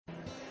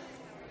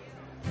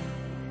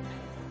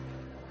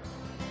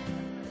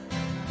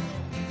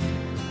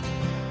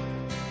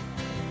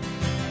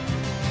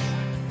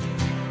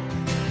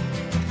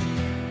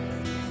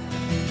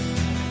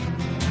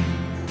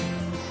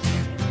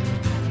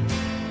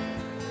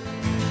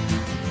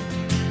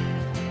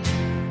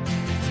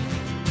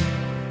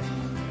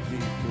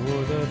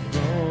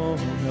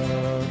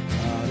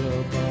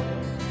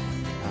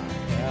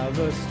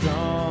us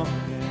strong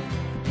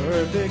and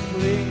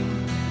perfectly.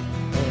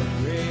 A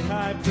great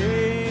high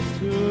priest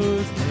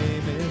whose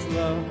name is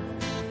love,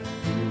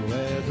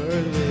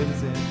 whoever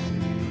lives and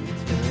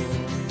pleads for me.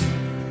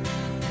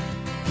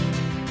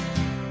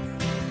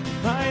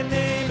 My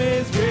name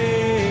is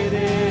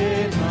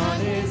written on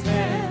his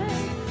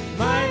hands.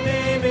 My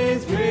name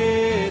is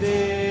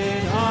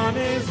written on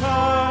his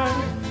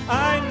heart.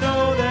 I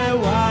know that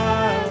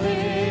while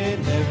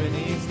in heaven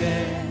he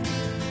stands,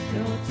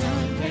 no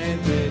tongue can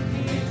bid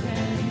me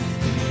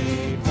hence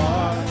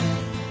depart.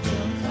 No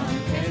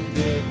tongue can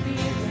bid me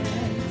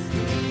hence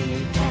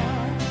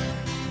depart.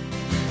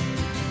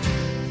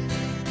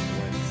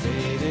 When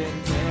Satan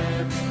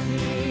tempts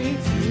me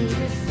to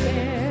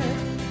despair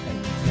and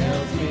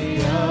tells me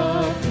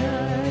of the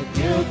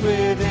guilt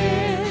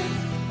within,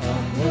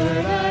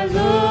 onward I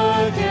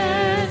look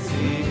and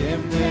see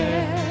him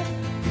there.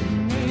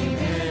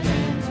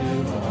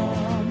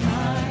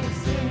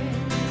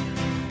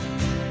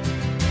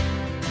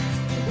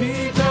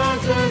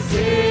 Because the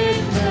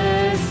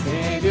sinless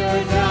Savior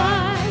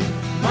died,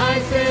 my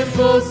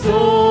sinful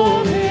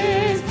soul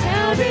is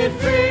counted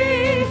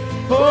free.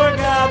 For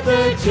God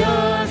the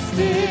just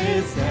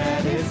is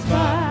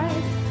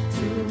satisfied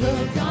to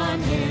look on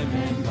him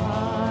and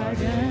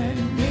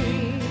pardon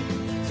me.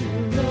 To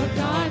look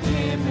on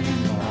him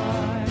and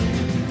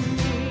pardon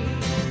me.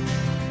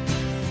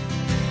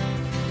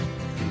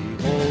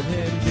 Behold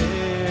him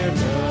there,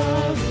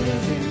 the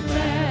risen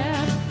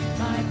Lamb,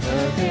 my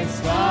perfect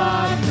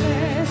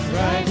spotless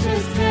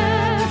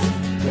righteousness,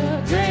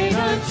 the great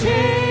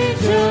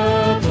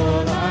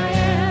unchangeable I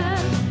am,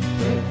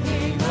 the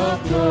King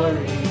of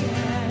glory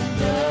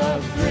and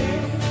of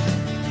grace.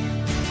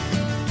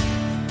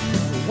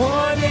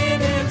 One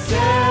in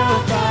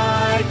himself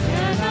I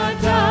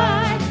cannot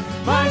die,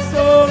 my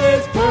soul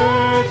is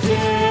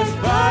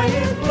purchased by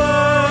his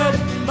blood,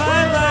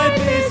 my life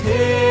is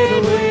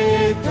hid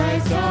with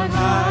Christ on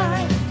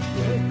high,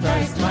 with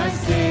Christ my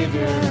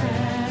Savior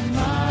and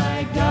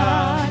my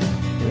God,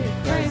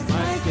 with Christ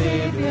my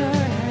Savior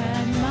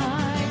and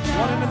my God.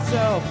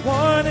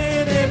 One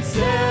in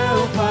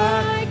himself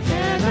I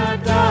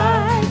cannot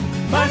die,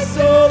 my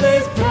soul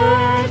is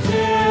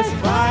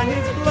purchased by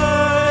his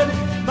blood,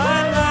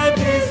 my life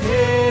is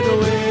hid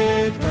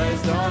with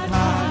Christ on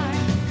high,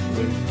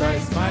 with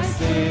Christ my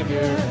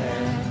Savior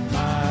and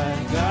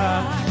my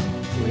God,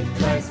 with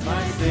Christ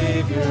my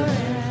Savior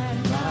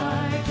and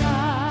my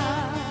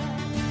God.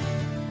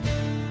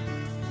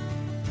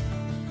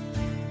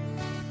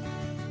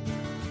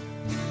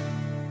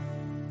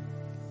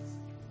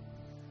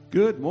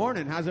 Good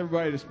morning. How's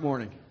everybody this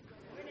morning?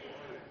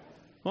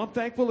 Well, I'm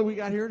thankful that we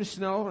got here in the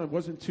snow, and it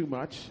wasn't too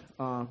much.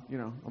 I'm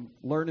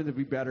learning to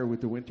be better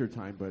with the winter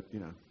time, but,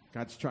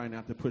 God's trying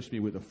not to push me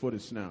with a foot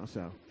of snow,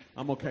 so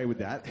I'm okay with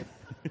that.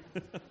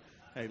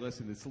 Hey,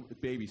 listen, it's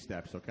baby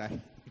steps, okay?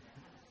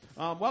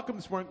 Welcome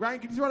this morning. Ryan,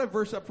 can you throw that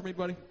verse up for me,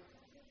 buddy?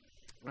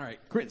 All right,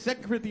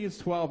 2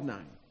 Corinthians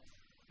 12:9.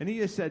 And he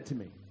has said to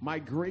me, my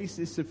grace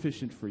is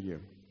sufficient for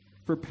you,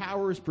 for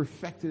power is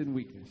perfected in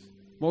weakness.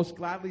 Most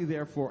gladly,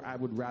 therefore, I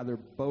would rather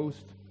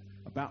boast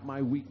about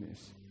my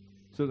weakness,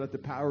 so that the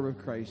power of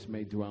Christ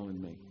may dwell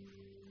in me.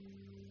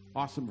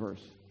 Awesome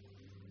verse.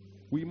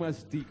 We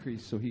must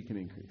decrease so he can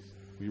increase.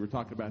 We were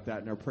talking about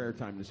that in our prayer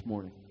time this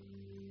morning.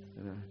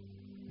 And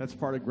that's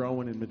part of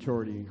growing in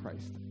maturity in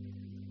Christ.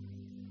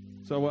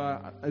 So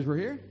as we're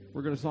here,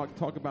 we're going to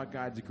talk about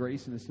God's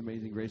grace and this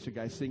amazing grace. So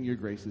guys, sing Your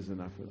Grace Is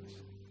Enough with us.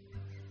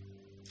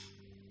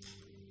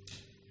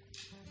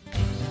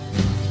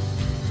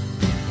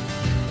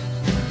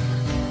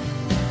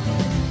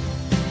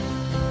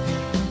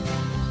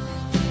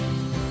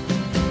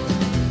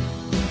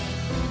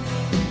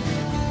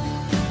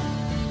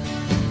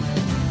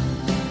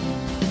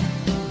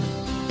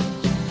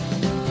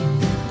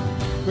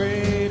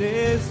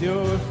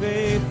 Your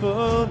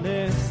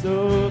faithfulness,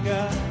 O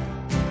God.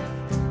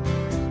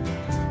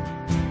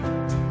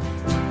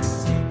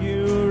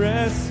 You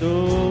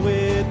wrestle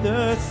with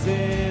the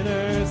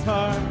sinner's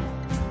heart.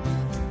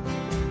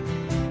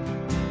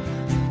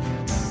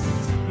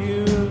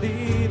 You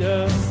lead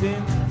us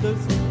in the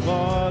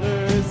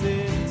waters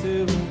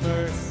into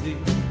mercy,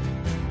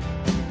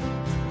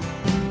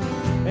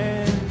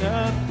 and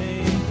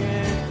nothing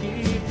can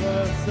keep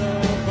us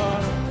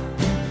apart.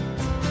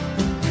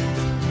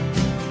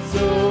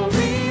 So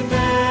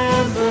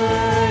remember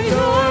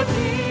your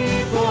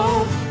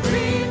people,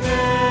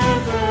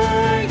 remember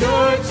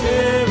your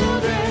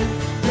children,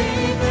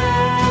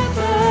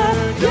 remember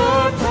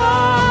your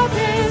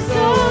promise,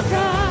 oh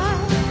God.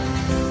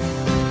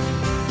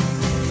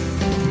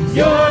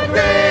 Your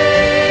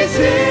grace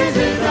is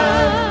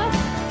enough,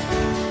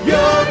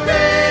 your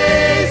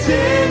grace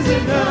is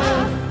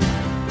enough,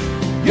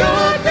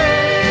 your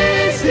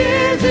grace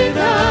is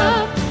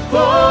enough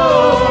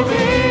for me.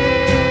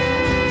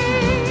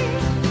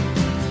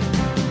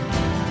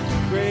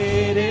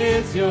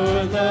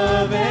 Your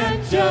love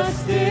and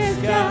justice,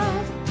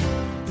 God.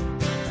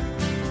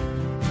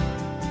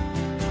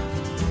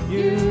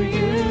 You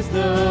use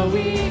the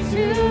weak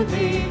to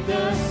lead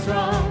the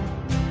strong.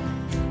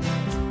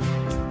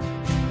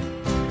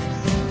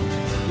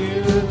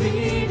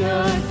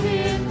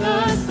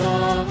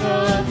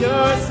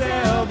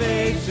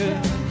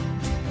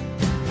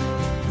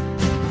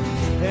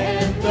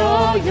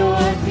 all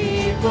your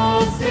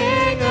people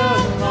sing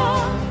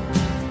along.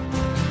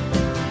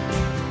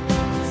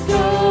 So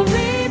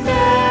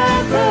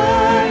remember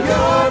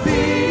your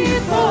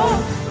people,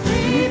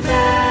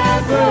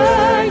 remember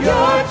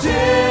your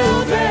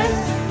children,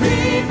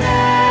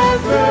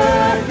 remember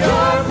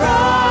your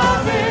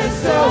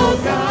promise,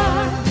 oh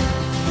God.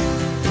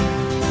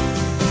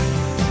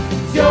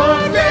 Your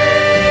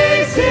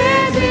grace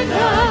is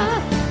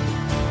enough.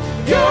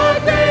 Your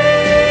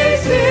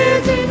grace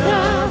is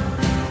enough.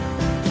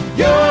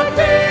 Your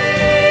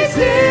grace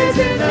is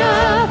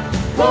enough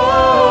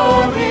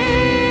for me.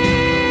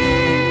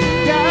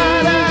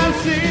 God, I'm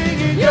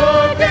singing.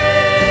 Your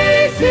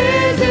grace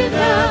is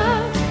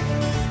enough.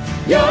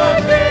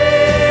 Your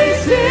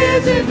grace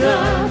is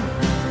enough.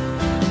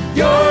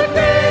 Your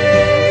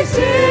grace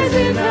is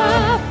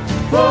enough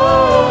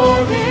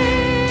for me.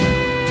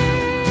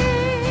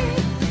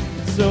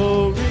 So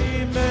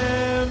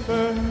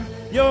remember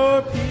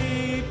your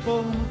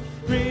people,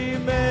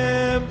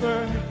 remember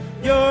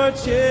your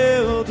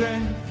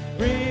children,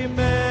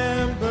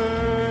 remember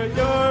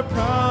your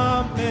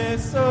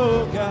promise,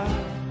 oh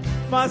God.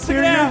 Come on, sing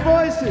it out. Your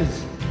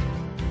voices.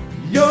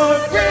 Your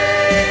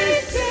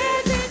grace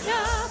is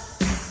enough.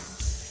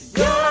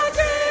 Your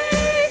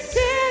grace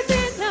is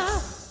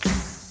enough.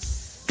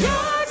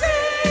 Your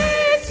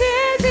grace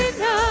is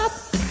enough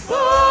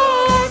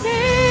for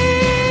me.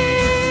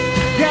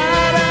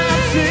 God,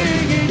 I'm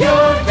singing.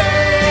 Your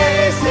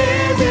grace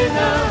is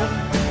enough.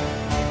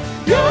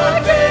 Your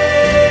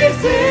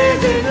grace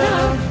is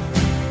enough.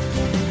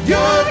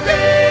 Your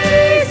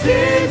grace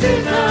is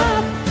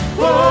enough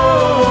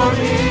for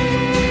me.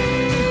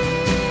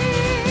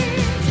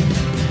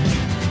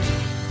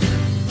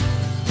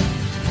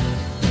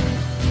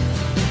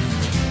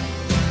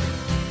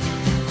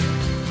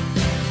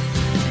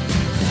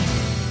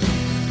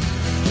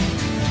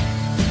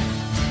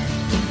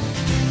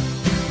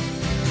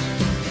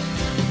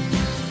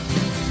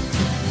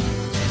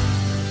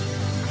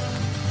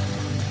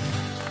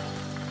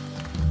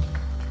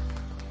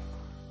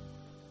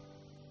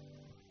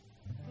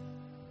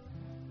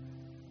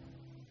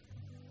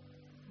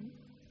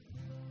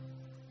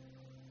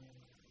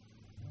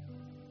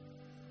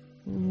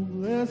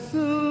 Bless the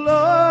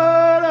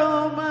Lord,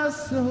 oh my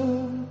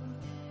soul.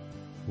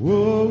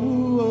 Whoa,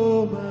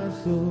 oh my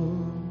soul.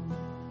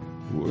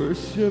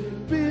 Worship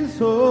His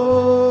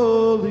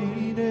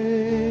holy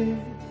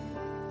name.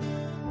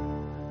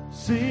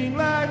 Sing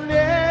like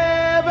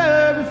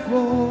never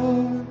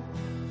before.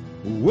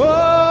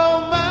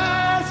 Whoa,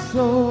 my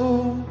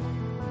soul.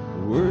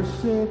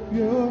 Worship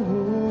Your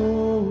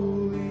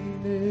holy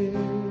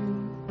name.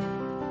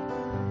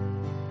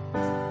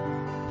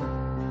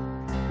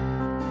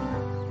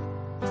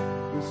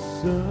 The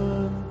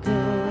sun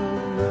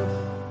comes up,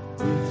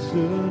 it's a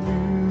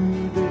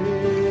new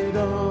day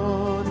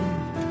dawning.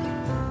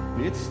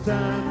 It's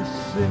time to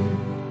sing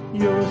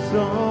Your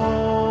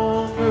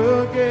song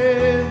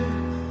again.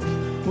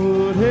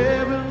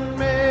 Whatever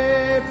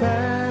may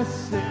pass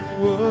and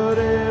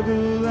whatever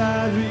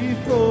lies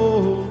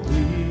before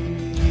me,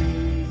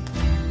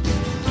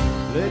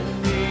 let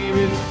me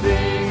be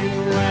singing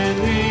when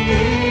the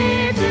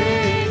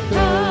evening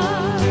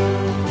comes.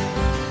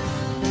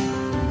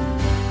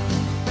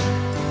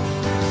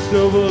 So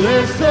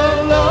bless the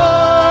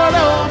Lord,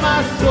 oh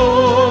my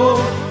soul,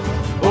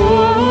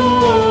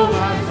 oh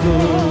my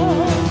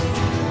soul,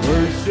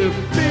 worship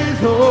His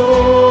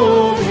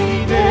holy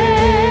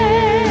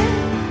name.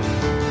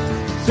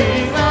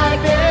 Sing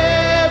like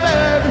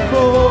never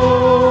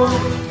before,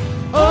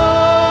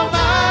 oh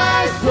my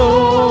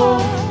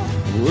soul,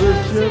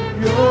 worship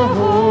Your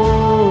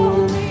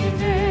holy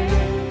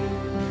name.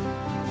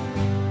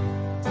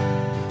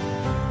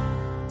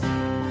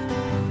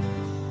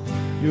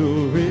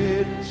 You're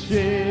rich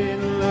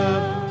in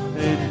love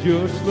and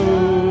You're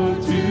slow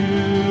to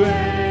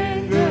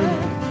anger.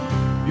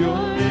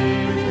 Your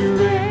name is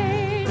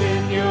great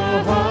and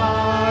Your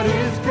heart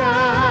is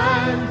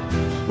kind.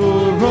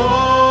 For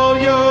all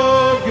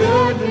Your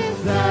goodness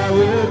I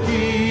will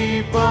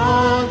keep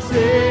on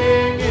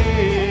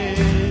singing.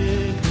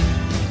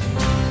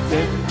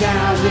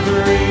 10,000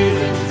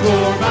 reasons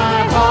for my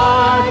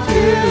heart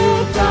to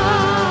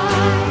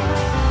find.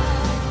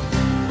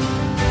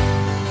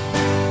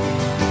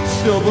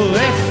 So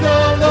bless the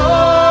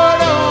Lord,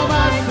 oh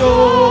my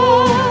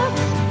soul,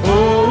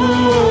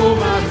 oh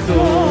my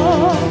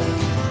soul,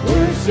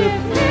 worship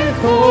His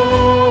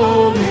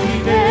holy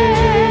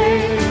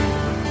name.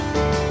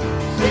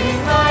 Sing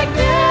like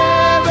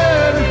never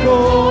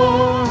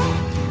before,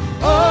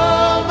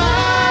 oh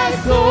my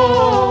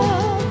soul,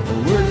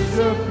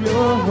 worship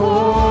Your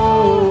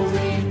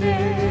holy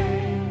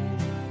name.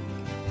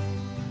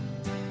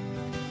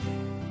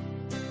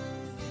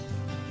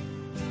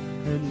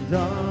 And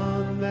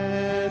on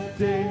that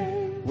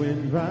day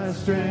when my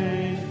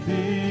strength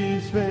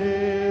is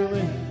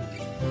failing,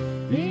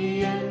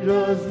 the end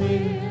draws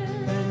near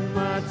and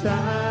my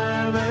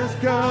time has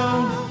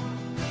come,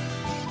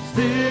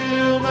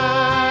 still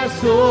my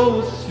soul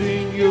will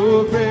sing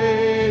Your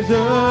praise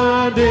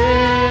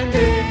unending.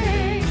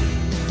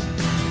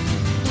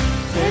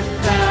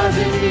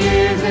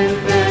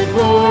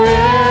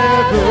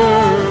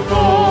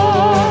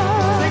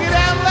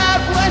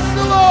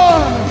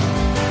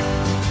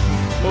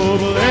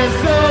 bless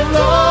the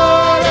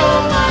Lord, oh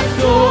my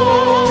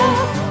soul.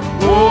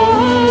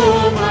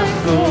 Oh, my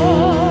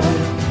soul.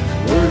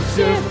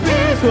 Worship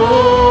His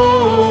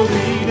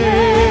holy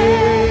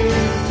name.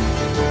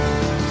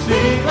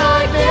 Sing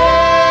like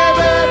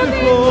never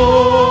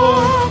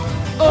before.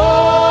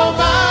 Oh,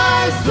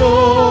 my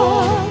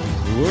soul.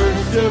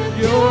 Worship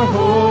your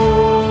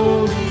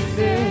holy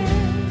name.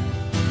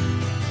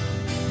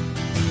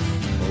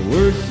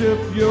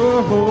 Worship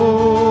your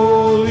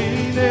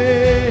holy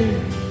name.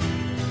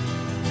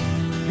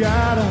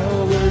 God,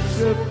 I'll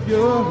worship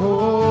your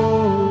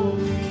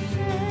holy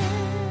name.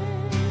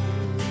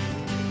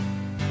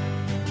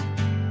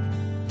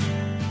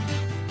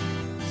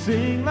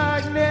 Sing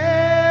like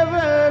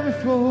never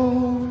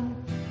before.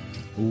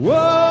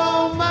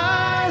 Whoa,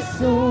 my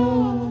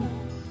soul,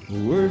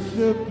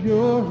 worship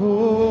your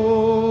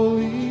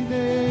holy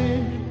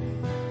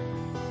name.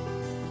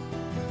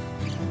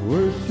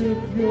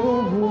 Worship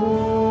your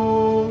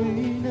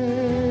holy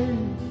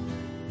name.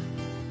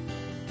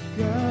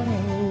 God,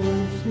 I'll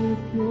worship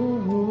your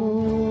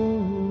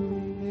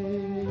holy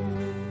name.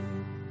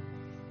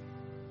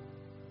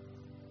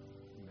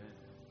 Amen.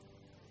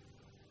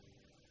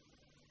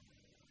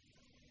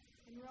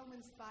 In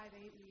Romans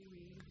 5:8 we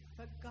read,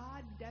 "But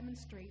God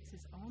demonstrates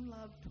His own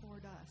love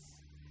toward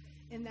us,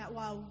 in that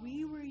while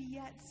we were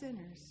yet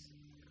sinners,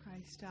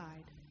 Christ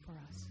died for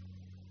us."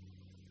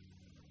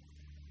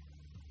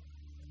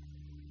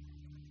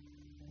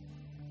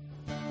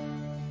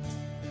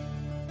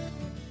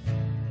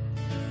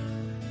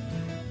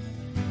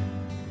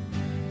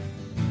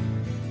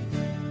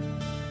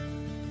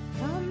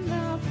 From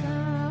the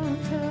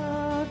fount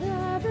of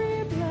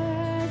every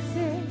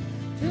blessing,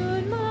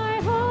 tune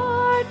my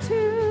heart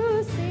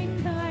to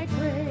sing thy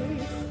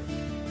grace.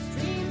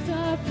 Streams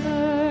of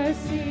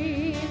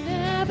mercy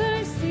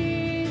never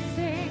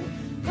ceasing,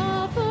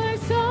 call for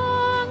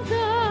songs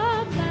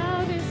of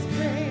loudest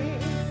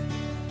praise.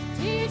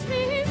 Teach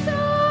me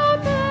some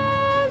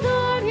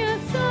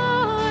melodious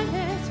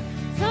sonnet,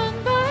 sung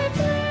by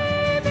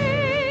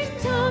flaming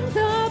tongues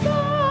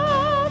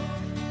above.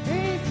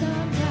 Praise the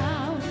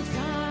mount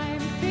I'm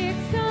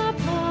fixed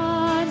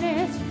upon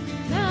it,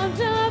 mount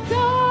of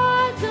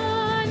God's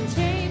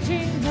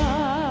unchanging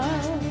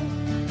love.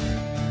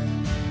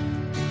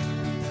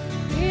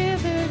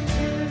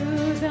 Hitherto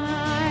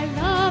thy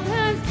love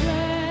has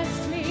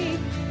blessed me,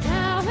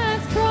 thou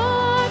hast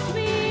brought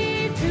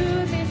me to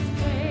this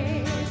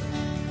place,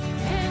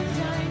 and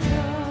I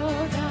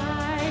know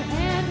thy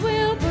hand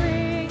will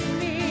bring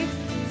me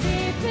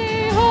safely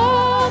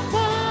home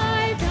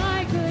by thy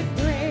good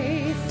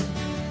grace.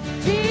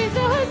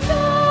 Jesus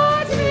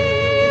sought me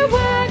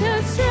when a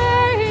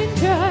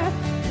stranger,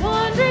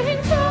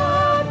 wandering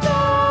from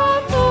the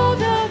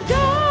fold of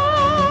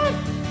God.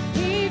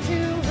 He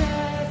to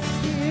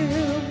rescue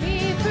me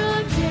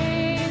from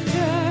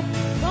danger,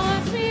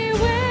 bought me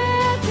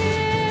with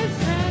His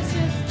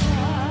precious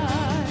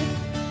blood.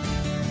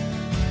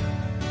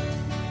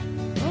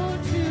 Oh,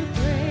 to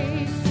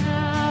grace,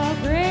 how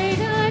great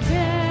a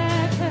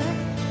debtor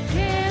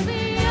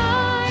daily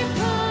I'm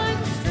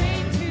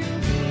constrained to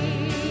be.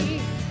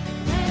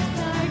 Let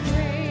thy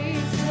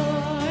grace,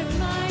 Lord,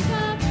 like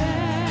a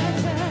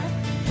fetter,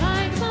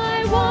 bind my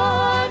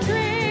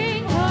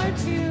wandering heart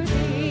to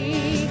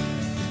thee.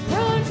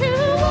 Prone to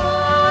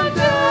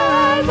wander,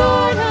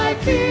 Lord, I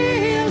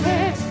feel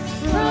it.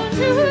 Prone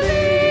to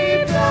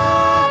leave the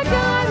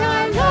God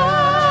I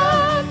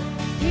love.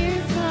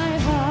 Here's my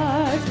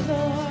heart,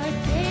 Lord,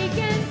 take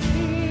and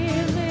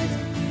seal it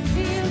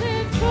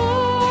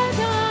for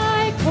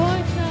thy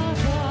courts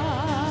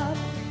above.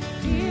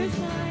 Here's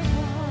my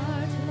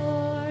heart,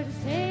 Lord,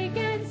 take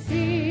and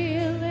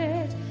seal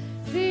it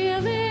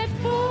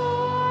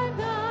for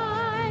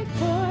thy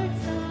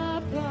courts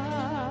above.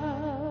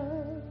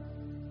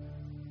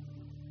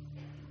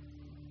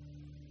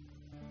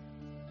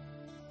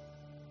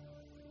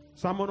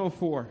 Psalm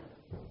 104,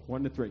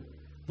 1-3.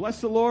 Bless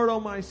the Lord, O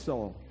my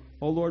soul.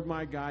 O Lord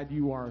my God,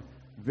 you are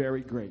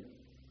very great.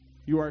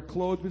 You are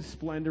clothed with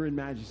splendor and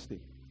majesty,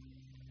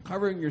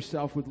 covering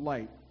yourself with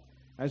light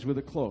as with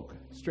a cloak,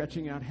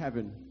 stretching out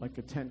heaven like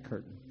a tent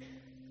curtain.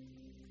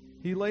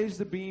 He lays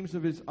the beams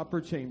of his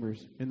upper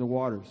chambers in the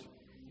waters.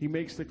 He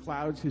makes the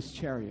clouds his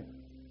chariot.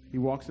 He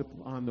walks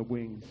upon the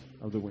wings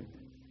of the wind.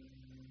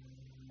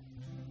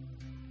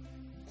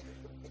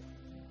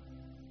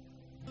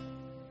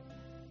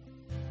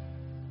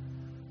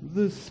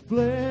 The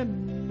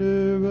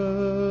splendor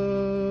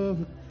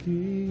of a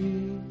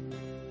king,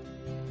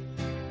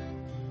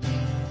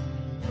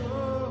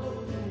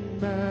 oh,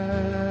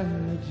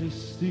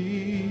 majesty.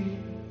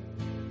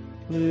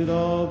 Let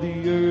all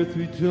the earth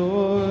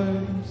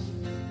rejoice.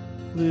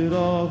 Let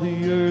all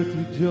the earth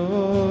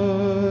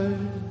rejoice.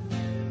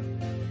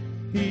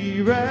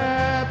 He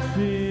wraps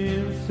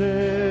himself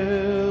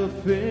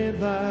in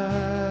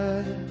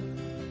light,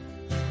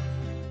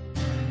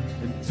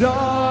 and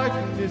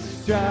darkness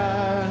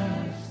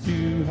strives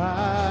to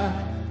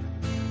hide.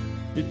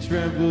 It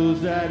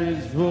trembles at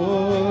his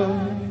voice.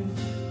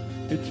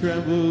 It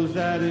trembles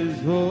at his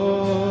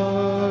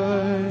voice.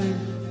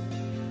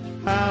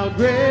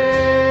 great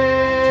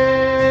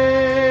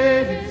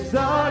is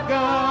our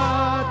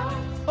God.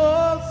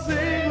 Oh,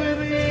 sing with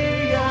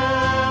me,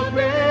 how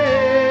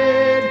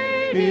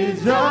great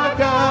is our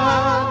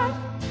God.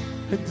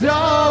 And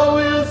all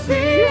will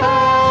see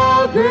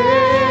how great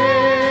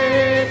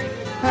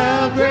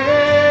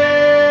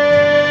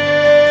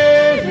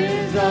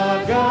is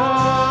our God.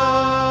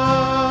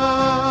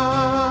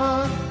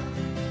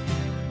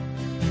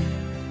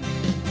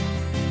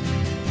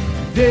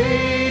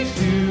 Days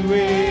to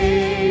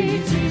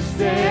age he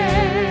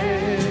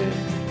stands,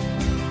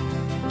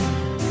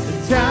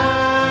 and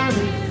time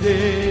is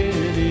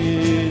in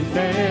his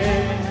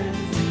hands,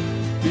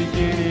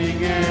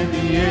 beginning and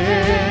the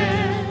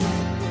end,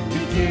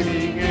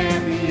 beginning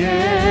and the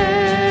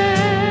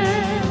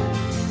end.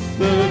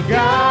 The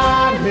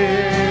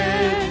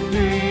Godhead,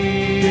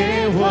 3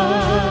 in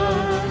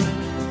 1,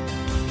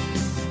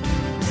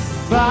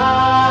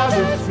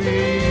 Father,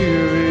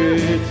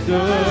 Spirit,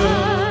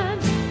 Son,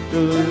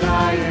 the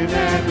Lion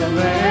and the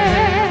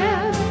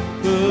Lamb,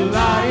 the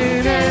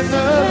Lion and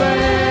the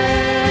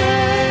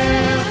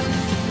Lamb.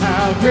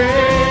 How great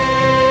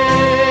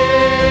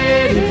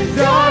is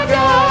our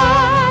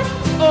God!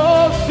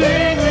 Oh,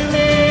 sing with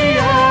me,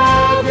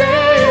 how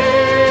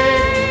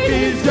great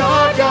is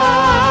our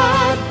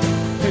God!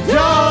 And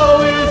all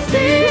will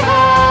see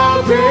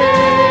how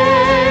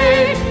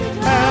great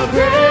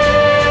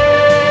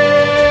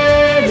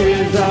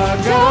is our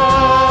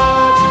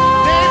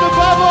God. Name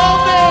above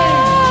all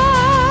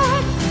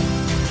names.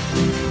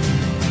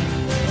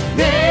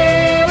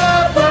 Name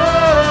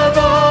above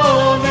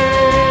all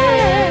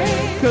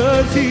names.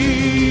 'Cause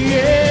he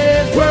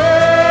is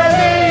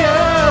worthy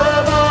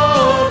of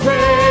all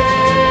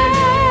praise.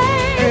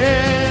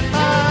 And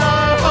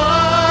my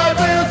heart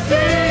will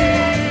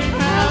sing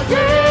how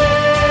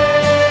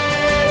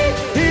great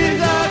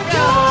is our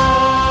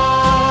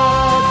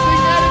God.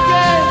 Sing that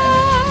again.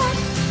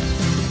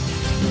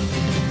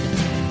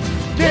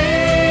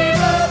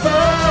 Name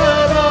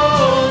above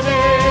all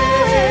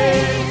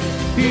names.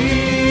 He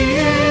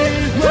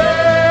is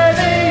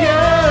worthy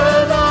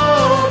of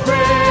all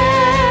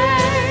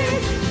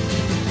praise.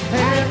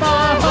 And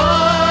my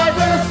heart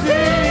will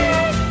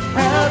sing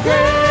how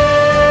great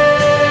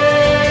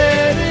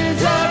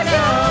is our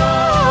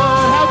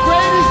God. How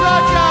great is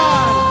our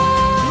God.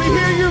 We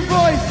hear your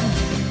voices.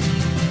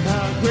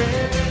 How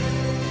great.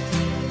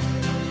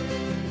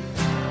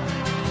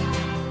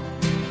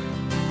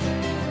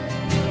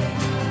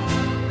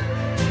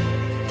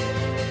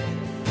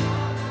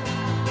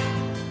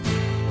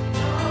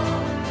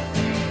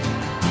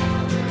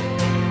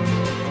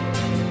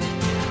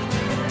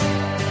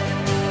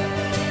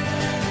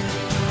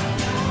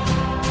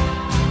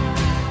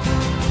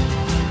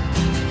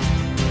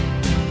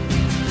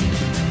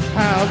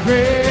 How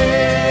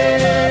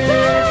great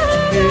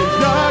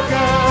is our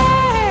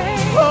God.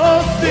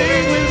 Oh,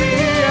 sing with me,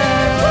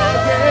 how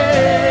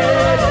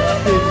great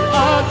is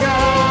our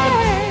God.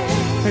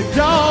 And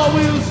all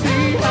will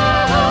see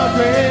how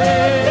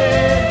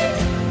great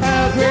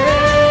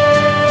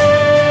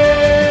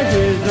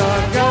is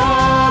our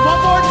God.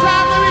 One more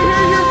time, let me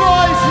hear your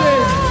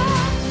voices.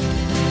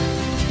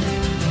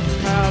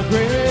 How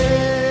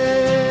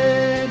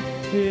great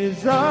is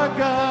our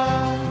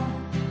God.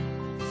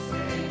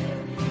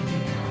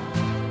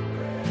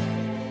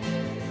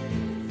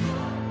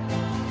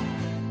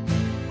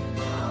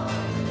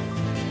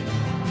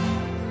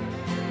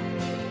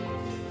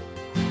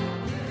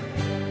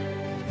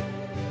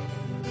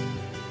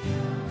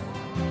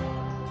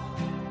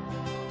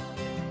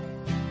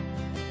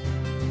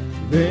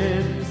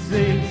 Then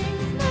sings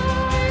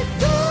My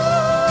soul,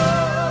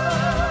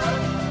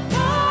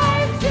 my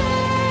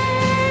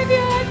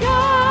Savior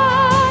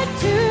God,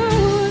 to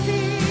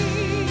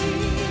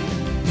Thee.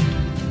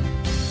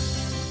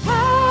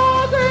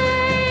 How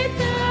great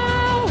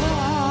Thou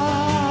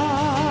art!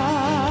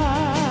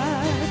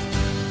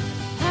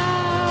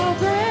 How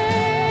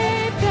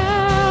great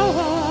Thou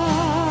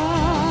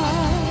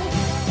art!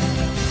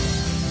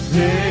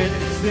 Then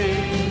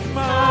sings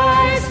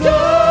my soul,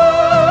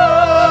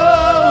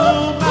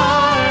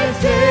 my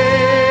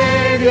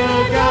Savior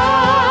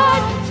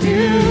God, to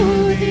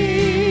Thee.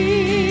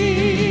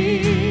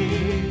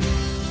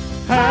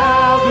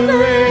 How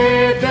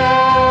great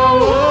Thou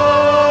art!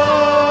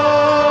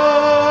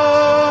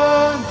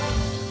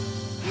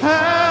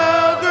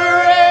 How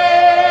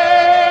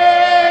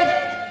great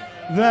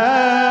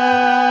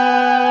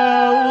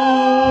Thou art!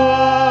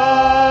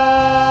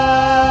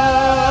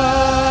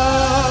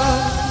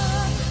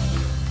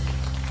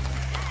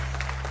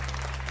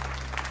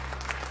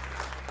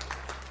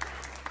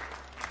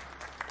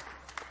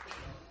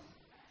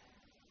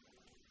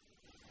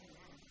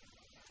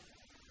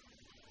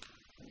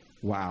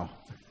 Wow.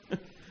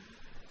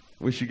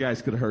 Wish you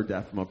guys could have heard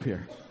that from up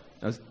here.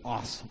 That was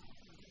awesome.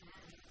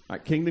 All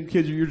right, Kingdom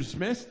kids, you're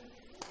dismissed.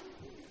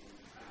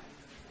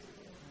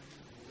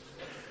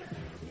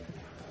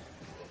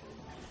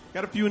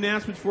 Got a few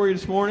announcements for you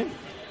this morning.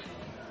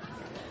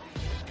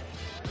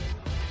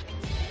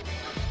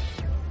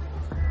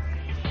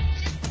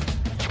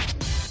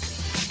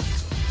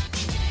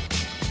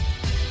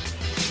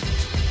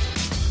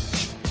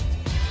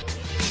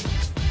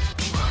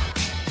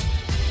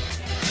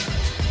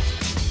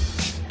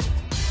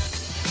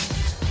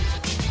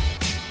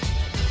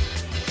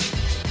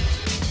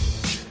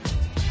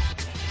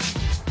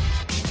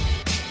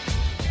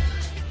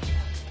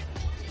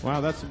 Wow,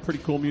 that's some pretty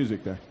cool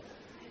music there.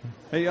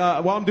 Hey,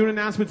 while I'm doing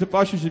announcements of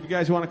ushers, if you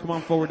guys want to come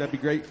on forward, that'd be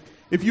great.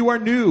 If you are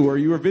new or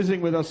you are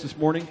visiting with us this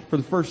morning for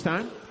the first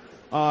time,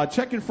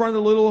 check in front of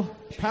the little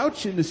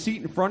pouch in the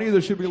seat in front of you.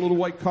 There should be a little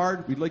white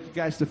card. We'd like you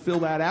guys to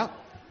fill that out.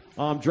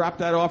 Drop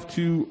that off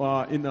to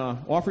in the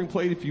offering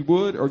plate if you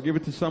would, or give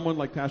it to someone,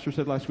 like Pastor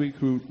said last week,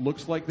 who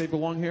looks like they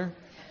belong here.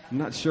 I'm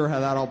not sure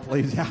how that all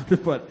plays out,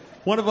 but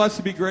one of us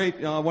would be great.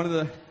 One of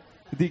the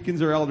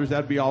deacons or elders,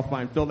 that'd be all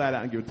fine. Fill that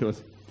out and give it to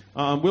us.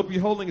 We'll be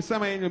holding a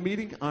semi-annual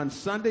meeting on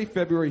Sunday,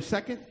 February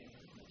 2nd.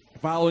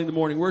 Following the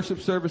morning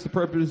worship service, the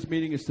purpose of this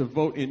meeting is to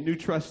vote in new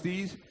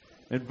trustees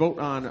and vote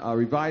on a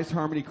revised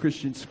Harmony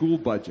Christian School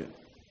budget.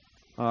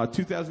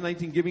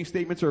 2019 giving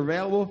statements are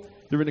available.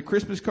 They're in the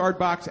Christmas card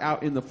box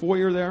out in the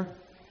foyer there.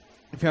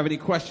 If you have any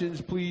questions,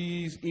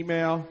 please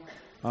email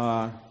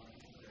the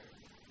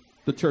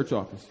church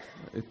office.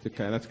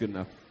 Okay, that's good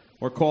enough.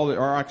 Or call the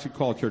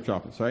church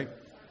office, right?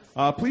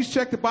 Please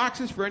check the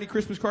boxes for any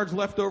Christmas cards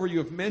left over you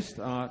have missed.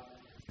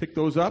 Pick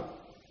those up.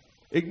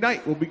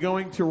 Ignite will be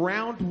going to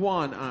round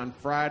 1 on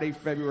Friday,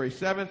 February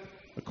 7th.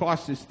 The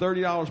cost is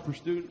 $30 per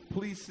student.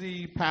 Please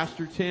see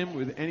Pastor Tim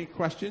with any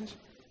questions.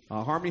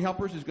 Harmony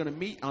Helpers is going to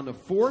meet on the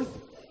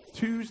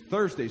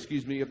Thursday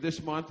of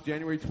this month,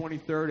 January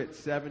 23rd at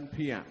 7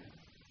 p.m.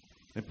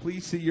 And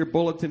please see your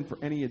bulletin for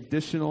any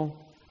additional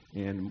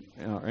and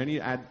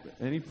any. All right,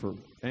 let me try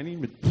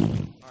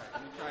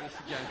this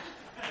again.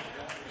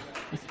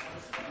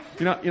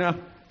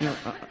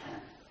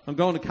 I'm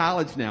going to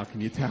college now.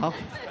 Can you tell?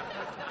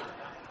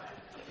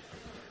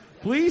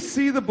 Please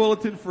see the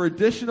bulletin for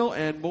additional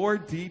and more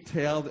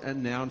detailed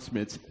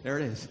announcements. There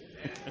it is.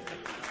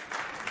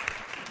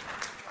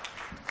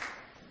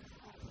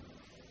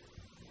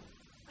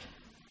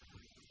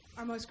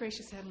 Our most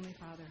gracious Heavenly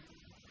Father,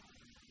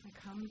 I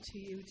come to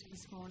you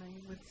this morning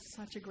with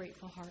such a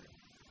grateful heart.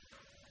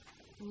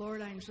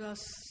 Lord, I'm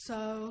just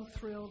so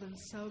thrilled and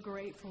so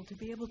grateful to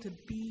be able to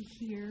be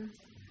here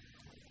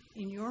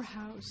in your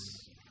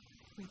house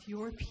with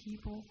your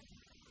people,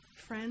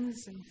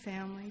 friends and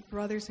family,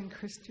 brothers and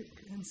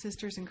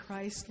sisters in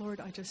Christ. Lord,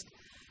 I just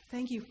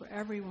thank you for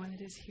everyone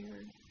that is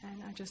here,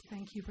 and I just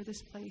thank you for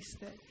this place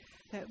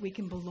that we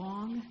can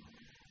belong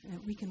and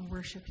that we can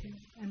worship you.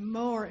 And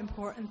more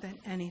important than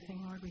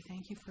anything, Lord, we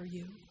thank you for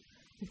you.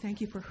 We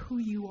thank you for who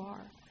you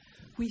are.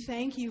 We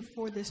thank you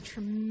for this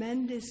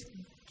tremendous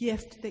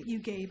gift that you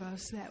gave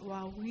us, that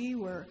while we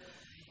were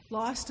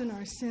lost in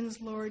our sins,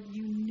 Lord,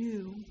 you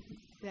knew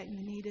that you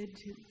needed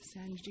to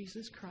send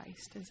Jesus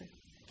Christ as a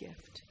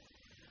gift.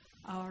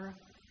 Our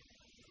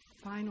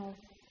final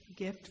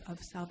gift of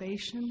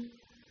salvation,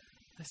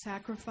 a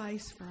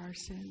sacrifice for our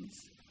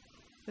sins.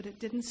 But it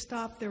didn't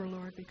stop there,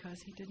 Lord,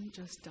 because he didn't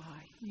just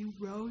die. You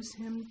rose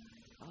him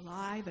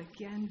alive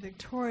again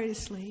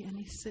victoriously, and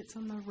he sits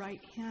on the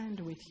right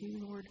hand with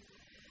you, Lord.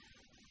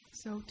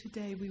 So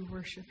today we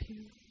worship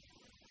you.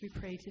 We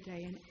pray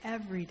today, and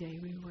every day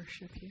we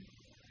worship you.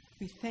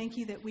 We thank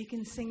you that we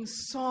can sing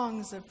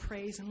songs of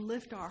praise and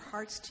lift our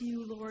hearts to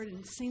you, Lord,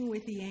 and sing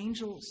with the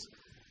angels.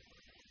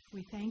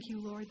 We thank you,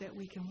 Lord, that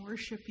we can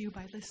worship you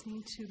by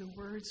listening to the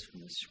words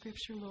from the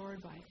Scripture,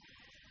 Lord, by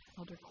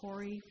Elder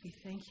Corey. We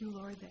thank you,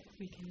 Lord, that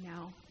we can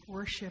now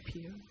worship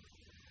you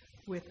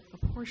with a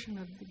portion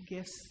of the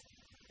gifts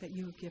that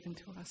you have given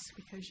to us,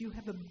 because you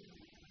have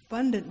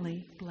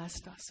abundantly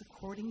blessed us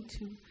according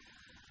to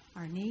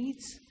our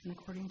needs and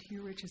according to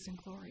your riches and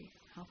glory.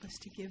 Help us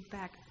to give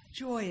back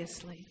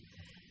joyously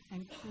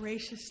and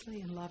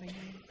graciously and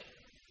lovingly.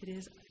 It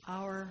is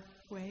our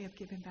way of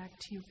giving back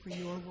to you for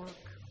your work.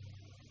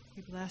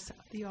 We bless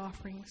the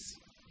offerings,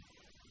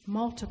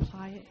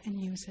 multiply it, and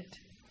use it.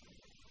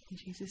 In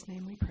Jesus'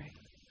 name we pray.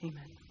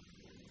 Amen.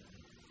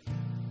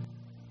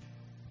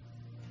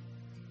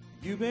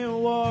 You've been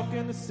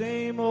walking the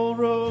same old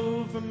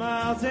road for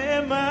miles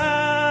and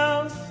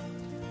miles.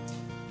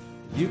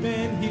 You've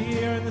been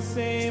hearing the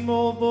same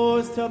old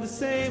voice tell the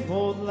same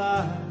old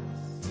lies.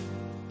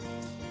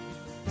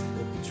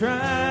 You're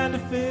trying to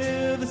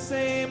fill the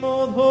same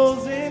old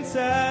holes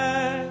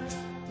inside.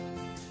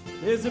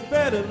 There's a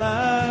better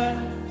life.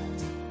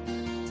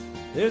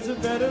 There's a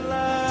better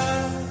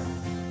life.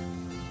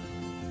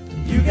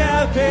 You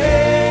got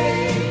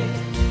paid.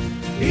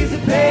 He's a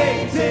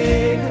pain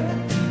taker.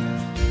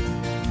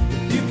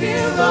 If you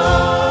feel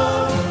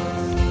lost,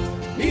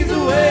 he's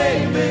a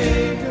way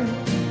maker.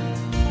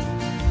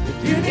 If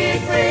you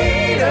need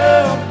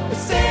freedom, a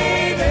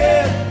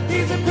savior,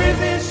 he's a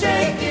prison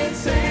shaking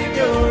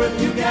savior.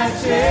 If you got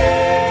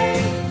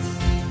chains,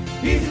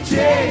 he's a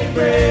chain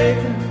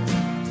breaker.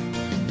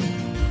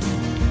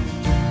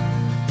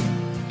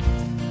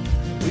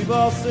 We've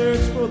all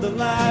searched for the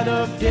light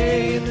of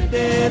day in the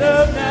dead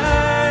of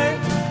night.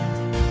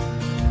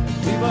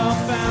 We've all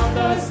found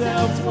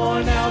ourselves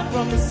worn out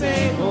from the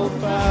same old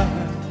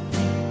fight.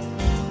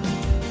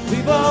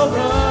 We've all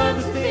run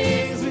to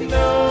things we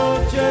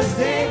know just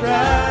ain't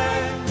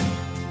right.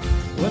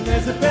 When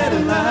there's a better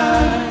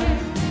life,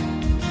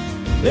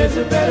 there's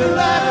a better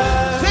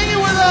life. Sing it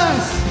with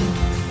us.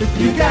 If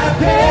you got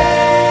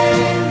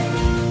pain,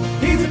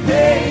 he's a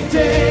pain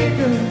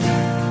taker.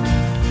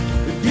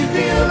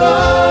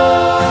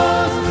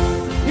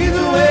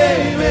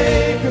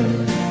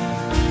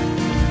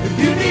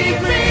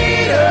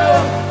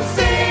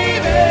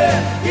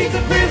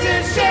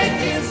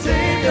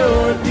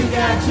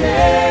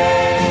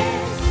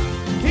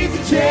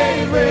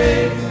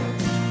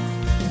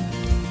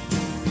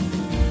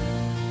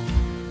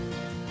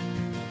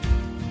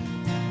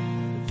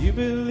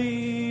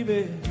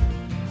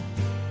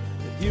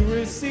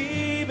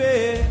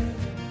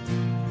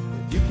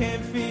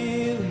 can't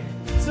feel it,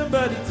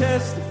 somebody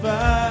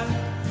testify.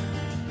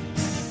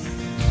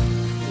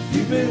 If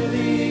you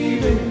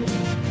believe it,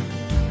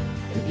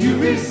 if you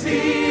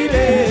receive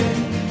it,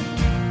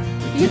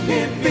 if you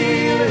can't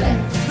feel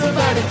it,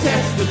 somebody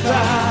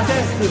testify,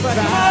 testify.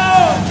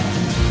 Oh,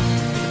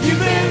 if you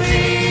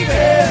believe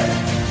it,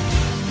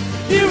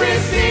 you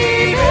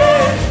receive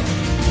it,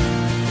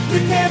 you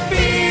can't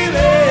feel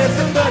it,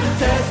 somebody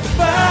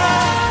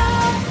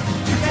testify.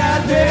 You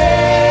got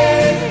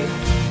paid,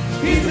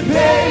 he's a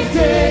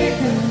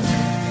paytaker.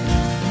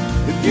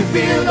 If you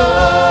feel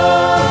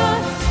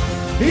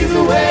lost, he's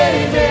a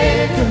way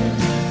maker.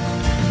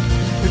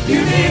 If you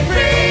need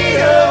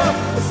freedom,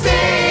 a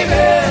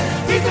savior,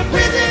 he's a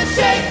prison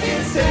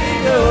shaking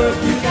savior. If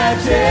you got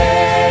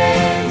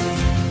chains,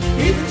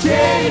 he's a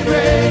chain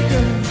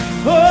breaker.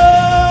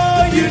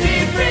 Oh, you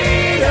need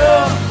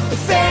freedom, a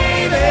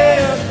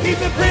savior,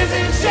 he's a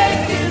prison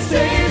shaking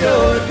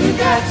savior. If you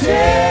got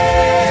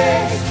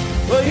chains,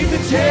 well, he's a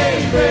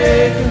chain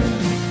breaker.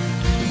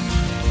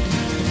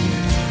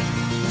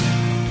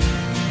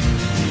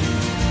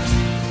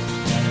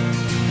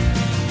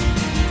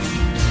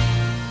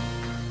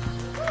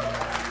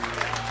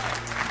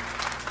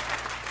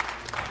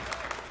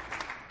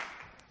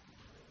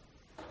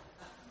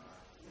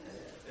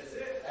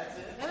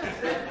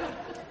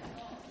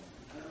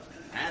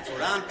 That's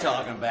what I'm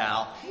talking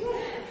about.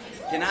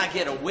 Can I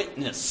get a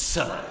witness?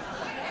 Amen.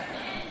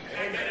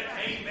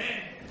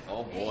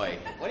 Oh boy.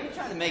 What are you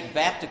trying to make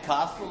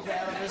Baptist-costals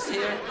out of us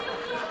here?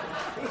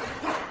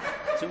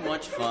 Too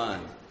much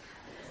fun.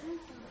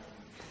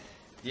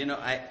 You know,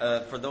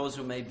 for those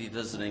who may be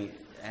visiting,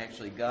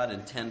 actually God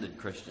intended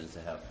Christians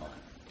to have fun.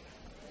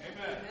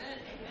 Amen.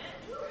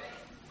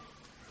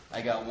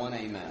 I got one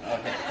amen.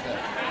 Okay, good.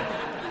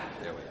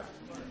 There we are.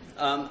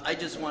 I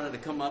just wanted to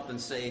come up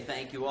and say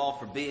thank you all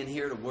for being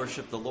here to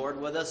worship the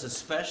Lord with us,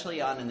 especially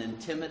on an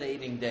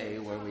intimidating day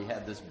where we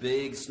had this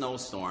big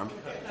snowstorm.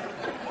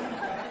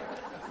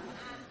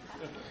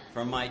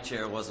 From my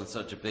chair, it wasn't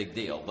such a big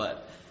deal,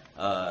 but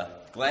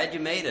glad you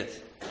made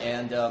it.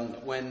 And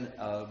when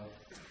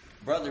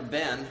Brother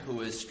Ben,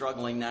 who is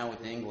struggling now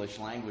with the English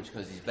language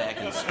because he's back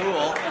in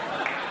school,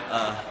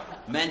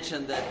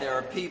 mentioned that there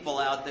are people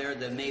out there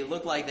that may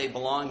look like they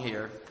belong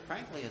here.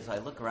 Frankly, as I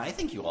look around, I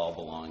think you all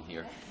belong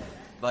here.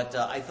 But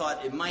I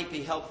thought it might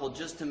be helpful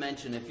just to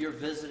mention if you're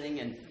visiting,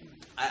 and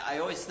I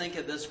always think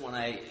of this when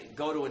I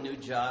go to a new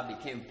job,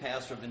 became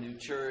pastor of a new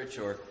church,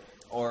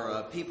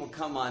 or people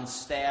come on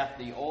staff,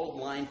 the old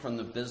line from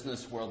the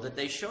business world, that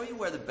they show you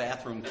where the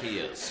bathroom key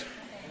is.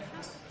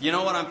 You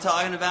know what I'm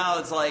talking about?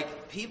 It's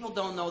like people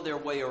don't know their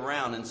way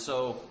around, and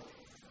so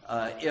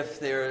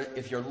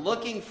if you're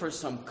looking for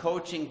some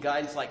coaching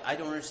guidance, like I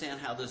don't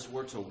understand how this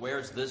works or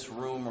where's this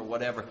room or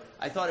whatever,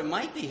 I thought it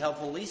might be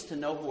helpful at least to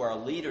know who our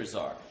leaders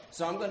are.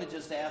 So I'm going to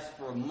just ask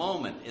for a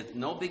moment. It's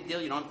no big deal.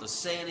 You don't have to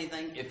say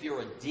anything. If you're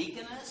a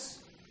deaconess,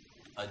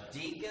 a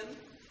deacon,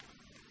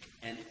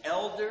 an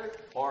elder,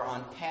 or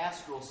on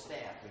pastoral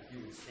staff, if you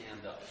would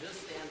stand up.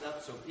 Just stand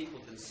up so people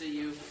can see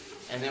you,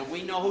 and then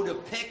we know who to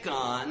pick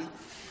on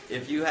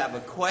if you have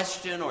a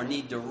question or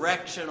need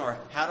direction or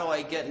how do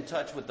I get in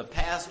touch with the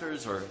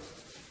pastors or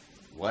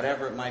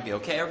whatever it might be.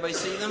 Okay, everybody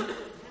see them?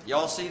 You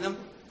all see them?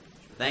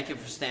 Thank you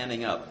for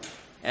standing up.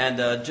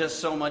 And just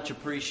so much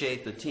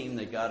appreciate the team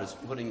that God is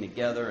putting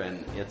together,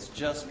 and it's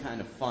just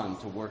kind of fun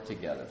to work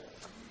together.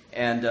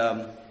 And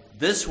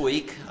this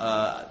week,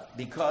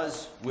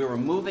 because we were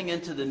moving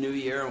into the new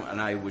year, and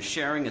I was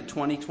sharing a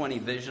 2020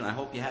 vision, I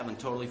hope you haven't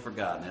totally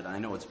forgotten it. I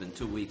know it's been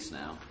 2 weeks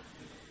now.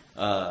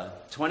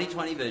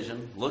 2020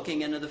 vision,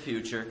 looking into the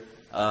future.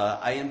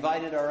 I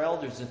invited our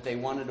elders if they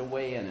wanted to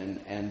weigh in,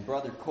 and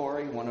Brother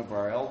Corey, one of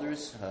our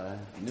elders,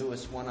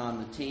 newest one on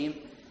the team,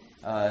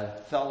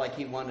 felt like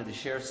he wanted to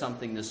share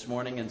something this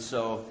morning, and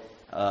so,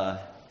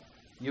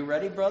 you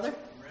ready, brother?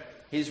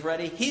 He's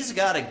ready. He's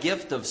got a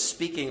gift of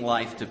speaking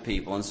life to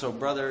people. And so,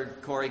 Brother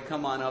Corey,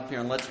 come on up here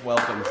and let's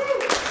welcome.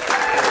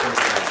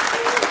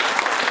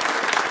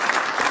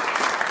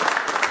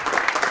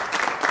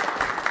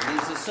 And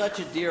he's such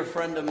a dear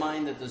friend of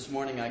mine that this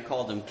morning I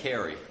called him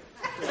Carrie.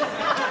 Sorry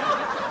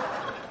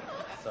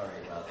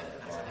about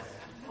that, boss.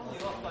 Only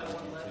off by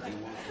one letter.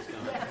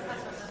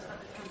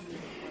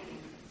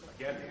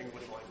 Again,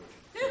 English language.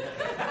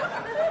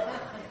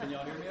 Can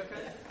y'all hear me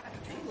okay?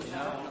 English is No.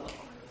 one of them.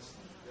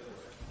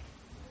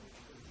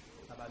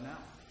 How about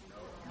now?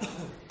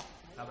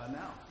 How about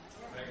now?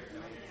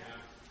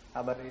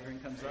 How about Adrian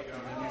comes up and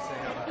then you say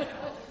how about now?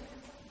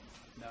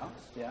 No?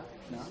 Yeah?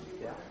 No?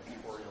 Yeah?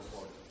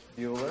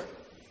 Bueller?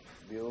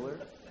 Bueller?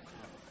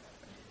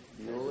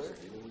 Bueller?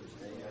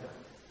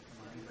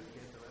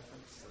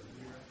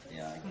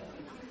 Yeah, I got it.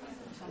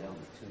 Down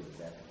to 2, is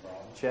that the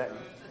problem? Check.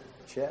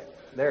 Check.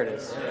 There it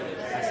is.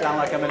 I sound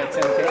like I'm in a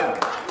tin can.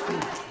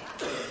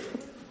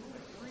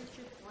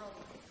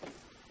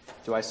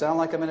 Do I sound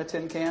like I'm in a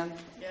tin can?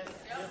 Yes.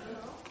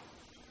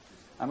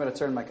 I'm going to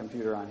turn my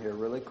computer on here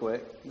really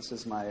quick. This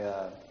is my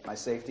my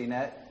safety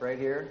net right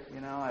here.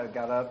 You know, I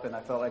got up and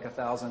I felt like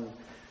 1,000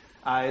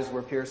 eyes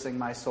were piercing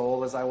my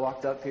soul as I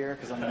walked up here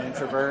because I'm an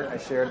introvert. I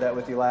shared that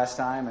with you last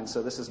time, and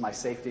so this is my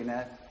safety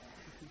net.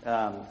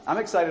 I'm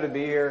excited to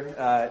be here.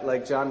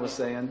 Like John was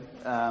saying,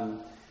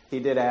 he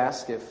did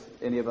ask if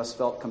any of us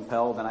felt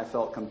compelled, and I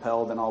felt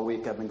compelled, and all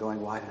week I've been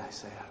going, why did I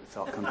say I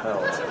felt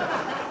compelled?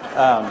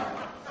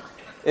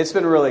 It's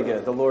been really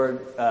good. The Lord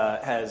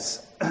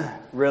has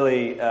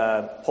really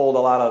pulled a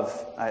lot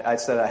of, I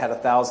said I had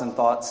 1,000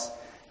 thoughts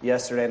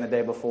yesterday and the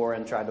day before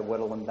and tried to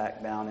whittle them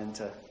back down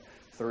into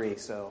 3,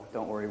 so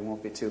don't worry, it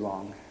won't be too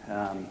long.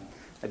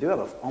 I do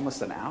have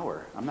almost an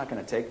hour. I'm not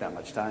going to take that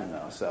much time,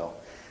 though, so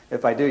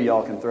if I do,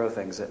 y'all can throw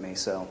things at me.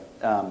 So,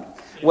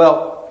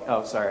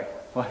 sorry.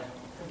 What?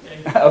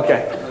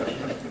 Okay.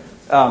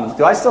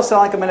 Do I still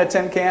sound like I'm in a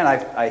tin can?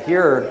 I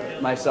hear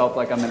myself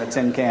like I'm in a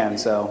tin can,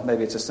 so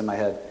maybe it's just in my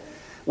head.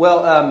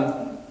 Well,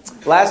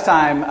 last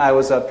time I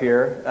was up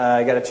here,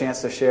 I got a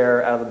chance to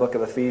share out of the book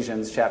of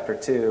Ephesians, chapter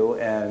 2,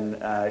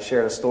 and I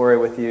shared a story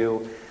with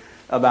you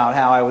about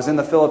how I was in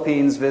the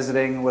Philippines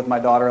visiting with my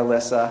daughter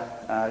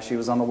Alyssa. She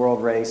was on the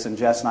world race, and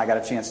Jess and I got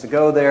a chance to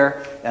go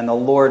there, and the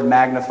Lord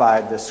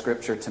magnified this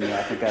scripture to me.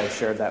 I think I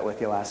shared that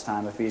with you last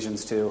time,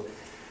 Ephesians 2.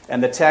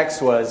 And the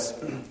text was,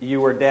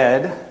 you were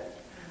dead,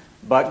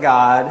 but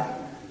God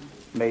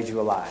made you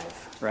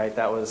alive, right?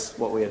 That was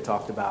what we had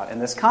talked about. And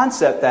this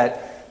concept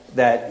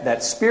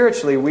that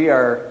spiritually we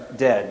are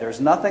dead. There's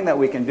nothing that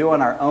we can do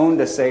on our own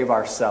to save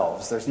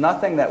ourselves. There's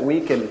nothing that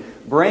we can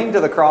bring to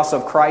the cross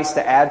of Christ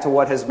to add to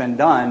what has been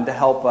done to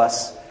help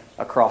us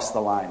across the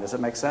line. Does it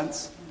make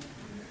sense?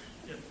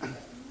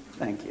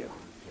 Thank you.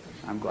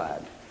 I'm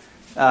glad.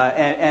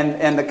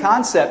 And the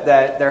concept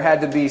that there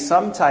had to be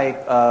some type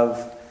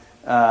of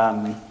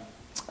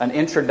an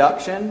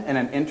introduction and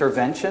an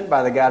intervention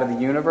by the God of the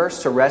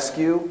universe to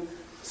rescue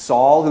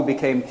Saul, who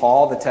became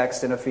Paul. The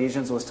text in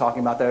Ephesians was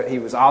talking about that. He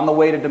was on the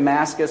way to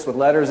Damascus with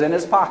letters in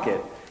his pocket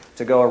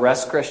to go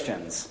arrest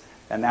Christians.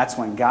 And that's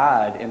when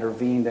God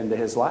intervened into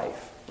his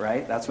life,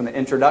 right? That's when the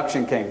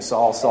introduction came.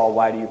 Saul, Saul,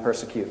 why do you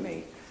persecute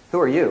me? Who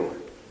are you?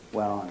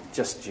 Well, I'm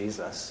just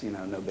Jesus,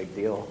 no big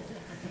deal.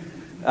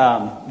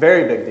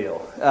 Very big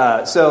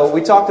deal. So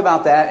we talked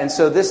about that. And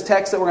so this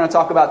text that we're going to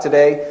talk about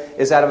today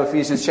is out of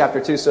Ephesians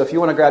chapter 2. So if you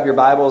want to grab your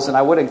Bibles, and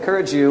I would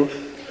encourage you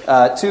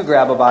to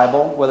grab a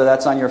Bible, whether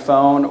that's on your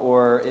phone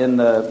or in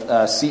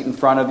the seat in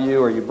front of you,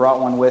 or you brought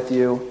one with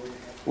you.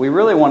 We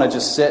really want to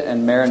just sit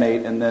and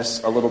marinate in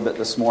this a little bit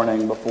this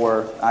morning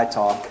before I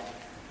talk.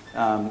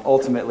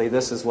 Ultimately,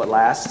 this is what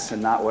lasts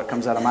and not what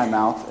comes out of my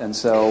mouth. And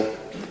so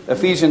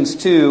Ephesians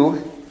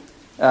 2,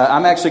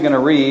 I'm actually going to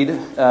read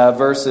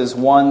verses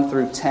 1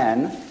 through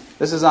 10.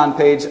 This is on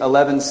page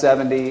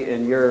 1170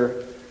 in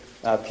your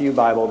Pew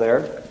Bible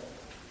there.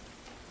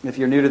 If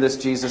you're new to this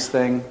Jesus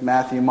thing,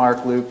 Matthew,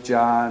 Mark, Luke,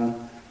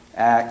 John,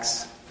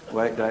 Acts,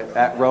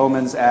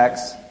 Romans,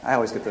 Acts. I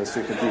always get those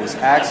two confused.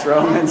 Acts,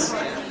 Romans.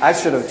 I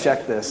should have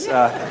checked this.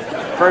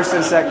 1st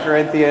and 2nd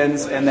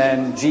Corinthians, and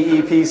then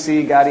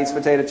GEPC, God Eats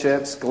Potato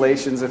Chips,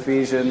 Galatians,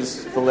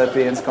 Ephesians,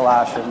 Philippians,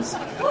 Colossians,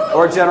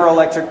 or General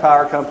Electric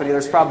Power Company.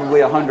 There's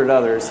probably 100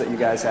 others that you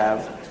guys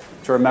have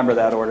to remember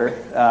that order.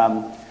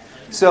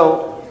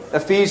 So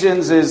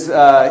Ephesians is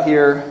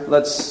here.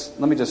 Let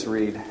me just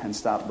read and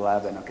stop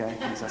blabbing, okay?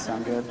 Does that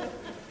sound good?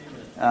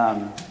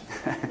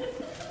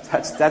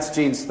 That's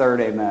Gene's third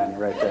amen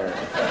right there.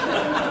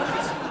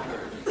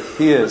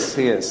 He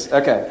is.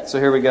 Okay, so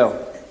here we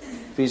go.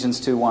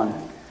 Ephesians 2:1.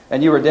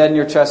 And you were dead in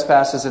your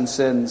trespasses and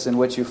sins, in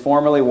which you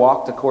formerly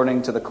walked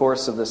according to the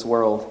course of this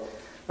world,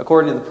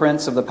 according to the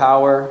prince of the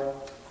power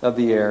of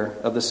the air,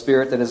 of the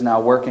spirit that is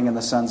now working in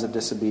the sons of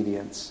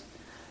disobedience.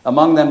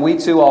 Among them we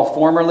too all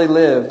formerly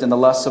lived in the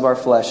lusts of our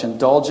flesh,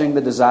 indulging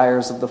the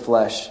desires of the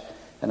flesh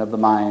and of the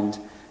mind,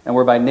 and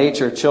were by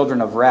nature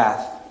children of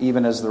wrath,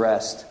 even as the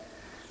rest.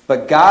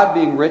 But God,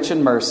 being rich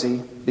in mercy,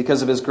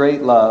 because of his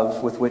great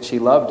love with which he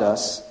loved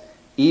us,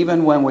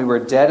 even when we were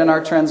dead in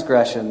our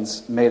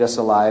transgressions, made us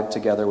alive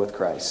together with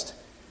Christ.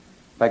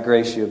 By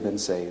grace you have been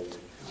saved,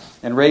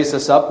 and raised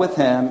us up with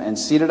him, and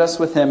seated us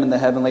with him in the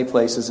heavenly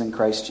places in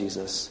Christ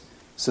Jesus,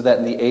 so that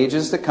in the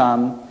ages to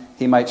come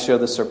he might show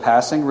the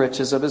surpassing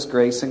riches of his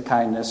grace and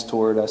kindness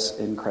toward us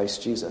in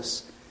Christ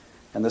Jesus.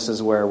 And this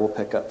is where we'll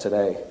pick up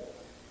today.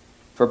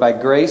 For by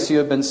grace you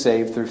have been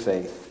saved through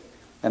faith,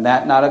 and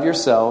that not of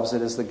yourselves,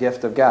 it is the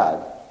gift of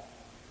God,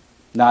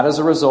 not as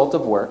a result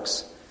of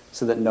works,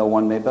 so that no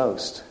one may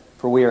boast.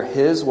 For we are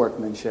his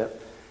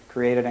workmanship,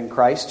 created in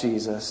Christ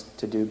Jesus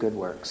to do good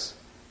works,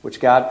 which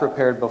God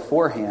prepared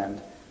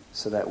beforehand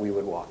so that we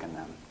would walk in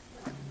them.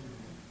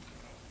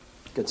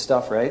 Good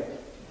stuff, right?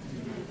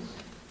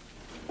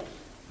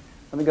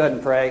 Let me go ahead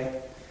and pray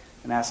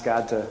and ask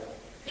God to,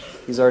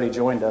 he's already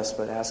joined us,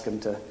 but ask him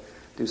to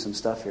do some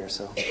stuff here.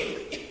 So,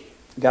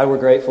 God, we're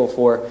grateful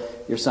for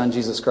your Son,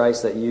 Jesus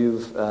Christ, that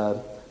you've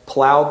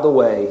plowed the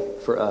way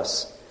for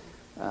us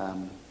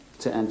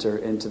to enter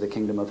into the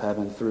kingdom of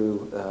heaven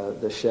through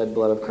the shed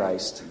blood of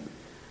Christ.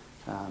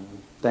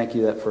 Thank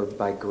you that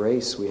by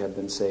grace we have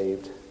been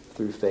saved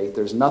through faith.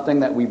 There's nothing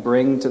that we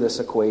bring to this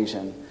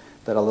equation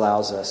that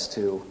allows us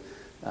to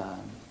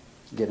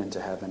get into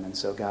heaven. And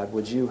so, God,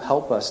 would you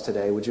help us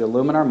today? Would you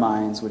illumine our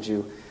minds? Would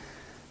you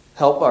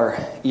help our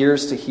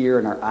ears to hear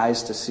and our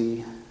eyes to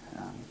see?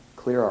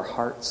 Clear our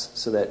hearts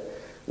so that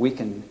we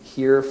can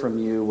hear from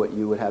you what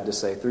you would have to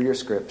say through your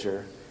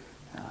scripture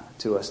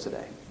to us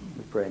today.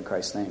 We pray in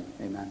Christ's name.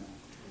 Amen.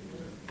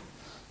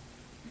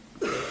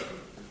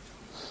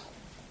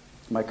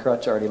 My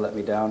crutch already let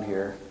me down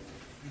here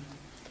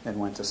and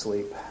went to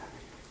sleep.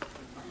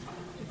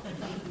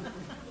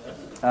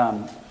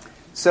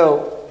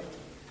 So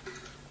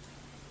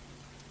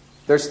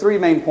there's three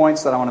main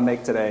points that I want to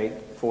make today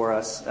for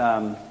us.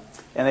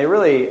 And they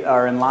really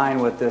are in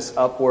line with this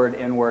upward,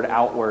 inward,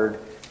 outward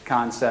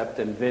concept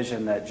and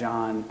vision that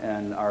John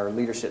and our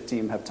leadership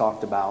team have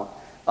talked about.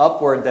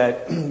 Upward,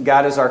 that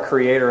God is our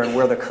creator and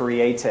we're the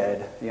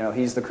created.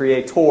 He's the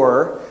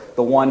creator,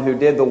 the one who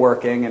did the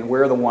working, and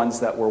we're the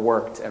ones that were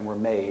worked and were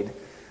made.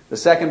 The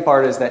second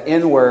part is that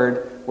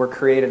inward, we're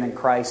created in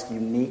Christ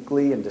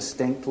uniquely and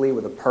distinctly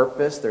with a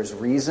purpose. There's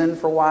reason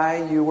for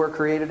why you were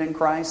created in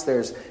Christ.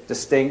 There's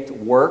distinct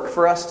work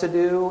for us to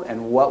do,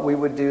 and what we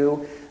would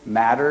do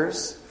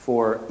matters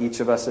for each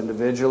of us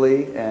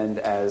individually and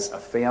as a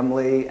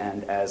family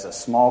and as a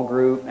small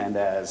group and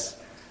as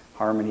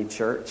Harmony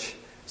Church.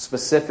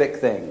 Specific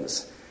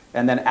things.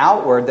 And then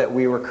outward, that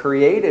we were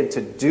created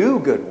to do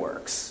good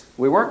works.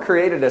 We weren't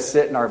created to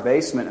sit in our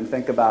basement and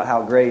think about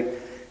how great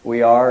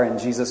we are and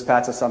Jesus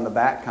pats us on the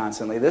back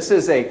constantly.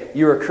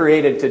 You were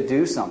created to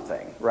do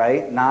something,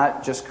 right?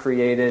 Not just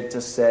created to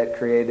sit,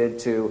 created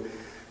to...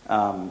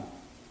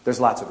 there's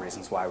lots of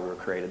reasons why we were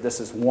created. This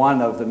is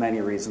one of the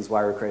many reasons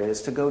why we were created,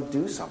 is to go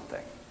do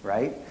something,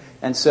 right?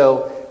 And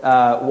so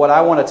what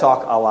I want to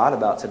talk a lot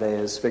about today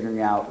is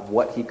figuring out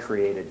what he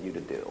created you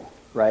to do,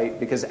 right?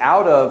 Because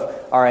out of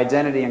our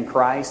identity in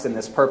Christ and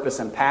this purpose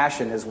and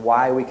passion is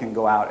why we can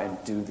go out and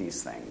do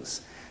these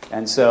things.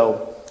 And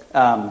so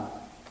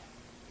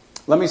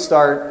let me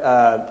start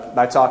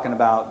by talking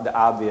about the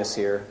obvious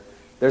here.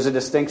 There's a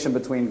distinction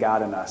between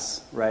God and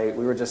us, right?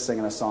 We were just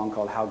singing a song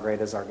called How Great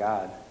Is Our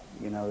God.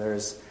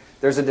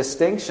 There's a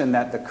distinction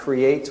that the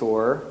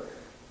Creator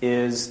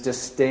is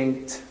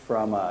distinct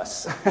from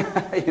us.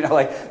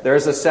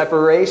 There's a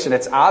separation.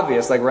 It's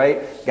obvious,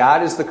 right?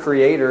 God is the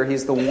Creator.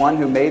 He's the one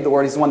who made the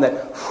world. He's the one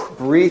that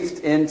breathed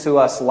into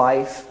us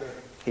life.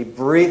 He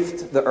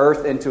breathed the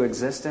earth into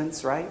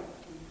existence, right?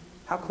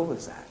 How cool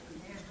is that?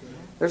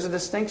 There's a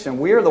distinction.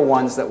 We are the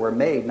ones that were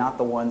made, not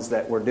the ones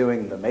that were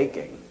doing the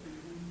making.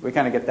 We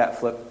kind of get that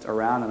flipped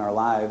around in our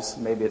lives.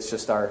 Maybe it's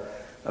just our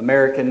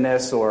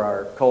Americanness or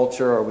our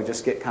culture, or we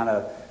just get kind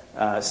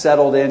of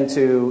settled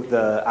into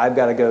the I've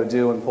got to go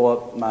do and pull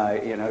up my,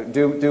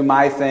 do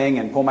my thing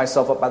and pull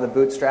myself up by the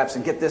bootstraps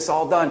and get this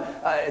all done.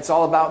 It's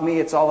all about me.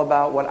 It's all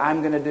about what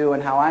I'm going to do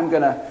and how I'm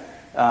going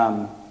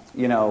to,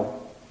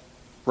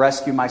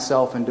 rescue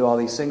myself and do all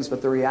these things.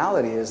 But the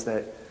reality is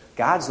that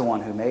God's the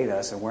one who made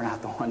us and we're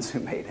not the ones who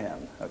made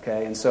him.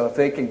 Okay, and so if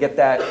they can get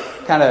that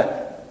kind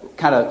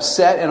of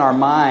set in our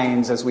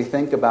minds as we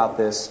think about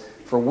this.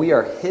 For we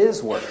are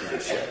his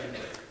workmanship.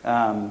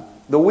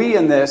 The we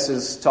in this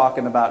is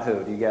talking about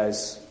who? Do you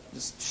guys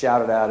just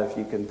shout it out if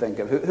you can think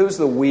of who's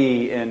the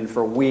we in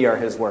for we are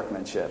his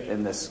workmanship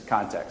in this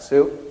context?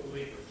 Who?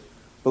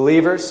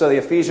 Believers. So the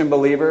Ephesian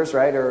believers,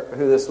 right, or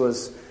who this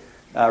was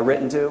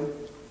written to.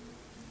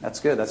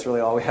 That's good. That's really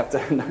all we have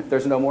to.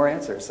 There's no more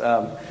answers.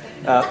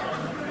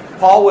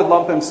 Paul would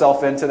lump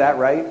himself into that,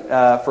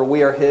 right? For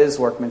we are his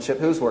workmanship.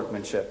 Whose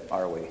workmanship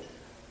are we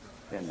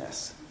in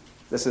this?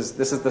 This is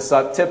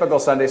the typical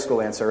Sunday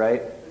school answer,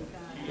 right?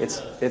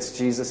 It's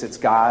Jesus, it's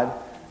God.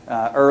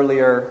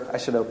 Earlier, I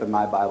should open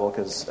my Bible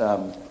because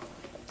I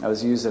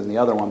was using the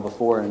other one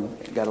before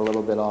and got a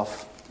little bit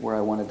off where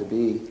I wanted to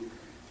be.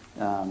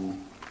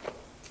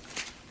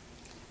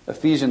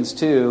 Ephesians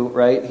 2,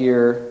 right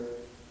here.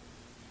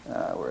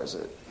 Where is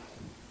it?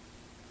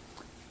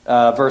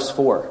 Verse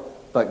 4.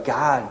 But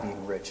God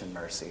being rich in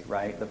mercy,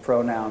 right? The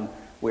pronoun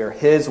where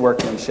his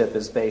workmanship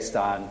is based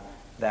on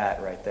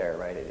that right there,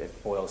 right?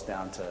 It boils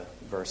down to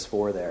verse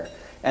 4 there.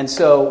 And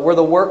so we're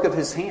the work of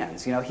his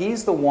hands.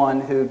 He's the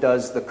one who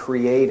does the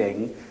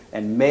creating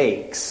and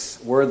makes.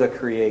 We're the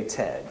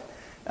created.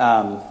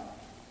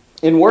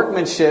 In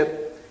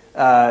workmanship,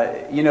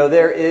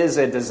 there is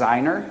a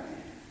designer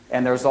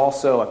and there's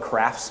also a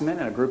craftsman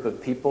and a group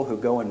of people who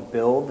go and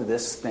build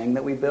this thing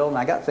that we build. And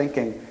I got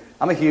thinking,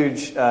 I'm a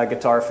huge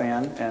guitar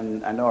fan,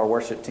 and I know our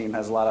worship team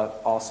has a lot of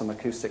awesome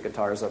acoustic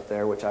guitars up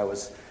there, which I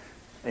was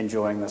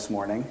enjoying this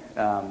morning.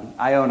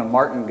 I own a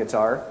Martin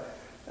guitar.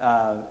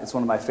 It's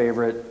one of my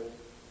favorite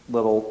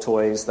little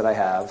toys that I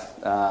have.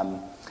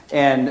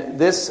 And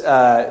this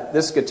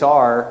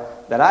guitar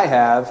that I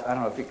have, I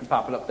don't know if you can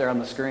pop it up there on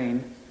the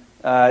screen.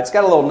 It's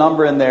got a little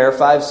number in there,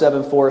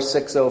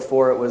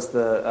 574604. It was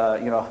the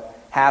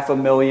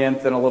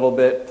 $500,000 and a little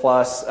bit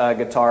plus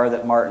guitar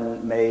that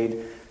Martin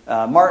made.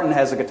 Martin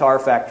has a guitar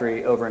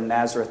factory over in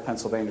Nazareth,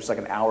 Pennsylvania, just like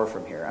an hour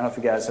from here. I don't know if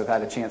you guys have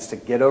had a chance to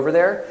get over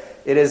there.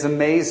 It is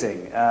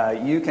amazing.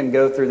 You can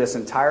go through this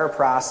entire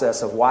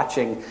process of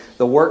watching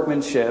the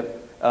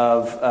workmanship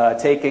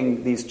of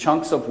taking these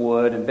chunks of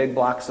wood and big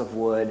blocks of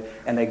wood,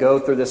 and they go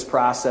through this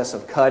process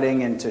of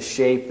cutting into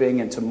shaping,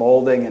 into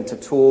molding, into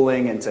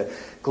tooling, into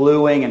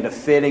gluing, into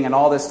fitting, and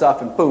all this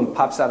stuff, and boom,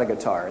 pops out a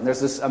guitar. And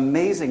there's this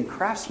amazing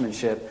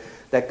craftsmanship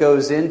that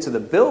goes into the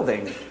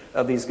building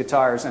of these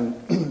guitars.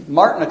 And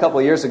Martin, a couple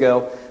of years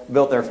ago,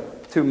 built their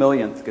 2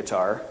 millionth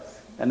guitar.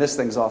 And this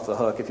thing's off the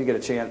hook. If you get a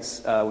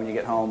chance when you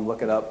get home,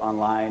 look it up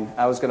online.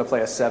 I was going to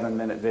play a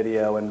 7-minute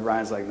video, and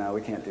Ryan's like, no,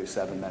 we can't do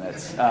 7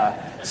 minutes.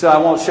 So I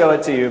won't show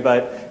it to you,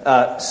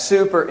 but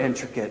super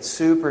intricate,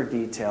 super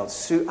detailed.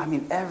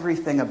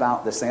 Everything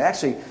about this thing. I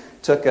actually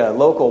took a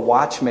local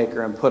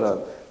watchmaker and put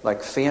a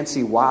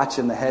fancy watch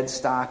in the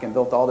headstock and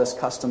built all this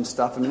custom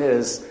stuff. It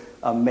is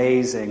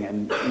amazing.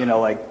 And,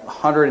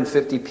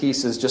 150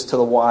 pieces just to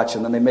the watch,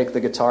 and then they make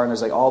the guitar, and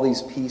there's all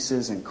these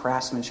pieces and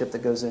craftsmanship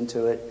that goes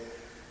into it.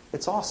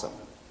 It's awesome.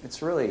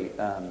 It's really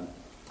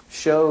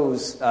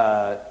shows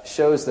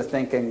the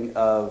thinking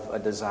of a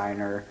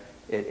designer.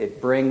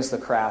 It brings the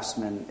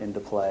craftsman into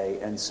play.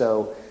 And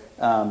so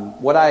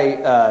what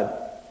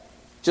I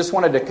just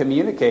wanted to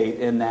communicate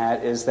in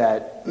that is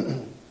that,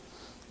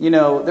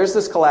 there's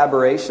this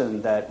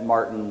collaboration that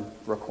Martin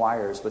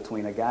requires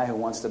between a guy who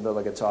wants to build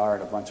a guitar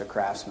and a bunch of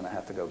craftsmen that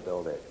have to go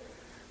build it.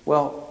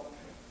 Well,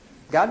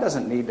 God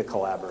doesn't need to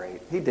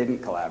collaborate. He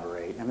didn't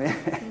collaborate.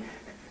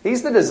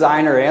 He's the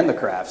designer and the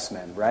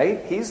craftsman,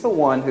 right? He's the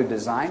one who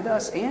designed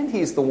us, and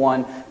he's the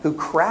one who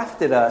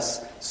crafted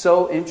us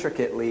so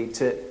intricately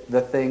to the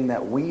thing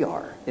that we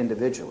are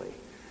individually.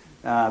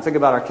 Think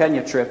about our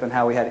Kenya trip and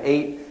how we had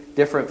 8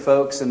 different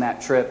folks in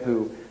that trip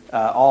who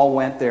all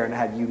went there and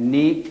had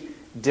unique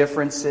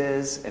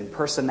differences and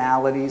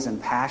personalities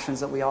and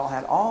passions that we all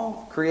had,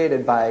 all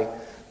created by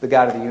the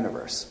God of the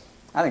universe.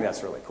 I think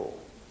that's really cool.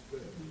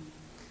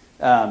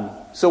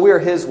 So we are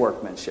his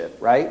workmanship,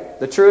 right?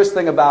 The truest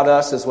thing about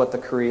us is what the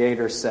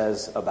Creator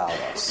says about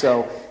us.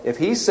 So if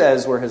he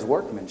says we're his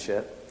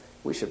workmanship,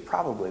 we should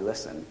probably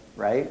listen,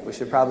 right? We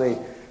should probably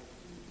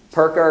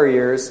perk our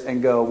ears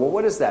and go, well,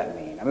 what does that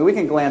mean? We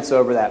can glance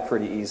over that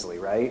pretty easily,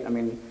 right?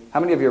 How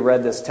many of you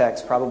read this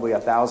text probably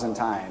 1,000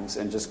 times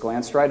and just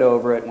glanced right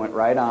over it and went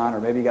right on, or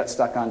maybe you got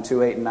stuck on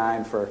 2, 8, and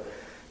 9 for,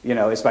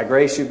 it's by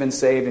grace you've been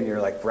saved, and you're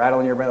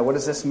rattling your brain, what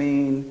does this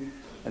mean?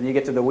 And you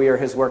get to the we are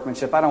his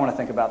workmanship. I don't want to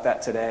think about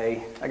that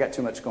today. I got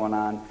too much going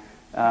on.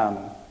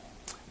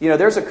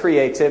 There's a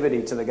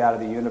creativity to the God of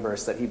the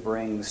universe that he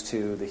brings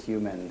to the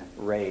human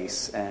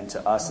race and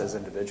to us as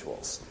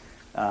individuals.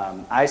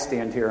 I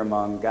stand here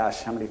among,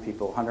 how many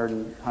people?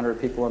 100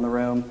 people in the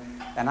room.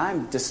 And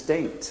I'm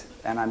distinct,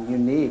 and I'm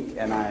unique,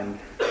 and I'm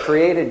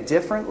created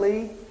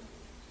differently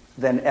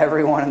than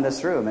everyone in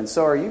this room. And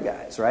so are you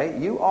guys, right?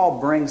 You all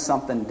bring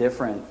something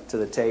different to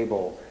the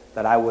table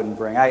that I wouldn't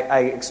bring. I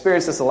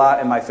experience this a lot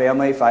in my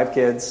family, 5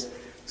 kids.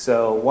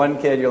 So 1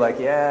 kid, you're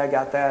like, yeah, I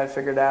got that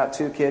figured out.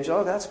 2 kids,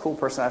 oh, that's a cool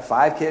person. I have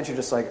 5 kids, you're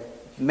just like,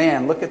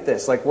 man, look at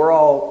this. We're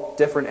all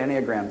different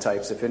Enneagram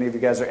types. If any of you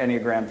guys are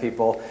Enneagram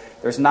people,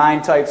 there's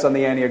 9 types on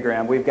the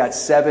Enneagram. We've got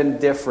 7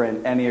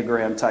 different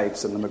Enneagram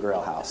types in the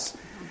McGrail house.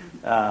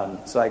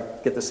 So I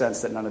get the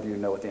sense that none of you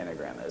know what the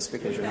Enneagram is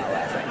because you're not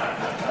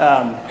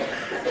laughing.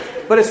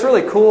 But it's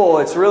really cool.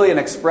 It's really an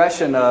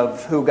expression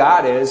of who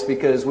God is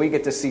because we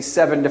get to see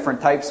 7 different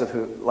types of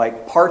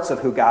parts of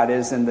who God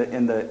is in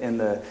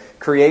the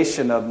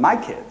creation of my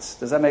kids.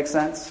 Does that make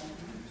sense?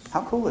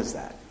 How cool is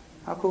that?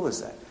 How cool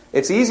is that?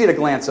 It's easy to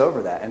glance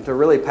over that and to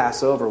really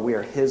pass over we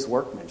are his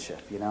workmanship,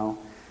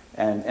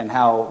 and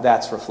how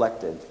that's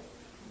reflected.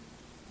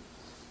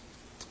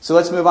 So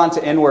let's move on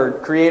to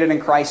inward. Created in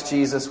Christ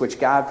Jesus, which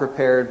God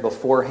prepared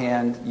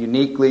beforehand,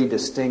 uniquely,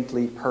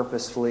 distinctly,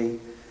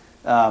 purposefully.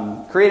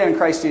 Created in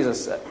Christ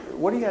Jesus.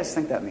 What do you guys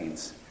think that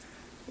means?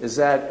 Is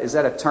that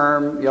a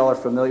term y'all are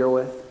familiar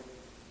with?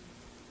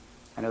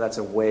 I know that's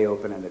a way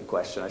open-ended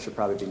question. I should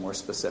probably be more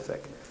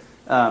specific.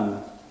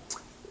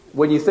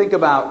 When you think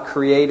about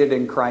created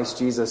in Christ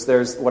Jesus,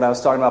 there's what I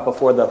was talking about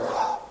before, the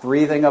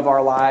breathing of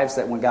our lives,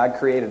 that when God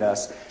created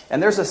us.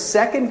 And there's a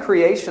second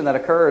creation that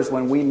occurs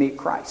when we meet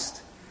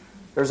Christ.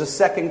 There's a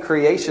second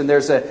creation.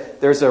 There's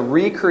a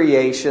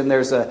recreation.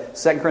 There's a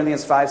 2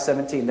 Corinthians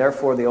 5:17.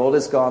 Therefore, the old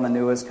is gone, the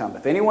new has come.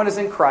 If anyone is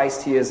in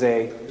Christ, he is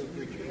a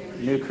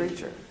new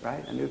creature,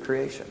 right? A new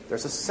creation.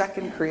 There's a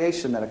second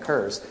creation that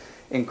occurs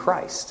in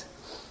Christ.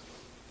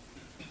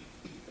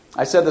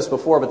 I said this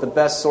before, but the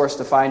best source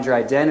to find your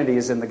identity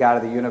is in the God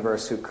of the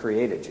universe who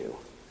created you,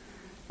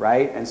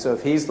 right? And so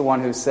if he's the one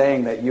who's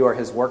saying that you are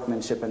his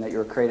workmanship and that you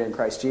were created in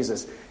Christ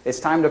Jesus, it's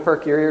time to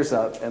perk your ears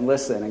up and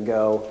listen and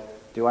go,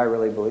 do I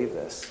really believe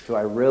this? Do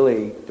I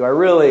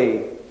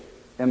really,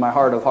 in my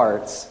heart of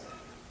hearts,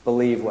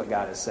 believe what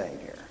God is saying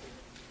here?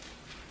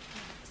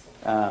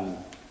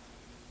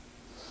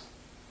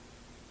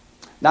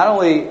 Not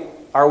only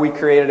are we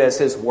created as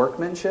his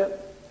workmanship,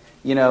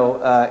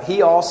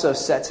 he also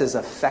sets his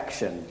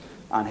affection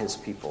on his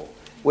people,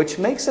 which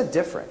makes a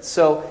difference.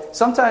 So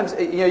sometimes,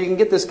 you can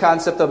get this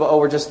concept of,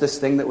 we're just this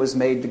thing that was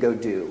made to go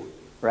do,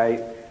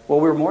 right?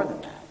 Well, we're more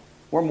than that.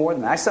 We're more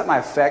than that. I set my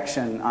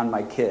affection on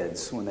my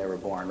kids when they were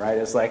born, right?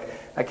 It's like,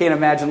 I can't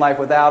imagine life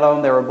without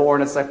them. They were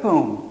born. It's like,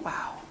 boom,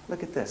 wow,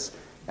 look at this.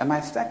 And my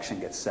affection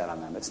gets set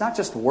on them. It's not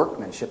just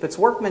workmanship. It's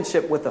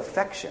workmanship with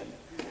affection.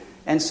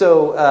 And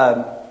so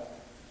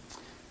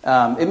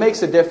it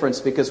makes a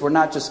difference because we're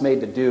not just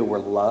made to do. We're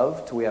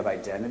loved. We have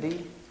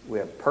identity. We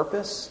have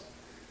purpose.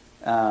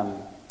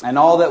 And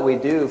all that we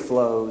do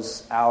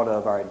flows out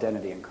of our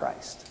identity in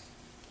Christ.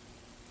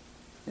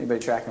 Anybody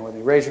tracking with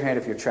me? Raise your hand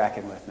if you're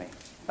tracking with me.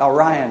 Oh,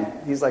 Ryan,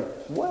 he's like,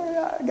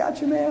 what? I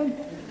got you, man.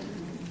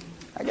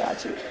 I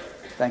got you.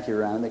 Thank you,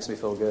 Ryan. It makes me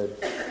feel good.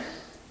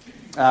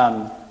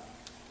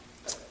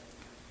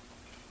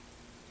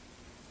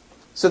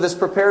 So this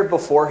prepared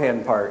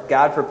beforehand part,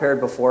 God prepared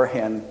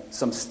beforehand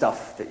some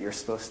stuff that you're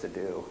supposed to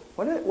do.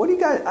 What do you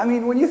guys, I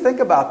mean, when you think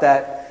about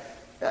that,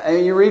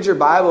 and you read your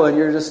Bible and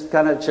you're just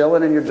kind of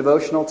chilling in your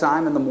devotional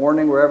time in the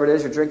morning, wherever it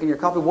is, you're drinking your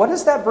coffee, what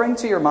does that bring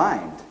to your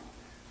mind?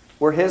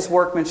 We're His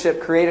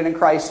workmanship, created in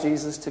Christ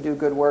Jesus to do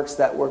good works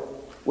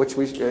which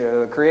we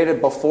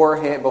created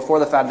beforehand, before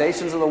the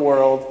foundations of the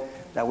world,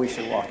 that we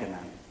should walk in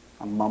them.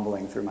 I'm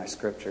mumbling through my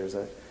scriptures.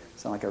 I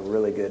sound like a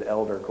really good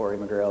elder, Corey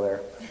McGrail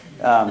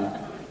there.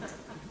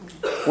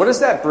 What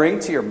does that bring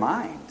to your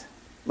mind?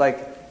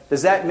 Like,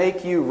 does that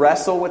make you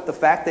wrestle with the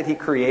fact that He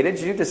created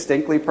you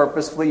distinctly,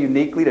 purposefully,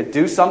 uniquely to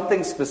do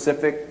something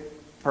specific,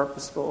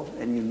 purposeful,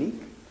 and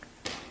unique?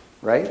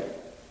 Right?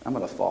 I'm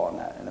going to fall on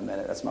that in a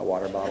minute. That's my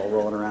water bottle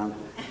rolling around.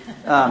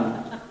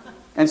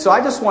 And so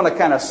I just want to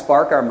kind of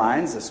spark our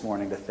minds this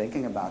morning to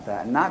thinking about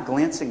that and not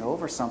glancing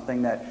over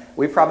something that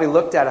we've probably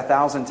looked at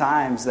 1,000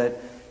 times that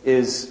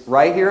is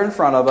right here in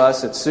front of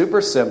us. It's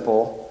super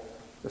simple.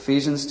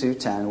 Ephesians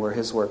 2:10, we're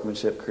His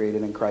workmanship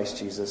created in Christ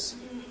Jesus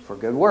for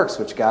good works,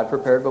 which God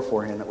prepared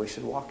beforehand that we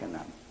should walk in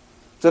them.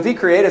 So if He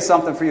created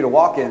something for you to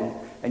walk in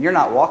and you're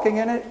not walking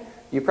in it,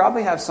 you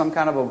probably have some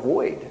kind of a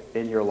void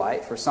in your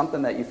life or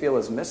something that you feel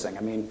is missing.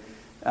 I mean,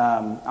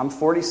 I'm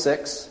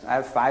 46. I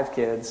have 5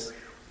 kids.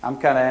 I'm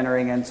kind of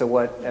entering into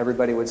what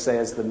everybody would say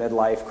is the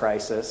midlife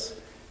crisis.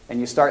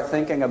 And you start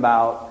thinking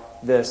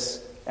about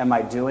this, am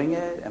I doing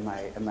it? Am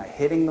I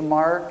hitting the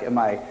mark? Am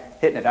I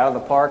hitting it out of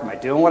the park? Am I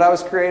doing what I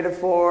was created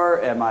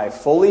for? Am I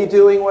fully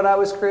doing what I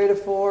was created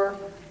for?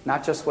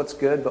 Not just what's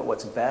good, but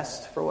what's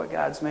best for what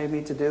God's made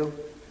me to do.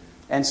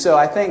 And so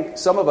I think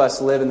some of us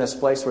live in this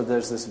place where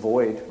there's this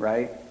void,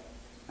 right?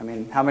 I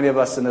mean, how many of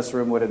us in this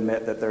room would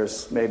admit that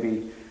there's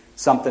maybe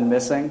something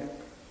missing?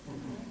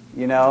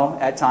 You know,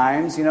 at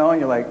times, you know, and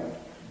you're like,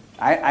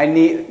 I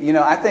need, you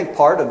know, I think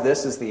part of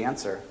this is the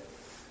answer,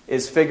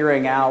 is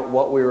figuring out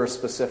what we were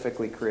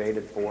specifically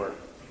created for.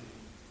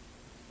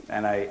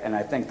 And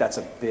I think that's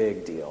a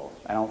big deal.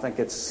 I don't think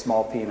it's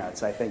small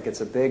peanuts. I think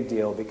it's a big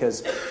deal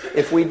because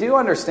if we do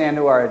understand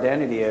who our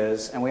identity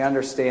is and we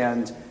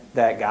understand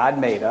that God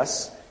made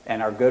us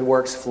and our good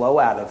works flow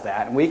out of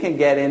that, and we can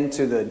get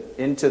into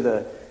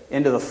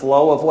the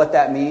flow of what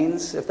that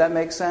means, if that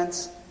makes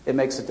sense, it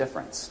makes a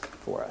difference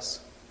for us.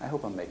 I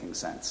hope I'm making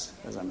sense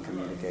as I'm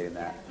communicating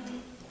that.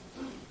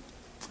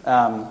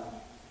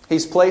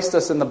 He's placed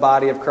us in the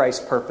body of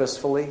Christ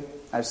purposefully.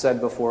 I've said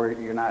before,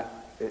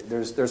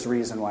 there's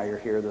reason why you're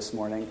here this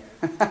morning.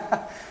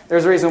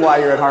 There's a reason why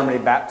you're at Harmony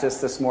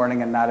Baptist this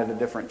morning and not at a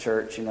different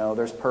church. You know,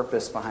 there's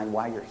purpose behind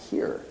why you're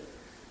here.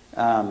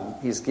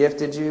 He's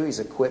gifted you. He's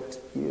equipped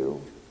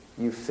you.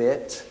 You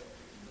fit.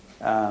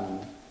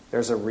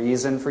 There's a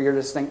reason for your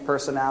distinct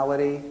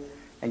personality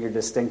and your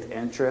distinct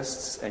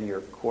interests and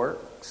your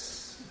quirks.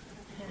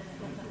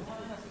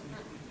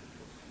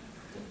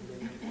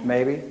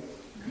 Maybe.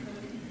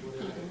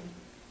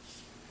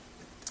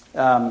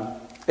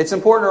 It's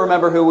important to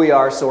remember who we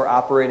are so we're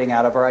operating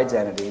out of our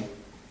identity.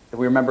 If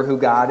we remember who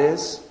God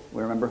is,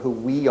 we remember who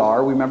we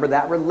are, we remember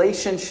that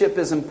relationship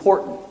is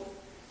important.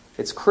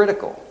 It's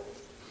critical.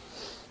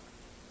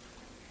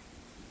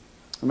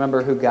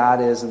 Remember who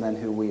God is and then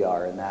who we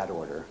are in that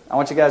order. I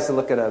want you guys to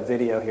look at a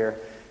video here.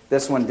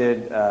 This one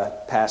did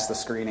pass the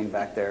screening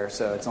back there,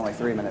 so it's only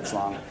 3 minutes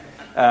long.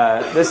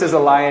 This is a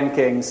Lion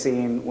King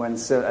scene when,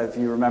 if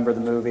you remember the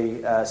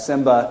movie,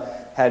 Simba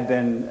had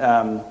been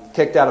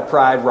kicked out of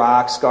Pride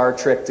Rock. Scar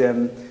tricked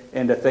him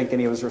into thinking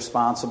he was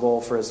responsible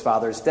for his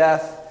father's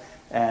death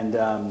and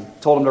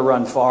told him to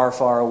run far,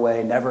 far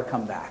away, never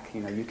come back.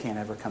 You know, you can't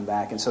ever come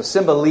back. And so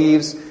Simba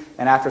leaves,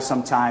 and after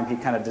some time, he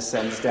kind of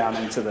descends down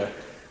into the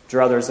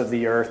druthers of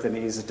the earth, and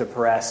he's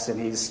depressed, and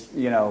he's,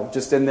 you know,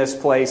 just in this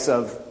place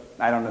of,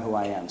 I don't know who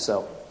I am. So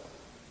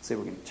let's see if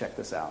we can check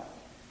this out.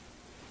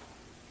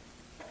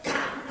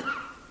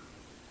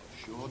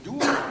 Sure do.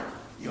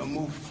 You're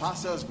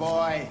Mufasa's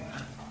boy.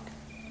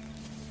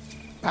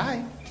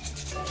 Bye.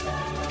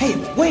 Hey,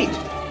 wait!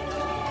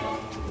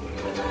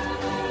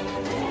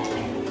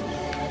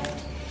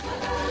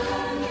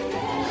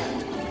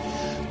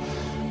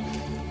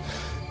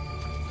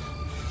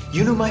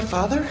 You knew my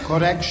father?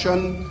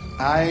 Correction.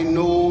 I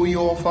know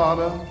your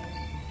father.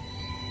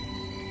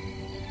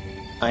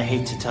 I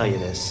hate to tell you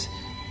this,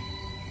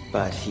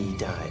 but he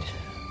died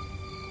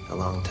a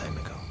long time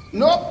ago.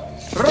 Nope.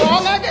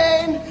 Wrong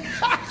again.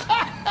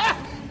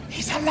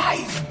 He's alive.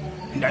 alive,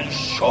 and I'll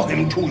show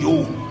him to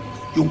you.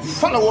 You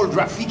follow old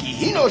Rafiki.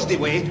 He knows the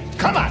way.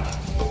 Come on.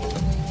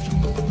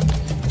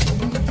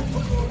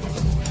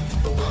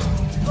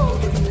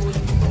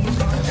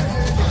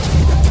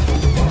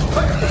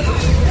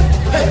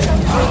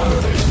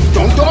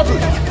 Don't dawdle.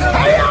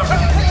 Hurry up.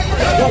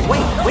 Whoa,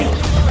 wait.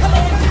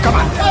 Come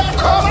on.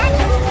 Come on.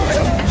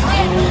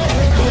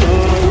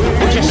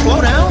 Would you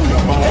slow down?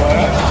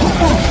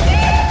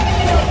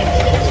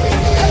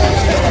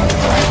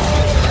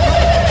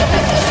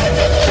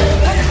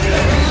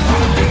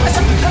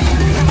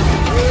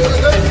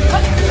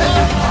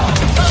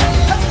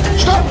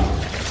 Stop.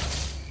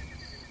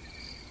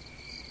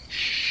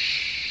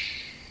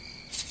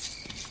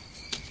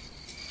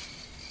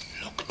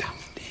 Look down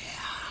there.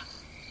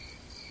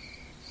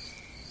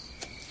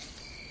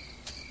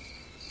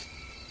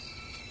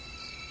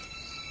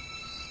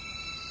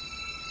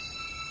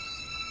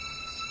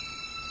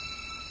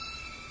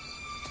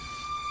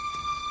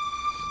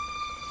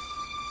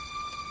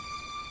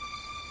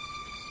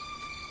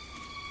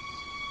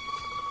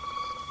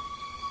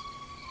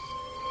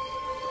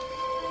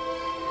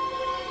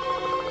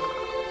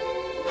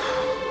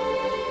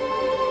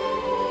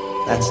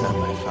 That's not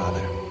my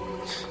father.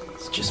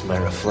 It's just my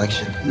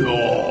reflection. No.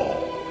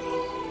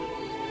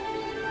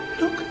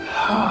 Look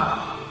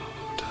hard.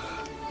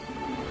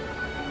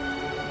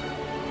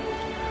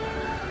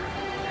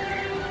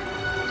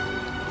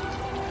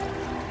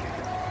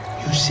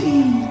 You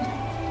see,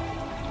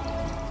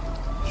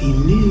 he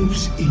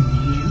lives in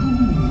you.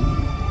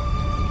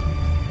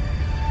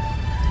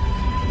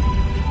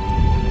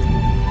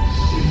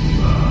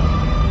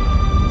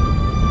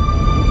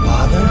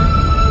 Father?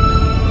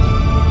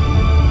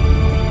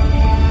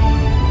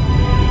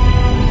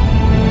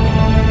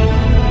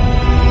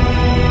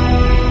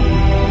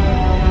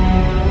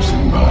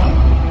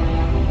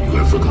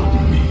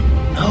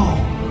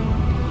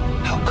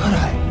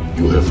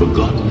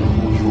 Forgotten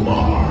who you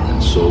are,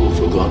 and so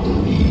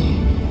forgotten me.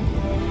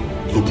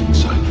 Look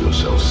inside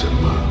yourself,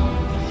 Simba.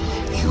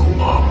 You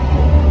are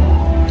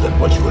more than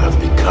what you have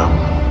become.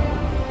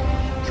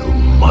 You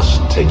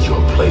must take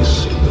your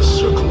place in the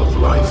circle of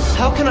life.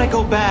 How can I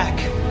go back?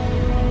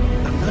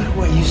 I'm not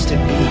who I used to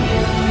be.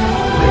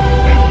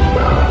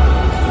 Remember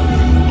who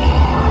you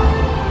are.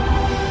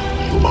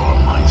 You are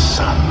my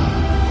son,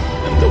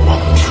 and the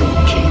one true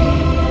king.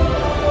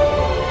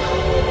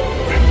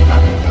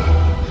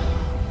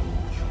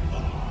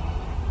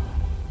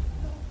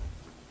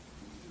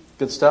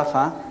 Good stuff,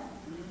 huh?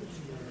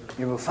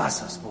 You're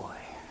Mufasa's boy.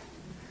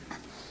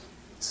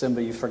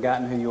 Simba, you've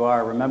forgotten who you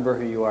are. Remember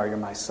who you are. You're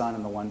my son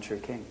and the one true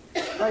king.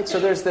 Right, so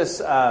there's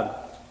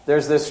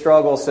this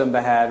struggle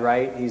Simba had,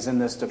 right? He's in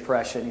this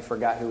depression. He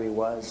forgot who he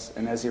was.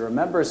 And as he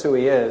remembers who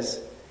he is,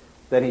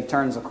 then he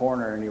turns a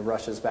corner and he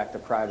rushes back to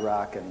Pride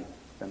Rock, and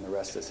then the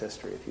rest is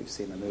history if you've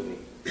seen the movie.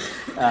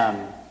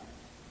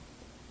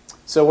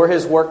 So we're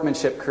his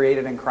workmanship,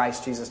 created in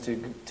Christ Jesus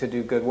to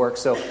do good work.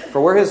 So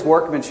for we're his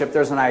workmanship,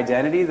 there's an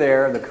identity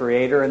there, the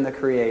creator and the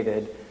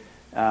created,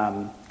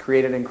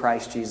 created in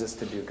Christ Jesus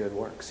to do good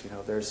works. You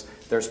know,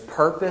 there's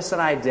purpose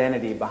and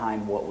identity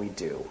behind what we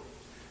do.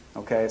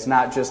 Okay, it's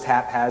not just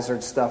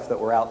haphazard stuff that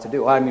we're out to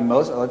do. I mean,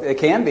 it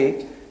can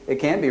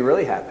be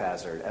really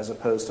haphazard as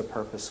opposed to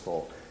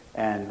purposeful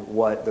and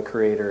what the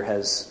Creator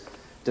has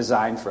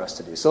designed for us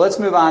to do. So let's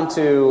move on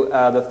to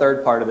the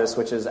third part of this,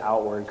 which is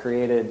outward,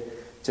 created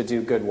to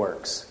do good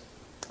works.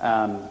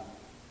 Let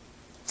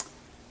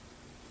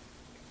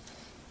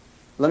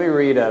me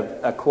read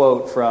a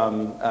quote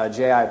from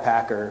J.I.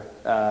 Packer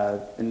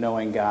in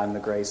Knowing God and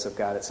the Grace of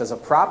God. It says, "A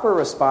proper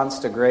response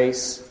to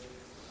grace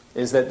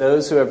is that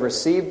those who have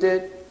received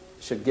it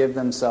should give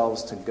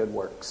themselves to good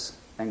works,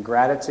 and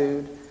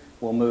gratitude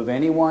will move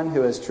anyone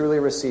who has truly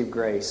received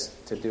grace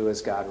to do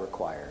as God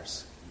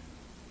requires."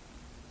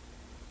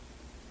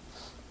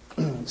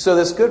 So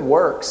this good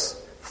works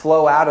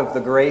flow out of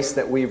the grace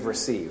that we've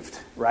received,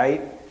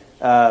 right?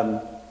 I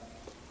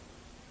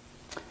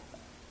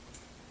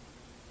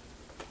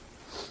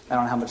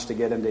don't know how much to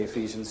get into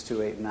Ephesians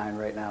 2, 8, and 9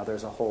 right now.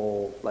 There's a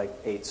whole,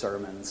 8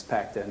 sermons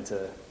packed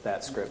into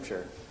that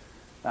scripture.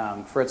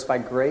 For it's by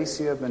grace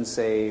you have been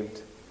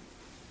saved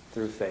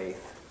through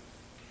faith.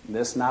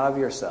 This not of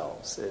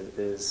yourselves. It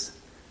is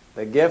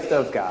the gift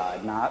of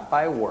God, not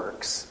by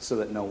works, so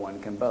that no one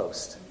can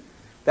boast.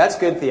 That's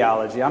good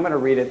theology. I'm going to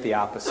read it the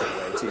opposite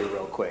way to you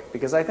real quick,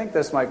 because I think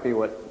this might be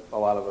what a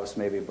lot of us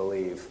maybe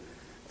believe.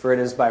 For it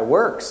is by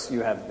works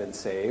you have been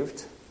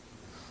saved,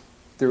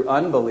 through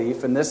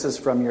unbelief, and this is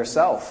from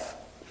yourself.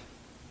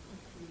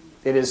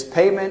 It is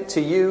payment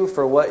to you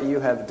for what you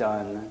have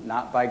done,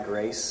 not by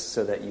grace,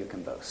 so that you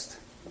can boast.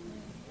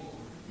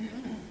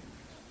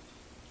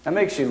 That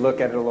makes you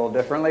look at it a little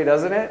differently,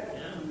 doesn't it?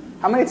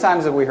 How many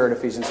times have we heard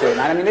Ephesians 2, 8,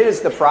 9? I mean, it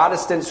is the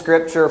Protestant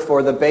scripture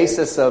for the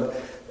basis of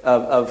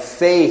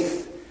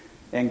faith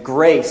and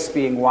grace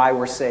being why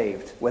we're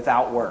saved,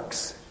 without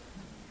works.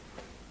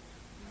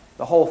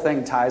 The whole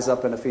thing ties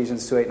up in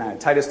Ephesians 2, 8, 9.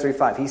 Titus 3,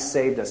 5. He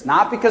saved us,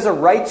 not because of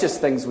righteous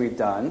things we've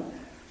done,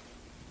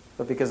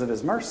 but because of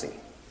his mercy.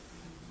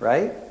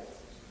 Right?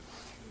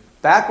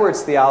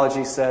 Backwards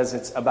theology says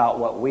it's about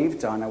what we've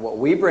done and what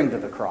we bring to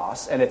the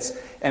cross, and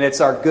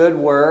it's our good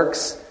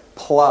works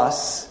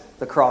plus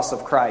the cross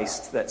of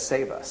Christ that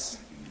save us.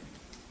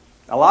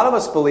 A lot of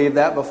us believed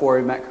that before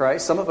we met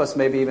Christ. Some of us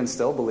maybe even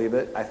still believe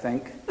it, I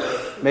think.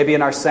 Maybe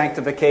in our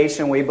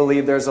sanctification we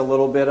believe there's a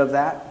little bit of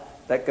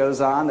that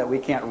goes on, that we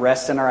can't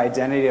rest in our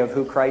identity of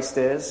who Christ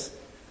is.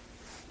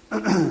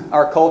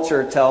 Our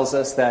culture tells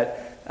us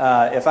that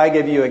if I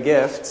give you a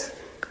gift,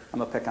 I'm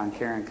going to pick on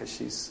Karen because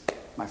she's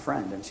my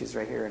friend and she's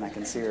right here and I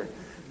can see her.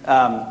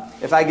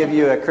 If I give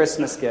you a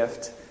Christmas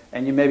gift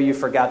and maybe you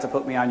forgot to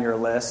put me on your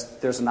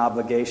list, there's an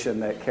obligation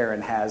that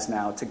Karen has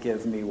now to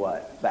give me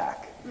what?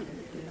 Back.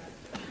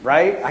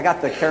 Right? I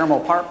got the caramel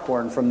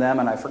popcorn from them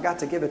and I forgot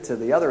to give it to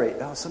the other 8.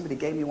 Oh, somebody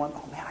gave me one.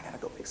 Oh man, I got to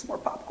go make some more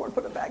popcorn,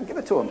 put it back and give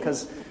it to them,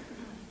 because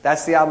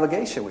that's the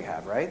obligation we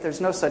have, right? There's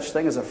no such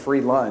thing as a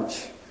free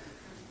lunch.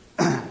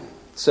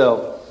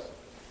 So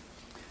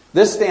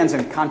this stands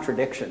in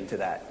contradiction to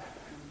that,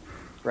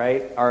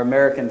 right? Our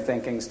American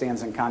thinking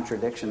stands in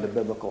contradiction to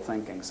biblical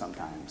thinking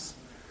sometimes.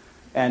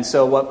 And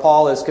so what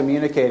Paul is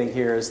communicating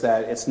here is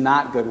that it's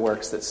not good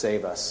works that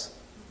save us.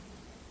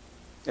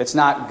 It's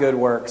not good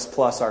works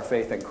plus our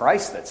faith in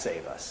Christ that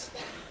save us,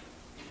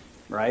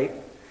 right?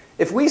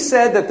 If we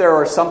said that there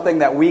was something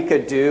that we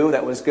could do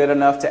that was good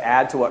enough to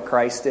add to what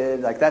Christ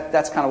did, like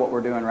that's kind of what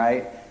we're doing,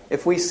 right?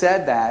 If we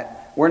said that,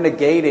 we're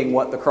negating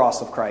what the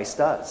cross of Christ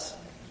does,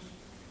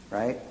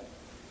 right?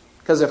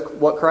 Because if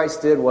what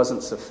Christ did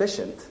wasn't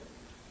sufficient,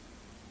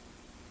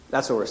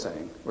 that's what we're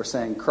saying. We're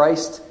saying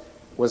Christ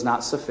was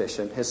not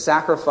sufficient. His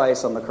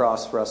sacrifice on the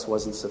cross for us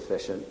wasn't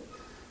sufficient.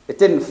 It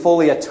didn't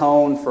fully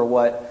atone for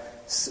what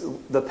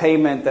the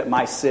payment that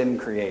my sin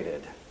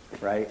created,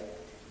 right?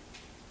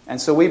 And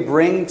so we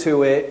bring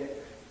to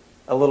it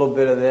a little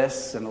bit of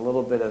this and a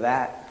little bit of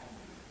that,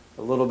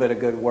 a little bit of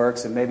good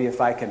works, and maybe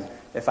if I can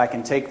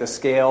take the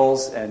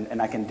scales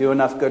and I can do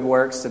enough good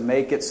works to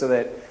make it so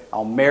that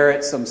I'll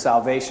merit some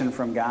salvation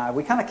from God.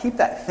 We kind of keep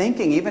that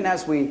thinking even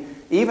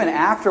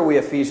after we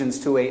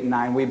Ephesians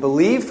 2:8-9, we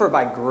believe for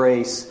by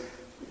grace,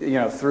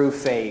 through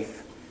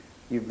faith,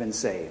 you've been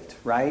saved,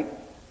 right?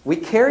 We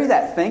carry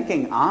that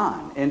thinking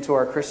on into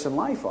our Christian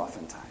life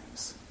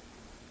oftentimes.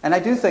 And I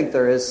do think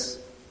there is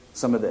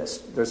some of this.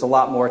 There's a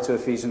lot more to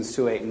Ephesians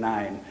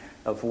 2:8-9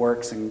 of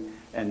works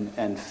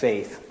and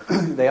faith.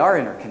 They are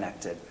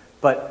interconnected.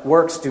 But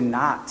works do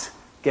not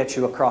get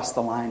you across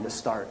the line to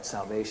start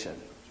salvation,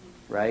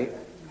 right?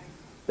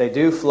 They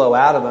do flow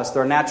out of us.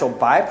 They're a natural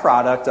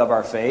byproduct of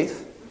our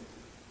faith,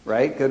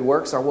 right? Good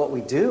works are what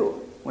we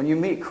do. When you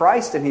meet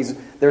Christ and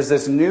there's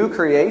this new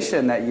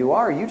creation that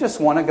you just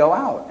want to go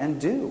out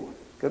and do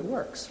good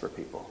works for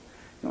people.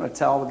 You want to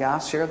tell the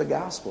gospel, share the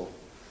gospel.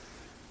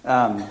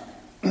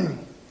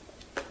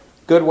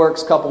 Good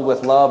works coupled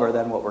with love are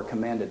then what we're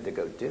commanded to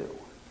go do.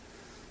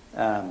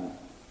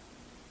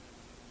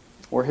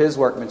 We're His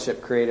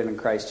workmanship created in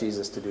Christ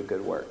Jesus to do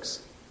good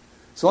works.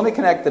 So let me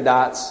connect the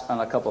dots on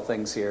a couple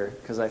things here,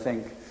 because I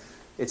think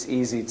it's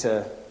easy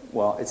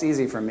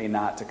for me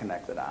not to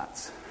connect the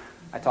dots.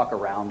 I talk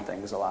around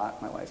things a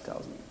lot. My wife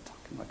tells me,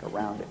 talking like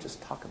around it, just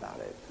talk about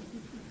it.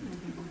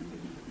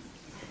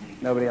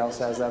 Nobody else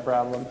has that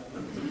problem?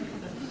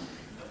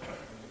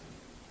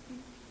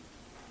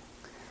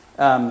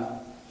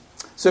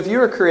 So if you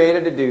were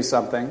created to do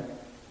something,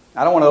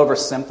 I don't want to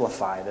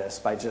oversimplify this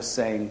by just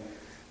saying,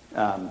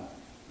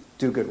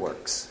 do good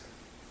works.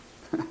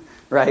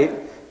 Right?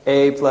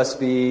 A plus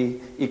B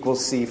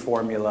equals C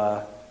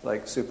formula,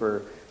 like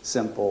super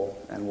simple,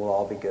 and we'll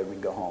all be good. We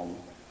can go home,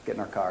 get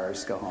in our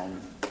cars, go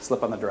home,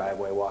 slip on the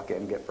driveway, walk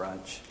in, get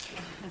brunch,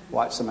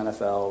 watch some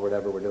NFL,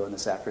 whatever we're doing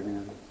this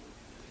afternoon.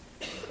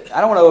 I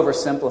don't want to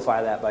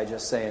oversimplify that by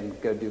just saying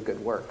go do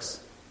good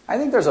works. I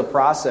think there's a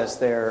process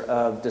there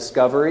of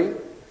discovery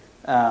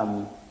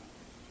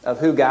of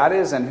who God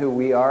is and who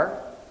we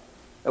are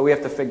that we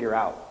have to figure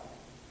out.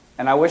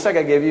 And I wish I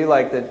could give you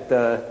like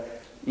the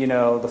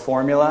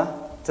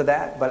formula to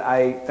that, but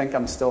I think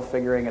I'm still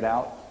figuring it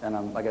out.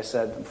 And like I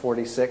said, I'm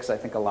 46. I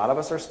think a lot of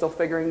us are still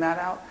figuring that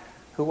out.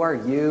 Who are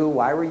you?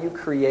 Why were you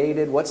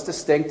created? What's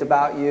distinct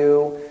about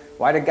you?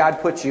 Why did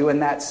God put you in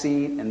that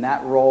seat, in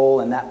that role,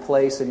 in that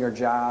place in your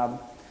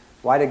job?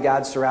 Why did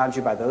God surround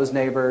you by those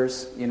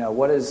neighbors?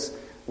 What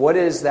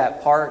is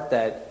that part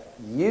that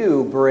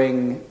you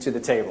bring to the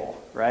table,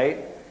 right?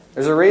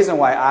 There's a reason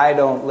why I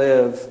don't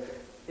live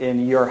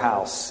in your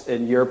house,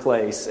 in your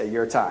place, at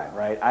your time,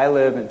 right? I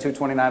live in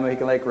 229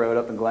 Mohican Lake Road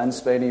up in Glen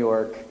Spey, New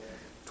York,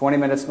 20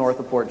 minutes north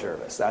of Port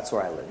Jervis. That's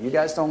where I live. You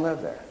guys don't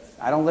live there.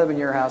 I don't live in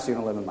your house, you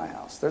don't live in my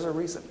house. There's a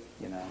reason,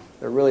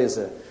 There really is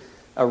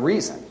a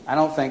reason. I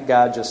don't think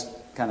God just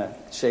kind of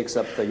shakes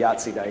up the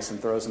Yahtzee dice and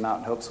throws them out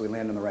and hopes we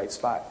land in the right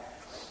spot.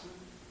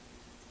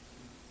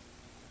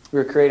 We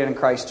were created in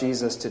Christ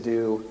Jesus to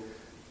do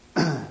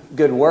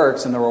good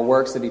works, and there were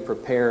works that He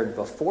prepared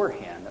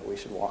beforehand that we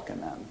should walk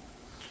in them.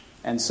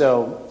 And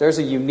so there's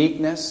a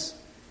uniqueness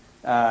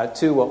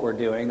to what we're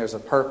doing. There's a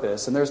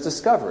purpose, and there's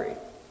discovery.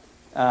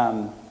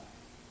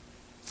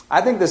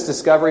 I think this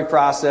discovery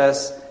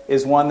process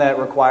is one that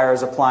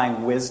requires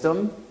applying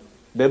wisdom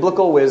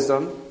biblical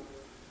wisdom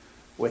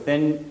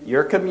within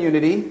your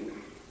community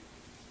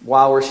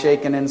while we're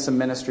shaking in some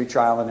ministry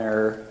trial and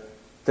error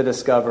to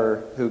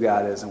discover who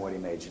God is and what he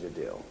made you to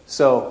do.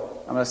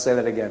 So I'm going to say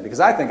that again because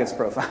I think it's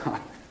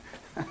profound.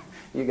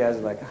 You guys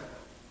are like,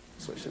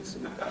 switch this.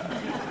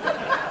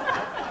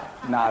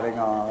 Nodding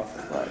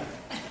off. But,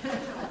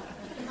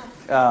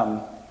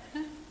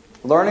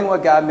 learning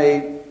what God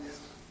made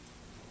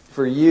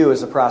for you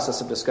is a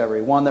process of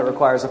discovery, one that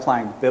requires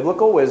applying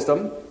biblical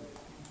wisdom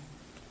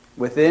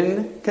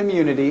within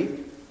community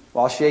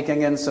while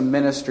shaking in some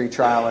ministry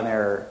trial and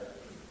error.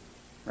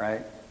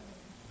 Right?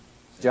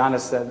 John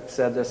has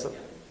said this.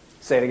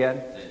 Say it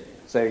again.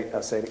 Say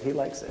it. He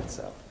likes it.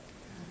 So,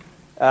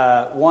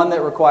 one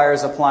that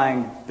requires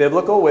applying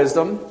biblical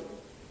wisdom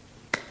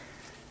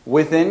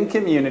within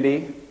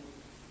community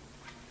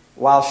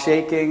while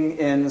shaking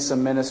in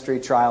some ministry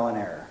trial and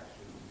error.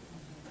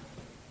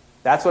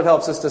 That's what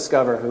helps us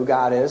discover who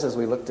God is as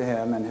we look to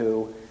him and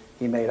who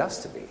he made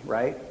us to be,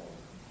 right?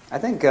 I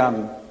think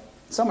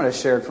someone has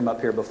shared from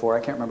up here before. I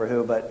can't remember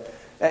who, but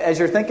as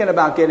you're thinking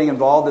about getting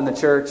involved in the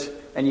church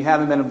and you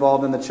haven't been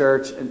involved in the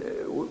church,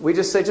 we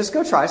just say, just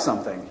go try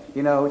something.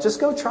 Just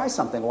go try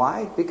something.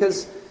 Why?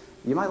 Because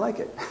you might like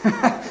it.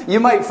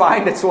 You might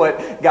find it's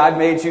what God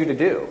made you to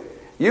do.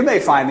 You may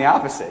find the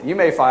opposite. You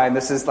may find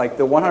this is like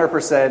the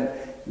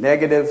 100%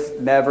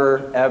 negative,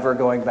 never, ever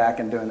going back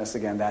and doing this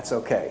again. That's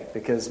okay,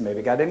 because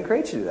maybe God didn't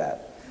create you to do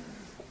that.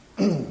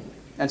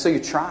 And so you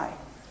try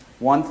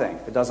one thing.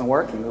 If it doesn't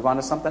work, you move on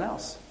to something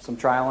else. Some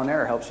trial and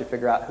error helps you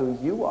figure out who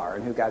you are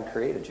and who God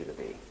created you to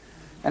be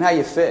and how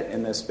you fit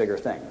in this bigger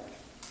thing.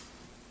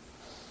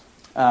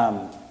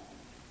 I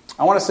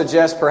want to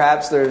suggest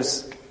perhaps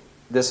there's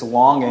this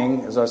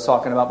longing, as I was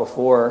talking about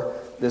before,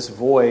 this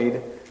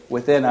void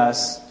within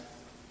us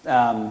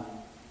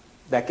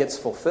that gets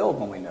fulfilled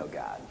when we know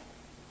God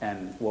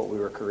and what we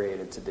were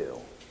created to do.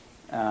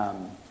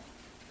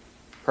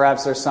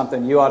 Perhaps there's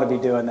something you ought to be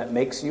doing that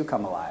makes you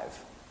come alive.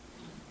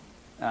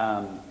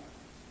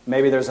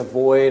 Maybe there's a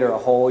void or a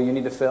hole you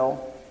need to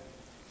fill.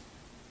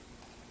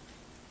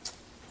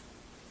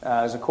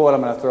 There's a quote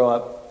I'm going to throw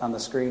up on the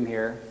screen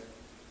here.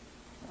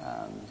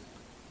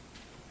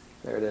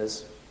 There it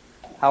is.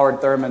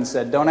 Howard Thurman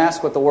said, "Don't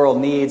ask what the world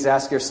needs.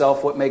 Ask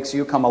yourself what makes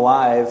you come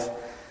alive,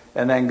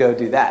 and then go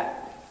do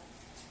that."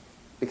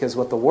 Because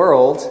what the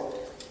world,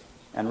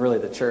 and really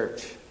the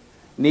church,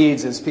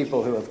 needs is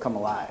people who have come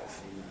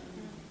alive.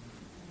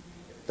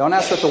 Don't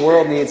ask what the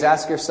world needs.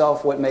 Ask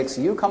yourself what makes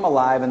you come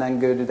alive, and then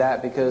go do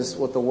that. Because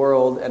what the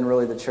world, and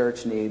really the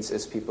church, needs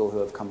is people who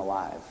have come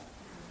alive.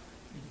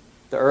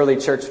 The early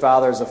church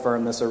fathers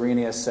affirmed this.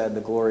 Irenaeus said, "The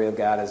glory of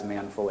God is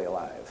man fully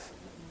alive."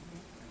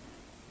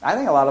 I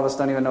think a lot of us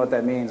don't even know what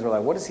that means. We're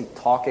like, what is he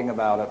talking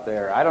about up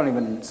there? I don't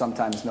even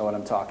sometimes know what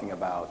I'm talking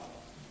about.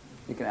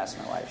 You can ask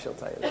my wife, she'll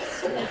tell you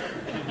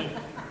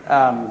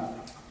that.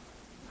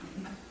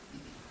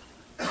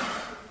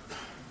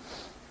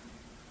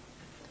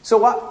 So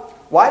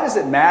why does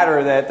it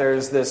matter that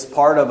there's this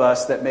part of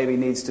us that maybe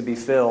needs to be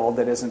filled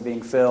that isn't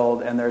being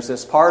filled, and there's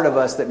this part of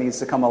us that needs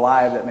to come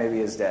alive that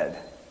maybe is dead?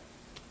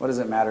 What does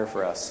it matter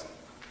for us?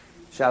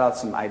 Shout out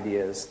some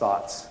ideas,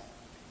 thoughts.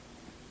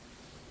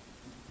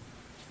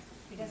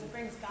 Because it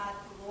brings God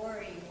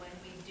glory when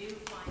we do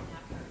find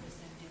that purpose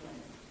in doing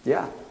it.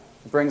 Yeah,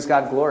 it brings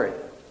God glory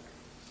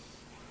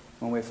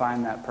when we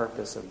find that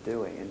purpose of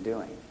doing.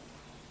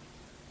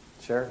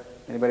 Sure.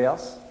 Anybody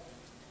else?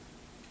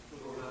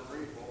 We're not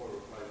free forward, we're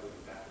probably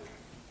moving backward.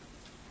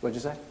 What'd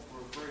you say?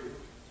 We're afraid.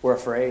 We're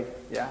afraid,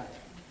 yeah.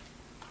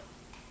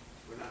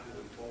 We're not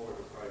moving forward,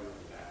 we're probably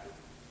moving backward.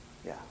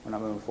 Yeah, we're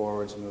not moving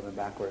forwards, we're moving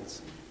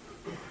backwards.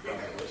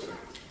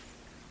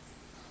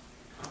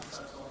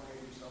 Concepts only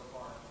get you so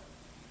far.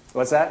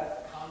 What's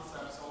that?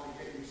 Concepts only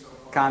get you so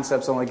far.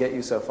 Concepts only get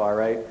you so far,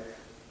 right?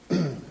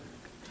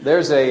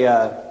 There's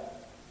a,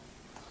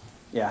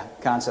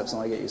 concepts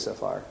only get you so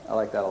far. I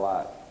like that a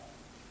lot.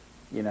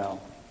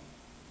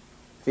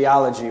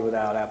 Theology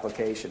without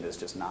application is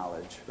just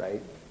knowledge,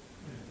 right?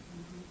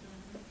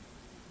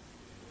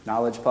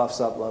 Knowledge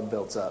puffs up, love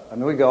builds up. I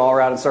mean, we go all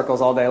around in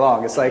circles all day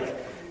long. It's like,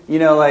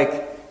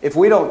 if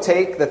we don't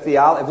take the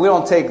theology, if we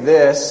don't take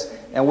this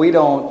and we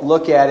don't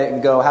look at it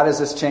and go, how does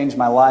this change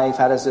my life?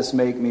 How does this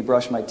make me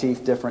brush my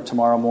teeth different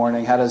tomorrow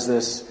morning? How does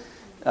this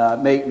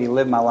make me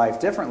live my life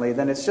differently?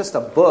 Then it's just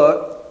a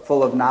book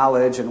full of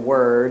knowledge and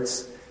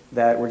words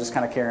that we're just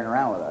kind of carrying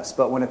around with us.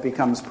 But when it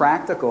becomes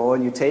practical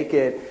and you take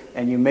it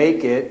and you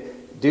make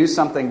it do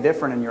something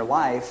different in your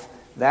life,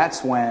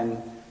 that's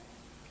when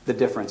the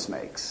difference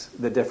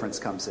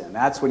comes in.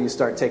 That's when you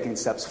start taking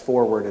steps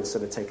forward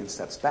instead of taking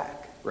steps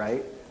back,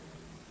 right?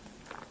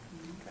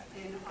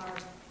 In our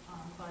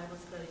Bible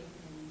study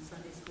in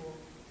Sunday school,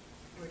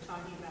 we're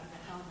talking about the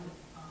helmet,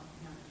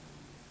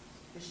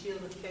 the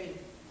shield of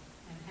faith,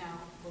 and how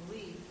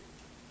belief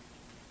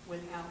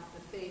without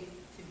the faith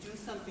to do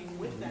something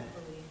with that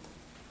belief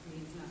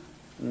means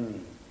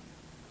nothing.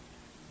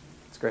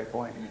 That's a great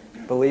point.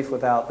 Belief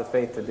without the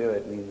faith to do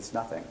it means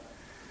nothing.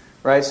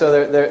 Right?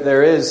 So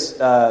there is,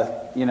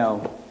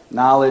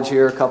 knowledge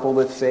here coupled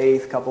with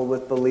faith, coupled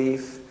with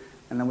belief,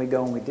 and then we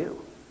go and we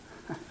do.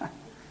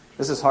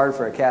 This is hard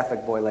for a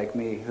Catholic boy like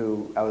me,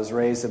 who I was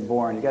raised and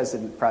born. You guys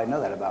didn't probably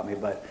know that about me,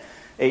 but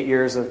 8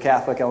 years of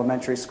Catholic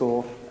elementary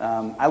school.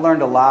 I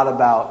learned a lot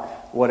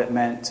about what it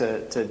meant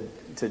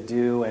to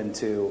do and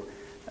to.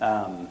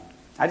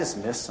 I just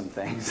missed some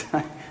things,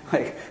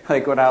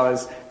 like when I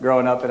was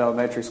growing up in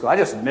elementary school. I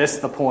just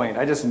missed the point.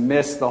 I just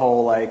missed the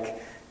whole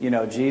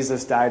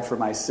Jesus died for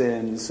my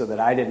sins so that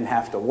I didn't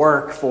have to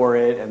work for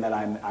it, and that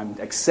I'm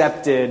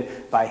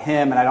accepted by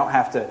Him, and I don't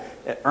have to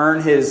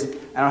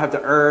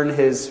earn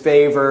His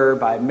favor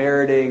by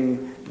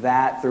meriting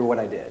that through what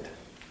I did.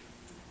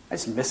 I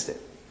just missed it.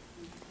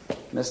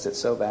 Missed it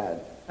so bad.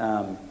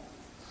 So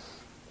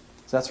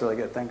that's really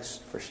good. Thanks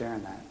for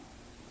sharing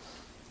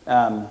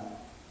that.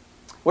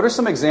 What are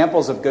some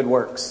examples of good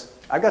works?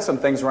 I've got some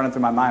things running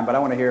through my mind, but I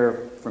want to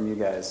hear from you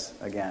guys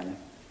again.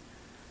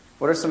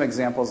 What are some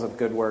examples of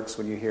good works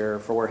when you hear,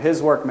 for we're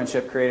His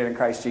workmanship created in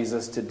Christ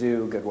Jesus to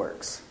do good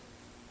works?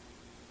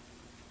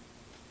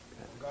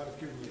 God has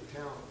given you a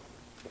talent.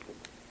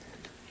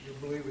 You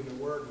believe in the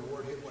Word, and the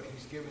Word hit what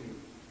He's given you.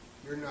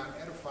 You're not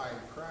edifying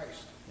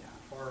Christ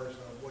as far as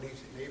what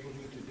He's enabled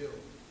you to do.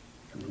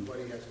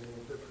 Everybody has a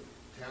little different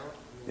talent,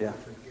 a little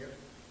different gift,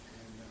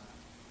 and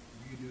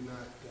you do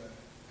not,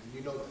 and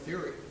you know the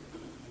theory,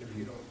 and if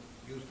you don't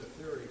use the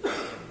theory that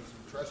He's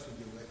entrusted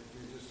you with,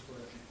 you're just sort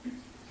of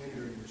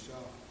hindering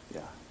yourself.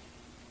 Yeah.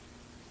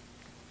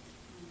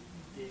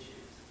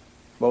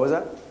 What was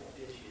that?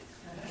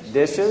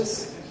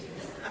 Dishes?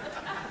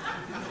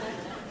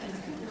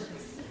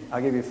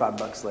 I'll give you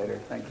 $5 later.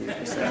 Thank you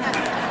for saying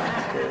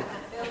that. Good.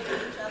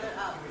 Building each other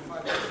up.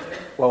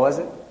 What was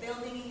it?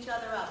 Building each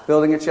other up.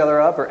 Building each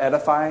other up or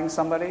edifying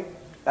somebody?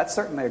 That's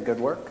certainly a good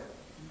work.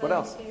 What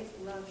else?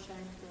 Love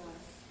shine through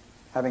us.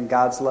 Having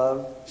God's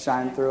love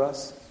shine through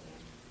us.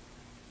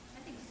 I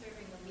think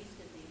serving the least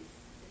of these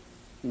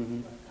Mm-hmm.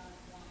 is what God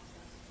wants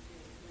us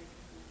to do.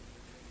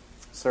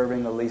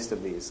 Serving the least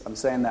of these. I'm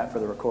saying that for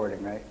the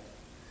recording, right?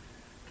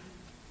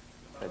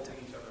 Holding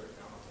each other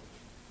accountable.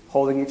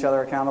 Holding each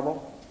other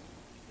accountable?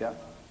 Yeah.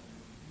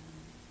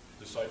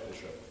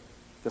 Discipleship.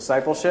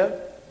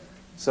 Discipleship.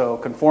 So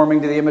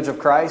conforming to the image of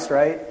Christ,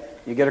 right?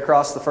 You get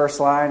across the first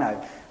line.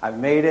 I've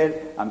made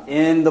it. I'm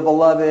in the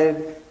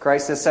beloved.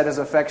 Christ has set His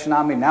affection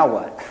on me. Now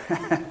what?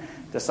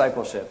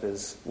 Discipleship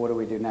is, what do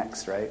we do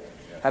next, right?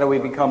 Yeah. How do we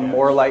become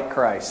more like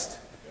Christ?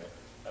 Okay.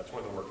 That's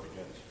when the work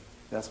begins.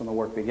 That's when the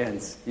work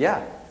begins.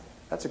 Yeah,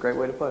 that's a great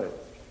way to put it.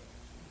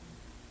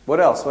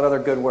 What else? What other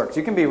good works?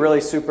 You can be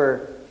really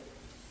super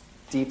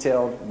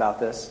detailed about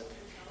this.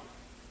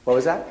 What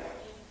was that?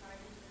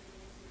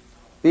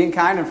 Being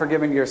kind and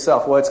forgiving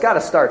yourself. Well, it's got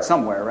to start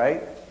somewhere,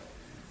 right?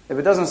 If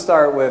it doesn't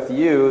start with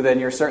you, then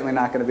you're certainly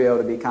not going to be able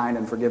to be kind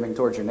and forgiving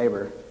towards your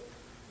neighbor.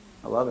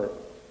 I love it.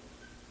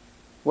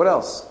 What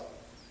else?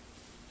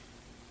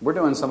 We're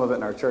doing some of it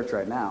in our church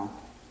right now.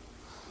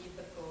 Feed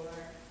the poor.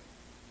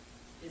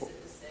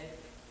 Visit the sick.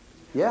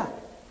 Yeah.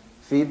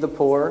 Feed the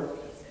poor.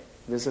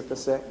 Visit the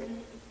sick.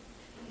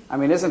 I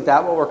mean, isn't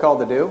that what we're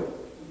called to do?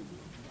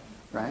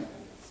 Right?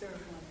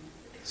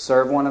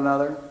 Serve one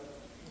another.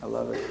 I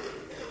love it.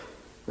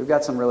 We've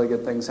got some really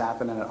good things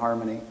happening at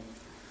Harmony.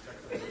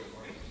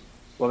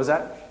 What was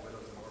that?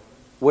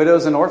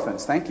 Widows and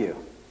orphans. Thank you.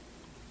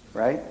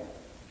 Right?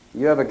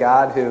 You have a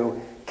God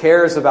who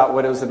cares about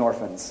widows and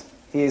orphans.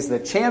 He's the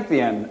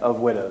champion of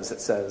widows,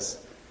 it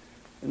says.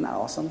 Isn't that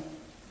awesome?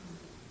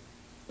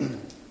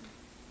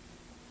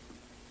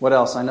 What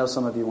else? I know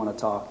some of you want to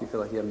talk. You feel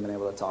like you haven't been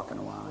able to talk in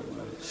a while. You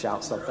want to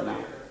shout something out.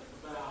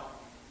 About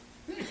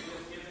giving.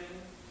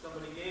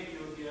 Somebody gave you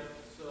a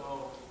gift,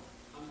 so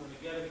I'm going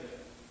to get a gift.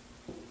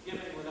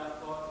 Giving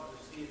without thought of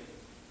receiving.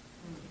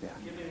 Yeah.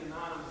 Giving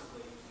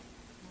anonymously.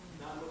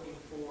 Not looking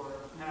for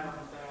a pat on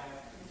the back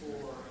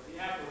or the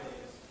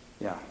accolades.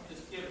 Yeah.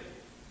 Just giving.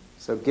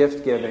 So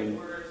gift giving. Giving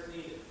where it's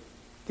needed.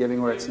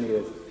 Giving where it's Giving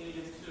needed. who it's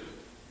needed to.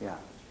 Yeah.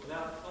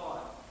 Without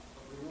thought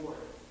of reward.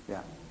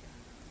 Yeah.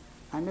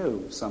 I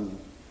knew some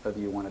of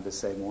you wanted to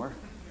say more.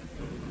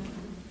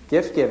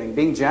 Gift giving,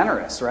 being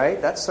generous,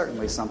 right? That's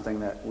certainly something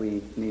that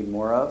we need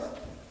more of.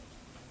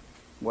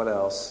 What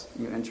else?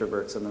 You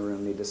introverts in the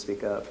room need to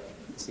speak up.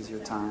 This is your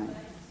time.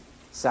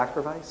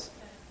 Sacrifice?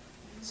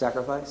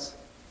 Sacrifice?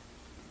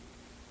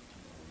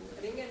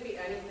 I think it can be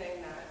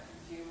anything that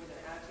you do with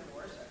an attitude of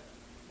worship,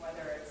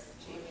 whether it's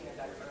changing a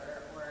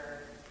diaper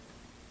or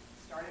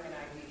starting an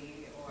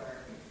IV or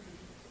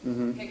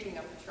picking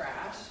up the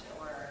trash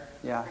or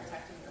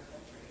protecting your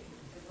country.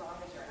 As long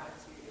as your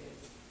attitude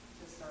is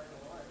to serve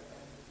the Lord,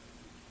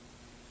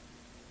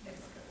 then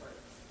it's good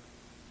works.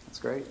 That's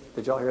great.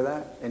 Did y'all hear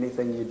that?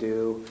 Anything you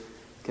do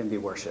can be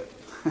worship.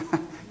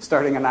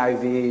 Starting an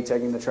IV,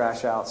 taking the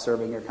trash out,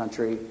 serving your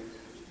country.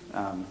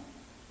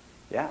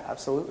 Yeah,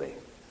 absolutely.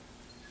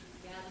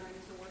 Gathering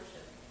to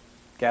worship.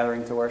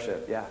 Gathering to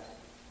worship, yeah.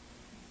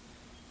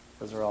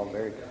 Those are all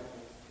very good.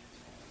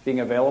 Being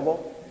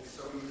available? It's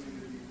so easy to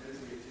be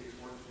busy, it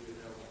takes work to be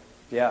available.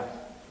 Yeah.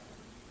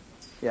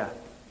 Yeah.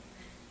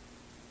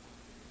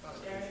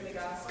 Sharing the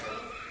gospel.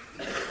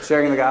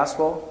 Sharing the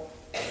gospel?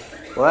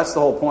 Well, that's the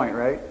whole point,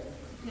 right?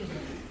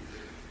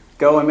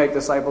 Go and make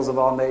disciples of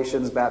all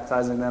nations,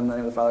 baptizing them in the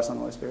name of the Father, Son, and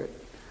Holy Spirit.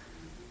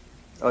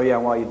 Oh yeah,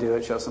 and while you do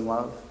it, show some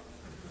love.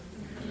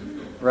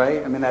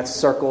 Right? I mean, that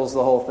circles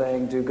the whole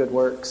thing. Do good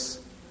works.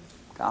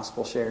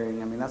 Gospel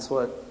sharing. I mean, that's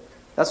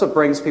what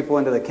brings people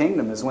into the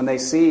kingdom, is when they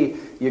see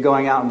you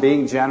going out and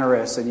being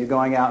generous, and you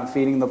going out and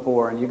feeding the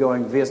poor, and you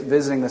going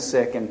visiting the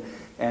sick,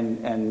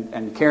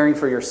 and caring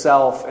for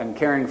yourself and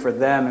caring for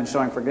them and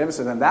showing forgiveness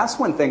to them. That's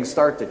when things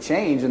start to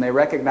change, and they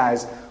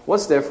recognize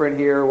what's different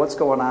here, what's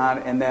going on,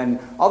 and then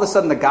all of a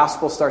sudden the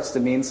gospel starts to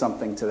mean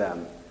something to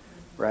them,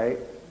 right?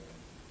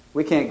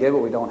 We can't give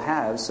what we don't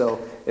have,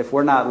 so if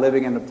we're not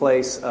living in a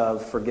place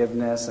of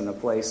forgiveness and a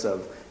place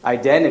of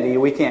identity,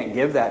 we can't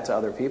give that to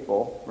other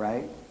people,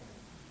 right?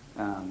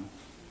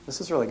 This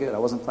is really good. I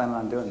wasn't planning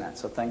on doing that,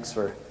 so thanks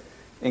for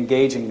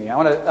engaging me. I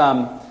want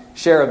to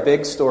share a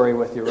big story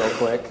with you real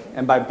quick,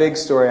 and by big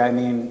story I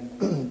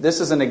mean this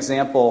is an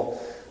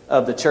example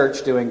of the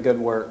church doing good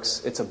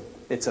works. It's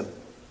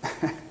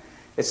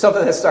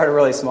something that started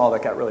really small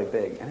that got really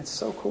big, and it's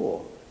so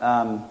cool.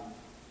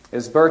 It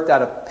was birthed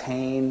out of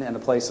pain and a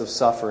place of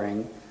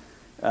suffering,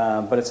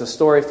 but it's a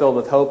story filled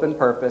with hope and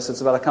purpose.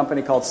 It's about a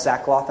company called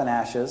Sackcloth and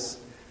Ashes.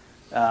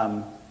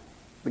 The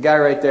guy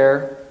right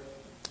there,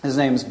 his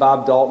name's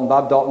Bob Dalton.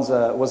 Bob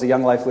Dalton was a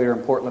Young Life leader in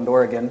Portland,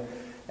 Oregon.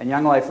 And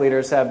Young Life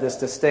leaders have this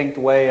distinct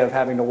way of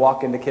having to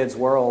walk into kids'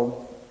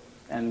 world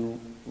and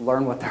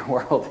learn what their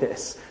world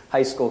is,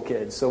 high school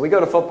kids. So we go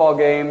to football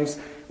games,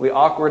 we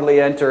awkwardly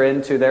enter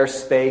into their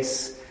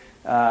space,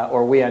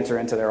 or we enter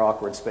into their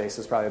awkward space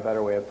is probably a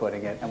better way of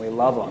putting it, and we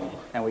love them,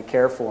 and we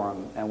care for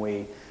them, and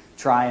we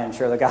try and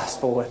share the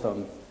gospel with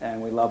them,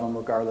 and we love them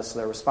regardless of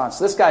their response.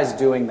 So this guy's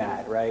doing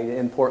that, right,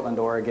 in Portland,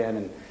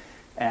 Oregon,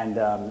 and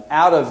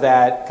out of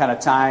that kind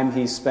of time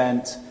he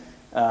spent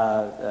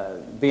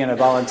being a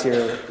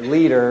volunteer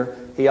leader,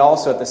 he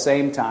also at the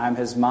same time,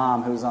 his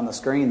mom, who's on the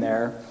screen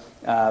there,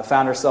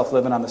 found herself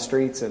living on the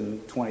streets in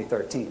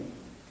 2013.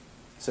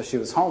 So she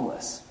was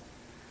homeless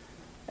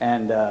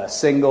and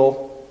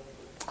single,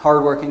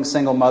 hardworking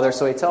single mother.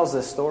 So he tells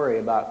this story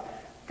about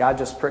God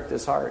just pricked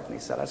his heart, and he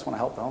said, I just want to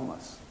help the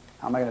homeless.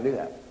 How am I going to do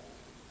that?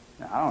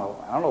 I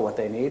don't know what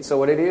they need. So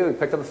what did he do? He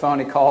picked up the phone,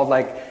 he called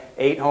like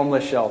 8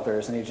 homeless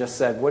shelters, and he just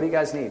said, what do you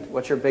guys need?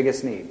 What's your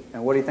biggest need?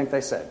 And what do you think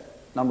they said?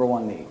 Number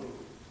 1 need.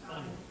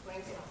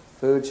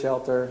 Food,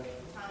 shelter,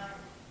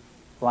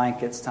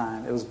 blankets,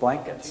 time. It was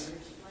blankets.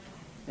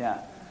 Yeah.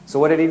 So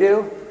what did he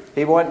do?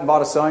 He went and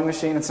bought a sewing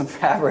machine and some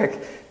fabric,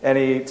 and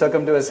he took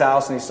them to his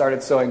house, and he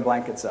started sewing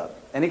blankets up.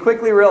 And he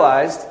quickly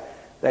realized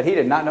that he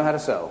did not know how to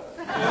sew.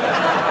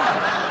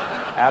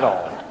 At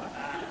all.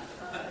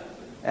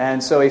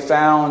 And so he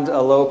found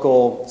a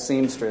local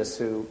seamstress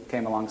who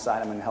came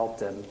alongside him and helped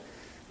him.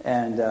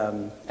 And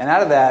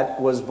out of that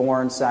was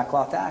born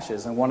Sackcloth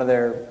Ashes. And one of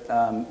their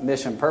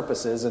mission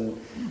purposes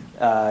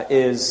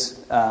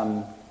is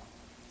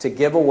to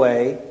give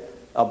away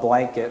a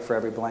blanket for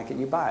every blanket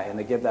you buy. And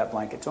they give that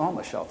blanket to a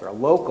homeless shelter, a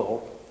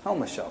local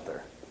homeless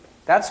shelter.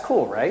 That's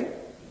cool, right?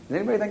 Does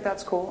anybody think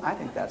that's cool? I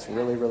think that's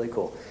really, really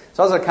cool.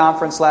 So I was at a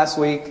conference last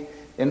week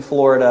in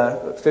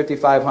Florida,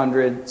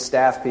 5,500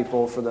 staff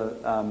people for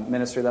the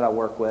ministry that I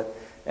work with.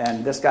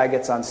 And this guy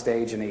gets on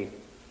stage and he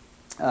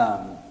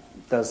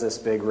does this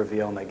big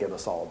reveal, and they give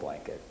us all a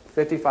blanket.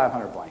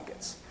 5,500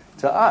 blankets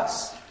to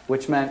us,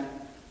 which meant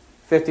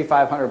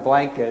 5,500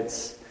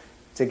 blankets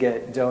to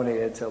get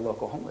donated to a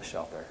local homeless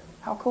shelter.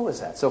 How cool is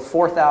that? So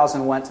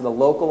 4,000 went to the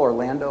local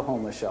Orlando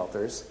homeless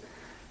shelters,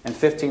 and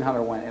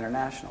 1,500 went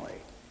internationally.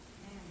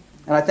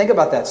 And I think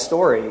about that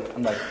story,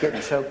 I'm like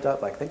getting choked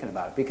up like thinking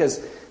about it, because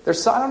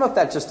I don't know if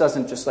that just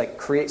doesn't just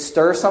like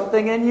stir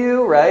something in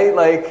you, right?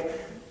 Like,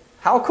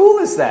 how cool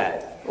is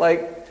that?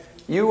 Like,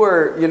 you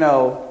were,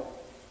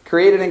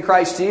 created in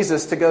Christ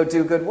Jesus to go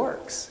do good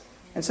works.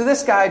 And so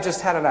this guy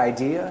just had an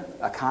idea,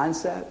 a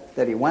concept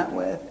that he went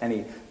with, and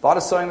he bought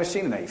a sewing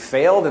machine, and then he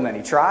failed, and then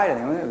he tried,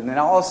 and then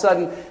all of a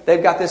sudden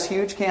they've got this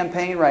huge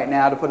campaign right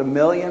now to put 1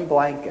 million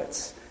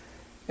blankets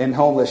in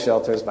homeless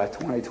shelters by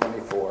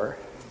 2024.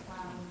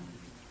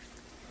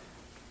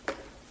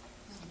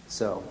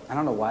 So I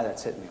don't know why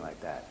that's hitting me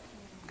like that.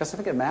 Because I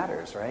think it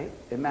matters, right?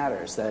 It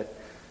matters that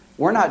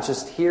we're not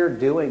just here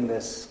doing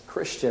this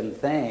Christian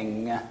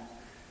thing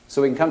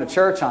so we can come to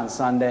church on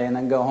Sunday and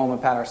then go home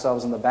and pat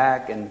ourselves on the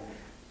back and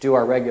do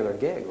our regular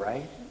gig,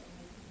 right?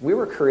 We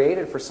were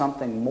created for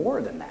something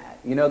more than that.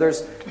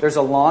 There's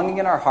a longing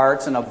in our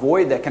hearts and a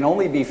void that can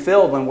only be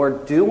filled when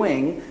we're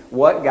doing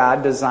what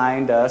God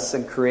designed us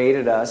and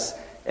created us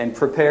and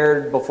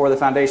prepared before the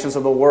foundations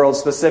of the world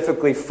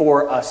specifically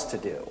for us to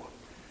do.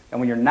 And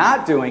when you're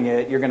not doing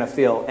it, you're going to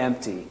feel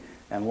empty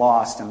and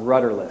lost and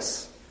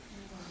rudderless.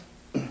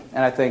 And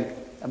I think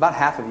about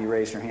half of you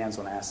raised your hands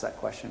when I asked that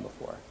question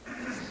before.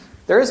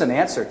 There is an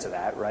answer to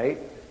that, right?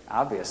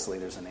 Obviously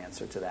there's an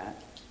answer to that.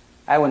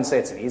 I wouldn't say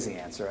it's an easy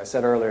answer. I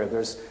said earlier,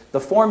 the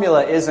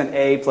formula isn't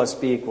A plus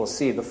B equals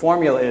C. The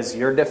formula is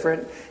you're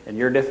different, and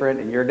you're different,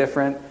 and you're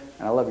different.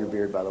 And I love your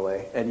beard, by the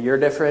way. And you're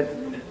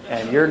different,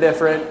 and you're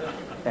different,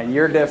 and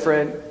you're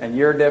different, and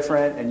you're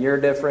different, and you're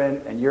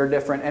different, and you're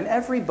different. And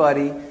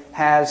everybody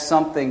has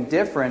something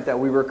different that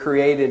we were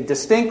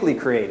distinctly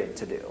created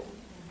to do.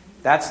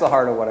 That's the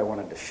heart of what I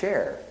wanted to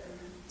share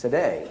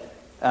today.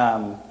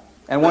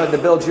 And wanted to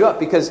build you up,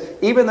 because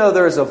even though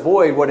there's a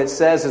void, what it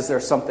says is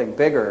there's something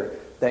bigger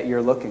that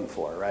you're looking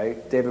for,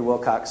 right? David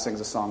Wilcox sings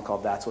a song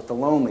called That's What the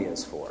Lonely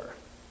Is For.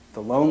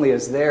 The lonely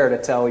is there to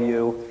tell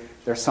you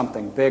there's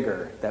something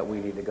bigger that we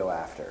need to go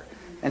after.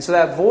 And so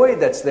that void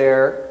that's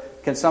there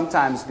can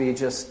sometimes be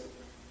just,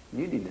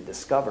 you need to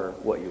discover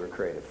what you were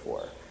created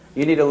for.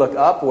 You need to look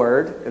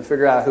upward and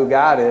figure out who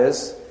God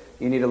is.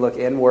 You need to look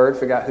inward,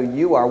 figure out who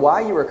you are,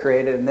 why you were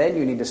created, and then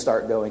you need to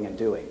start going and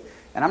doing.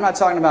 And I'm not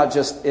talking about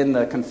just in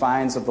the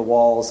confines of the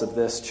walls of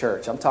this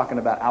church. I'm talking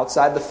about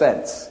outside the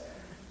fence.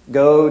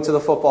 Go to the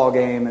football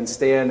game and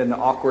stand in an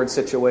awkward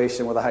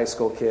situation with a high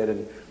school kid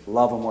and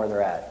love them where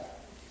they're at.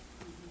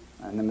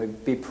 And then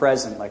be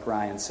present, like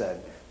Ryan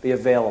said. Be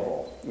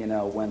available,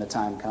 when the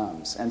time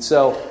comes. And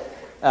so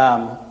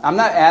I'm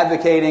not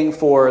advocating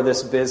for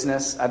this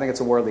business. I think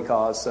it's a worldly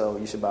cause, so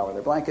you should buy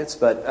their blankets.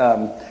 But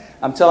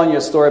I'm telling you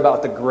a story about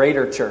what the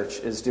greater church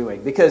is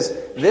doing. Because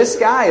this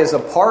guy is a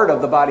part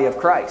of the body of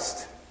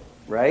Christ,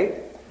 right?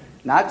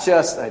 Not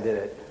just, I did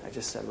it. I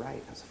just said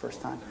right. That's the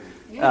first time.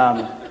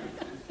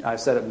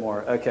 I've said it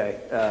more. Okay.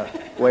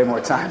 Way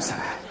more times than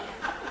that.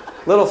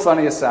 Little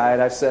funny aside,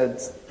 I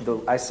said,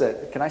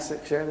 can I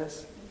share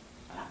this?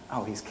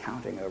 Oh, he's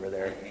counting over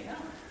there.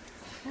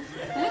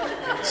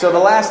 So the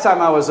last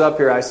time I was up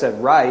here, I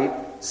said right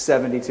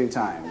 72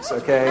 times,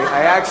 okay?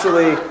 I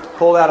actually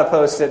pulled out a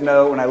Post-it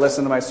note when I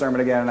listened to my sermon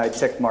again, and I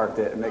tick-marked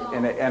it,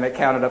 and it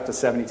counted up to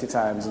 72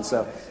 times. And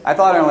so I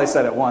thought I only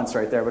said it once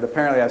right there, but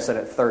apparently I've said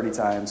it 30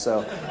 times,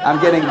 so I'm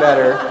getting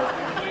better.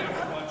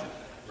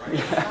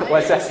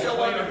 What's that?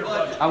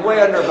 I'm way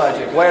under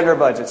budget. Way under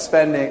budget.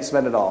 Spend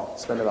it all.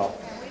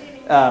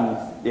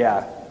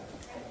 Yeah.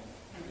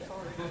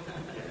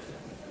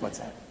 What's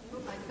that?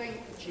 I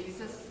think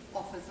Jesus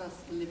offers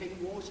us living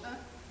water.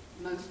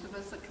 Most of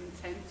us are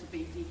content to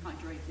be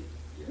dehydrated.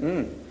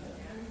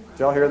 Did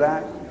y'all hear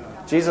that?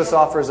 Jesus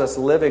offers us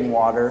living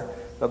water,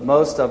 but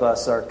most of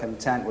us are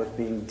content with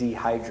being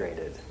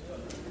dehydrated.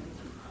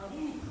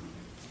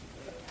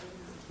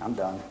 I'm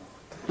done.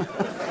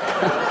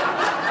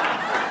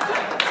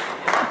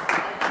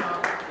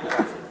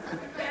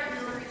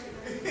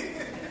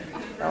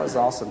 That was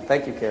awesome.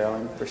 Thank you,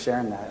 Carolyn, for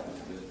sharing that.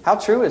 How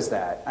true is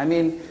that? I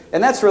mean,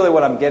 and that's really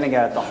what I'm getting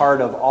at the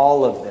heart of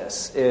all of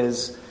this,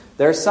 is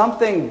there's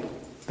something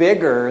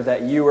bigger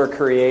that you were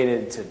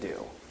created to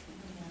do.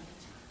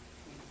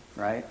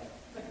 Right?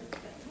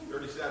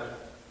 37.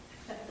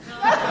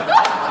 I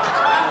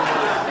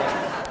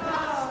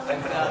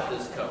got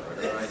this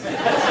covered, all right?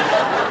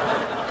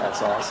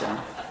 That's awesome.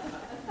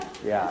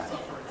 Yeah.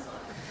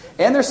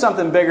 And there's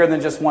something bigger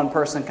than just one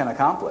person can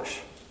accomplish,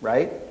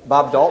 right?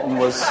 Bob Dalton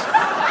was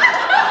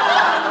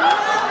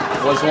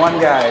one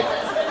guy.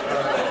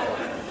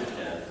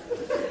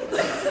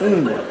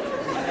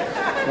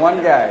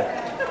 One guy.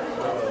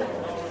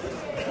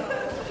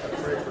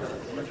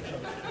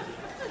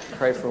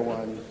 Pray for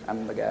one.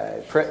 I'm the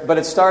guy. But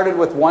it started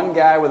with one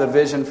guy with a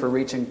vision for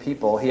reaching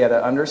people. He had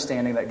an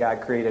understanding that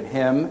God created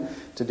him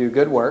to do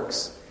good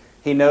works.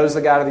 He knows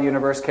the God of the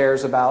universe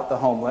cares about the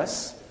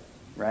homeless,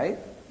 right?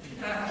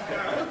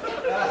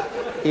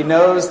 He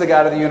knows the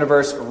God of the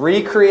universe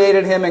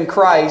recreated him in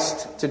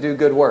Christ to do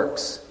good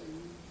works.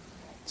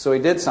 So he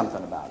did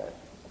something about it.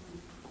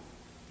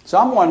 So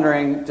I'm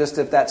wondering just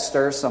if that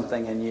stirs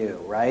something in you,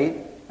 right?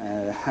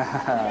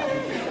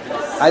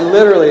 I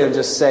literally am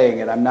just saying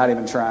it. I'm not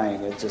even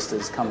trying. It just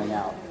is coming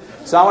out.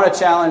 So I want to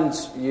challenge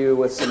you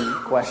with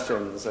some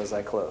questions as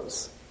I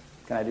close.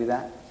 Can I do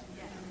that?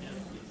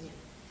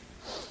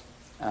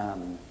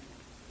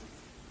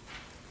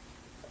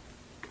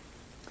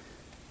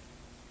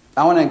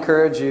 I want to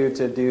encourage you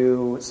to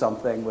do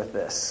something with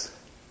this.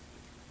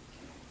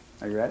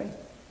 Are you ready?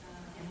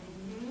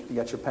 You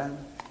got your pen?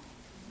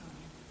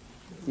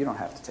 You don't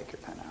have to take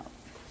your pen out.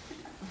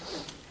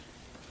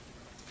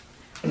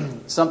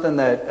 Something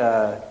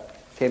that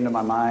came to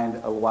my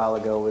mind a while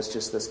ago was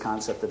just this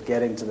concept of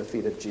getting to the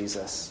feet of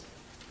Jesus.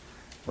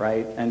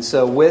 Right? And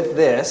so with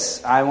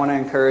this, I want to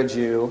encourage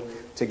you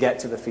to get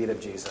to the feet of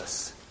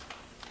Jesus.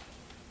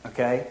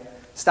 Okay?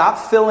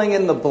 Stop filling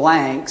in the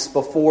blanks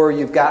before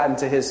you've gotten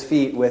to his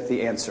feet with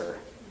the answer.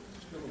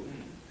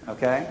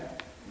 Okay?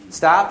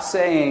 Stop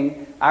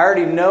saying, I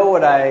already know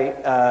what I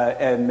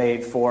am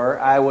made for.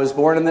 I was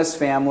born in this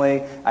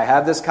family. I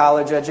have this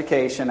college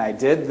education. I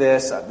did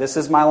this. This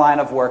is my line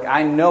of work.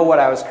 I know what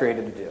I was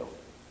created to do.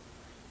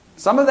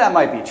 Some of that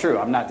might be true.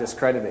 I'm not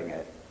discrediting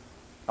it.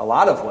 A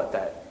lot of what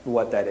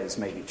that is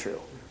may be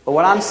true. But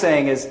what I'm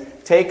saying is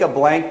take a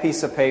blank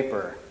piece of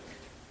paper,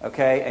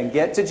 okay, and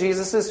get to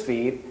Jesus'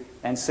 feet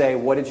and say,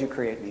 what did you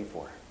create me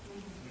for?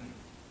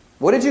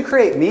 What did you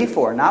create me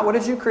for? Not what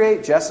did you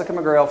create Jessica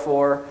McGrail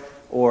for,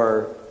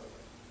 or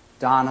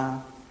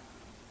Donna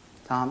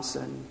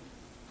Thompson,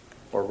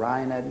 or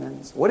Ryan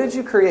Edmonds. What did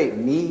you create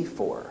me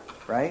for,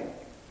 right?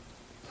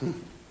 Did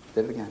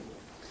it again.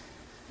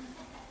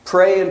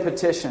 Pray and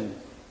petition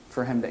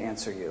for him to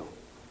answer you.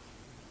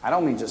 I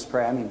don't mean just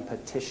pray, I mean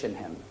petition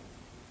him.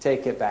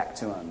 Take it back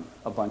to him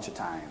a bunch of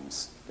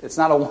times. This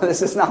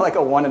is not like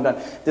a one and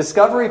done.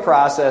 Discovery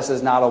process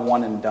is not a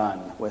one and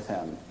done with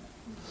him.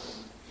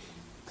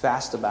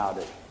 Fast about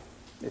it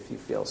if you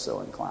feel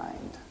so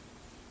inclined.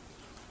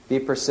 Be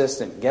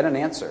persistent. Get an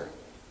answer.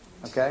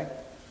 Okay?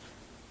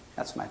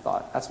 That's my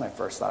thought. That's my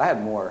first thought. I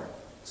had more,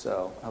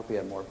 so I hope you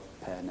had more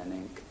pen and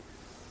ink.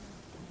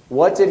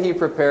 What did he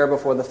prepare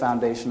before the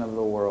foundation of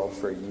the world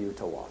for you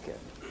to walk in?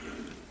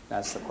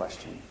 That's the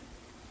question.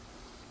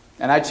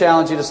 And I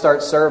challenge you to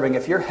start serving.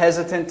 If you're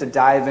hesitant to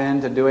dive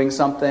into doing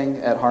something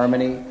at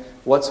Harmony,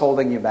 what's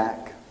holding you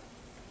back?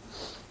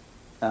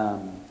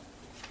 Some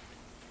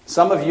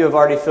of you have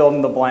already filled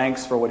in the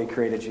blanks for what he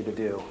created you to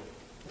do,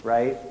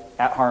 right?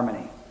 At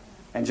Harmony.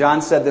 And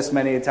John said this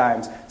many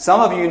times.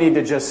 Some of you need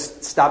to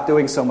just stop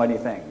doing so many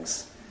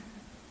things,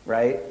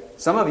 right?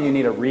 Some of you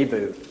need a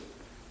reboot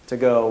to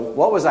go,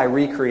 what was I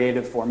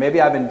recreated for? Maybe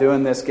I've been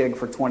doing this gig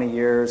for 20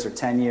 years or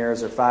 10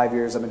 years or 5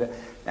 years,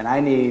 and I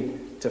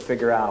need to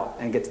figure out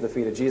and get to the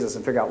feet of Jesus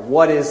and figure out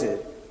what is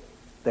it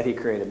that he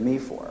created me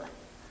for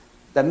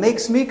that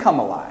makes me come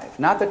alive,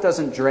 not that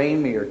doesn't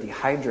drain me or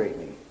dehydrate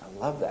me. I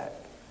love that.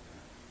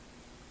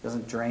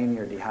 Doesn't drain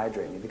me or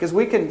dehydrate me. Because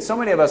so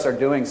many of us are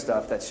doing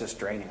stuff that's just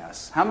draining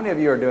us. How many of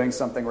you are doing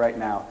something right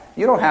now?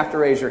 You don't have to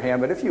raise your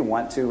hand, but if you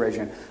want to, raise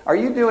your hand. Are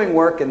you doing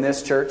work in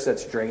this church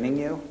that's draining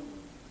you?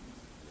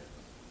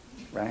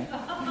 Right?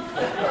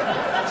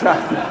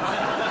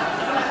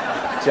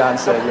 John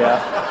said,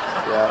 yeah.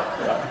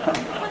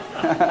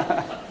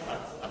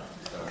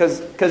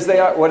 Because they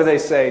are, what do they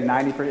say?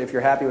 90%. If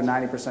you're happy with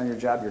 90% of your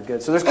job, you're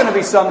good. So there's going to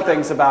be some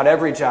things about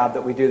every job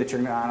that we do that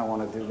you're going to, I don't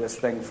want to do this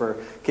thing for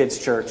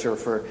kids' church or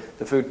for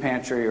the food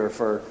pantry or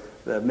for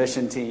the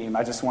mission team.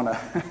 I just want to,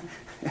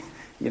 I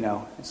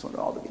just want it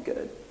all to be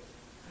good.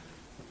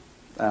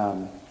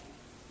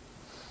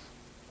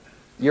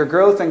 Your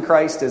growth in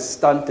Christ is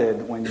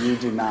stunted when you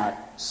do not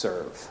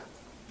serve.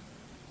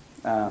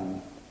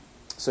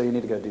 So you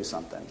need to go do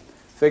something.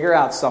 Figure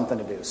out something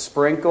to do.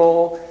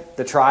 Sprinkle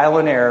the trial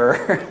and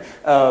error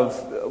of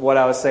what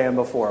I was saying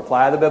before.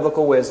 Apply the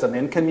biblical wisdom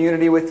in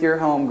community with your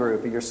home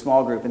group, or your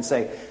small group, and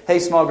say, hey,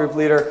 small group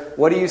leader,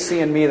 what do you see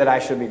in me that I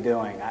should be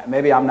doing?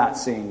 Maybe I'm not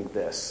seeing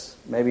this.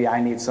 Maybe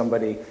I need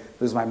somebody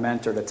who's my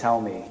mentor to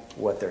tell me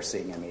what they're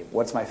seeing in me.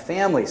 What's my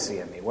family see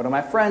in me? What do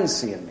my friends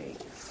see in me?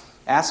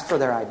 Ask for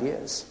their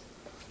ideas.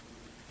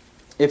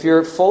 If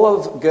you're full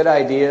of good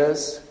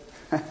ideas,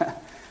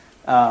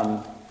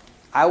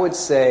 I would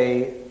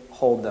say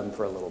hold them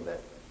for a little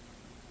bit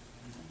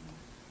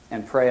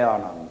and pray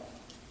on them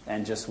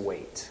and just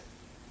wait.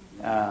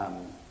 I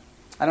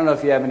don't know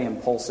if you have any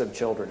impulsive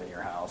children in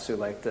your house who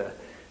like to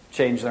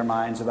change their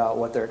minds about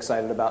what they're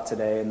excited about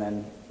today, and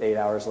then 8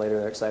 hours later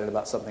they're excited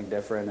about something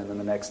different, and then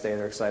the next day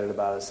they're excited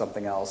about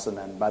something else, and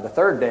then by the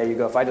third day you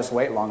go, if I just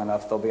wait long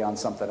enough, they'll be on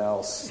something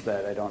else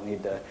that I don't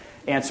need to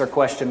answer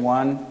question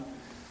one.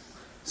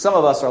 Some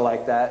of us are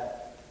like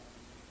that.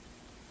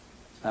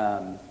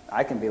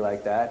 I can be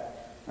like that.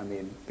 I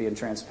mean, being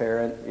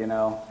transparent,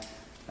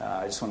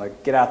 I just want to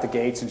get out the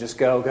gates and just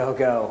go, go,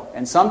 go.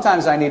 And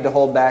sometimes I need to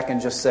hold back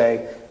and just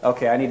say,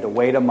 okay, I need to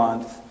wait a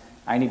month.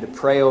 I need to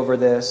pray over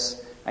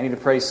this. I need to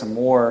pray some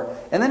more.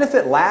 And then if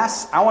it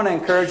lasts, I want to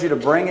encourage you to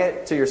bring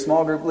it to your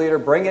small group leader,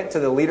 bring it to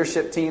the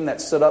leadership team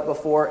that stood up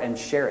before, and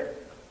share it.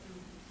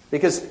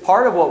 Because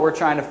part of what we're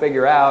trying to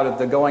figure out of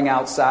the going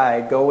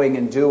outside, going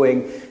and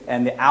doing,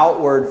 and the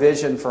outward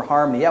vision for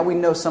Harmony, yeah, we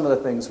know some of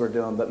the things we're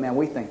doing, but man,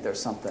 we think there's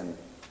something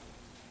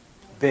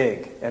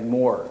big and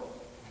more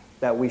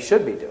that we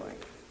should be doing.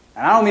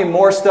 And I don't mean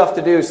more stuff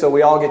to do so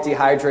we all get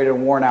dehydrated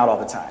and worn out all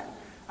the time.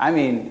 I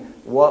mean,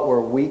 what were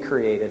we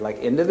created, like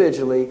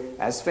individually,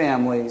 as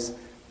families,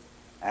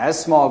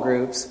 as small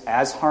groups,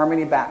 as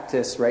Harmony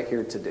Baptists right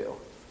here to do?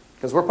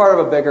 Because we're part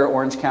of a bigger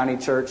Orange County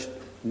church,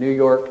 New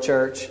York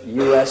church,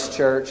 U.S.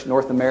 church,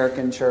 North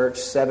American church,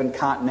 7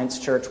 continents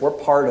church. We're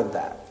part of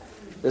that.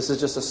 This is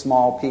just a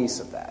small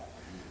piece of that.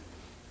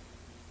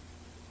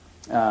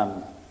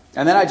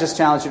 And then I just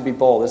challenge you to be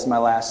bold. This is my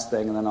last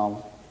thing, and then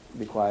I'll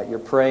be quiet. You're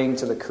praying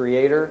to the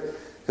Creator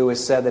who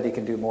has said that he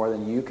can do more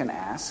than you can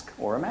ask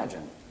or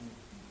imagine.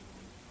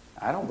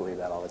 I don't believe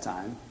that all the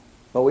time,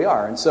 but we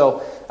are. And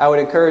so I would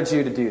encourage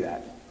you to do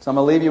that. So I'm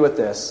going to leave you with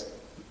this.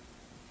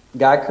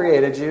 God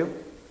created you.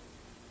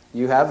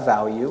 You have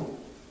value.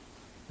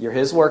 You're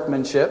his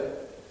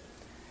workmanship.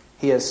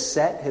 He has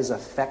set his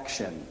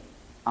affection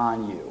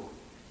on you.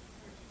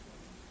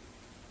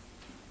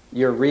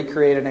 You're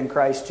recreated in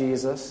Christ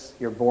Jesus.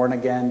 You're born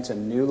again to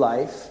new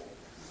life.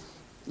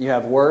 You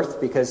have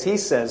worth because he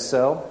says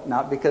so,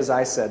 not because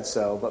I said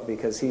so, but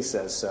because he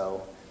says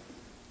so.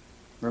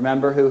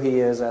 Remember who he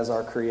is as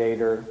our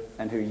creator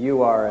and who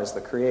you are as the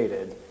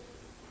created.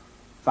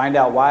 Find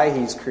out why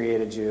he's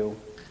created you,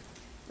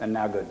 and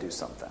now go do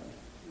something.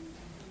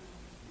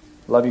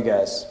 Love you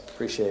guys.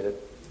 Appreciate it.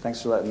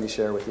 Thanks for letting me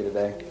share with you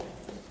today.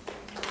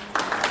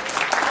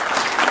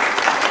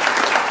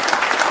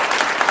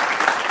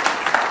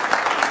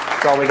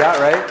 That's all we got,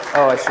 right?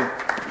 Oh, I should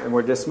and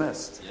we're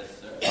dismissed.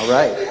 Yes, sir. All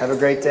right. Have a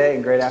great day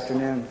and great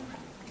afternoon.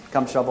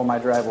 Come shovel my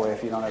driveway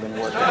if you don't have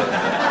any work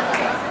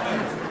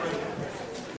to do.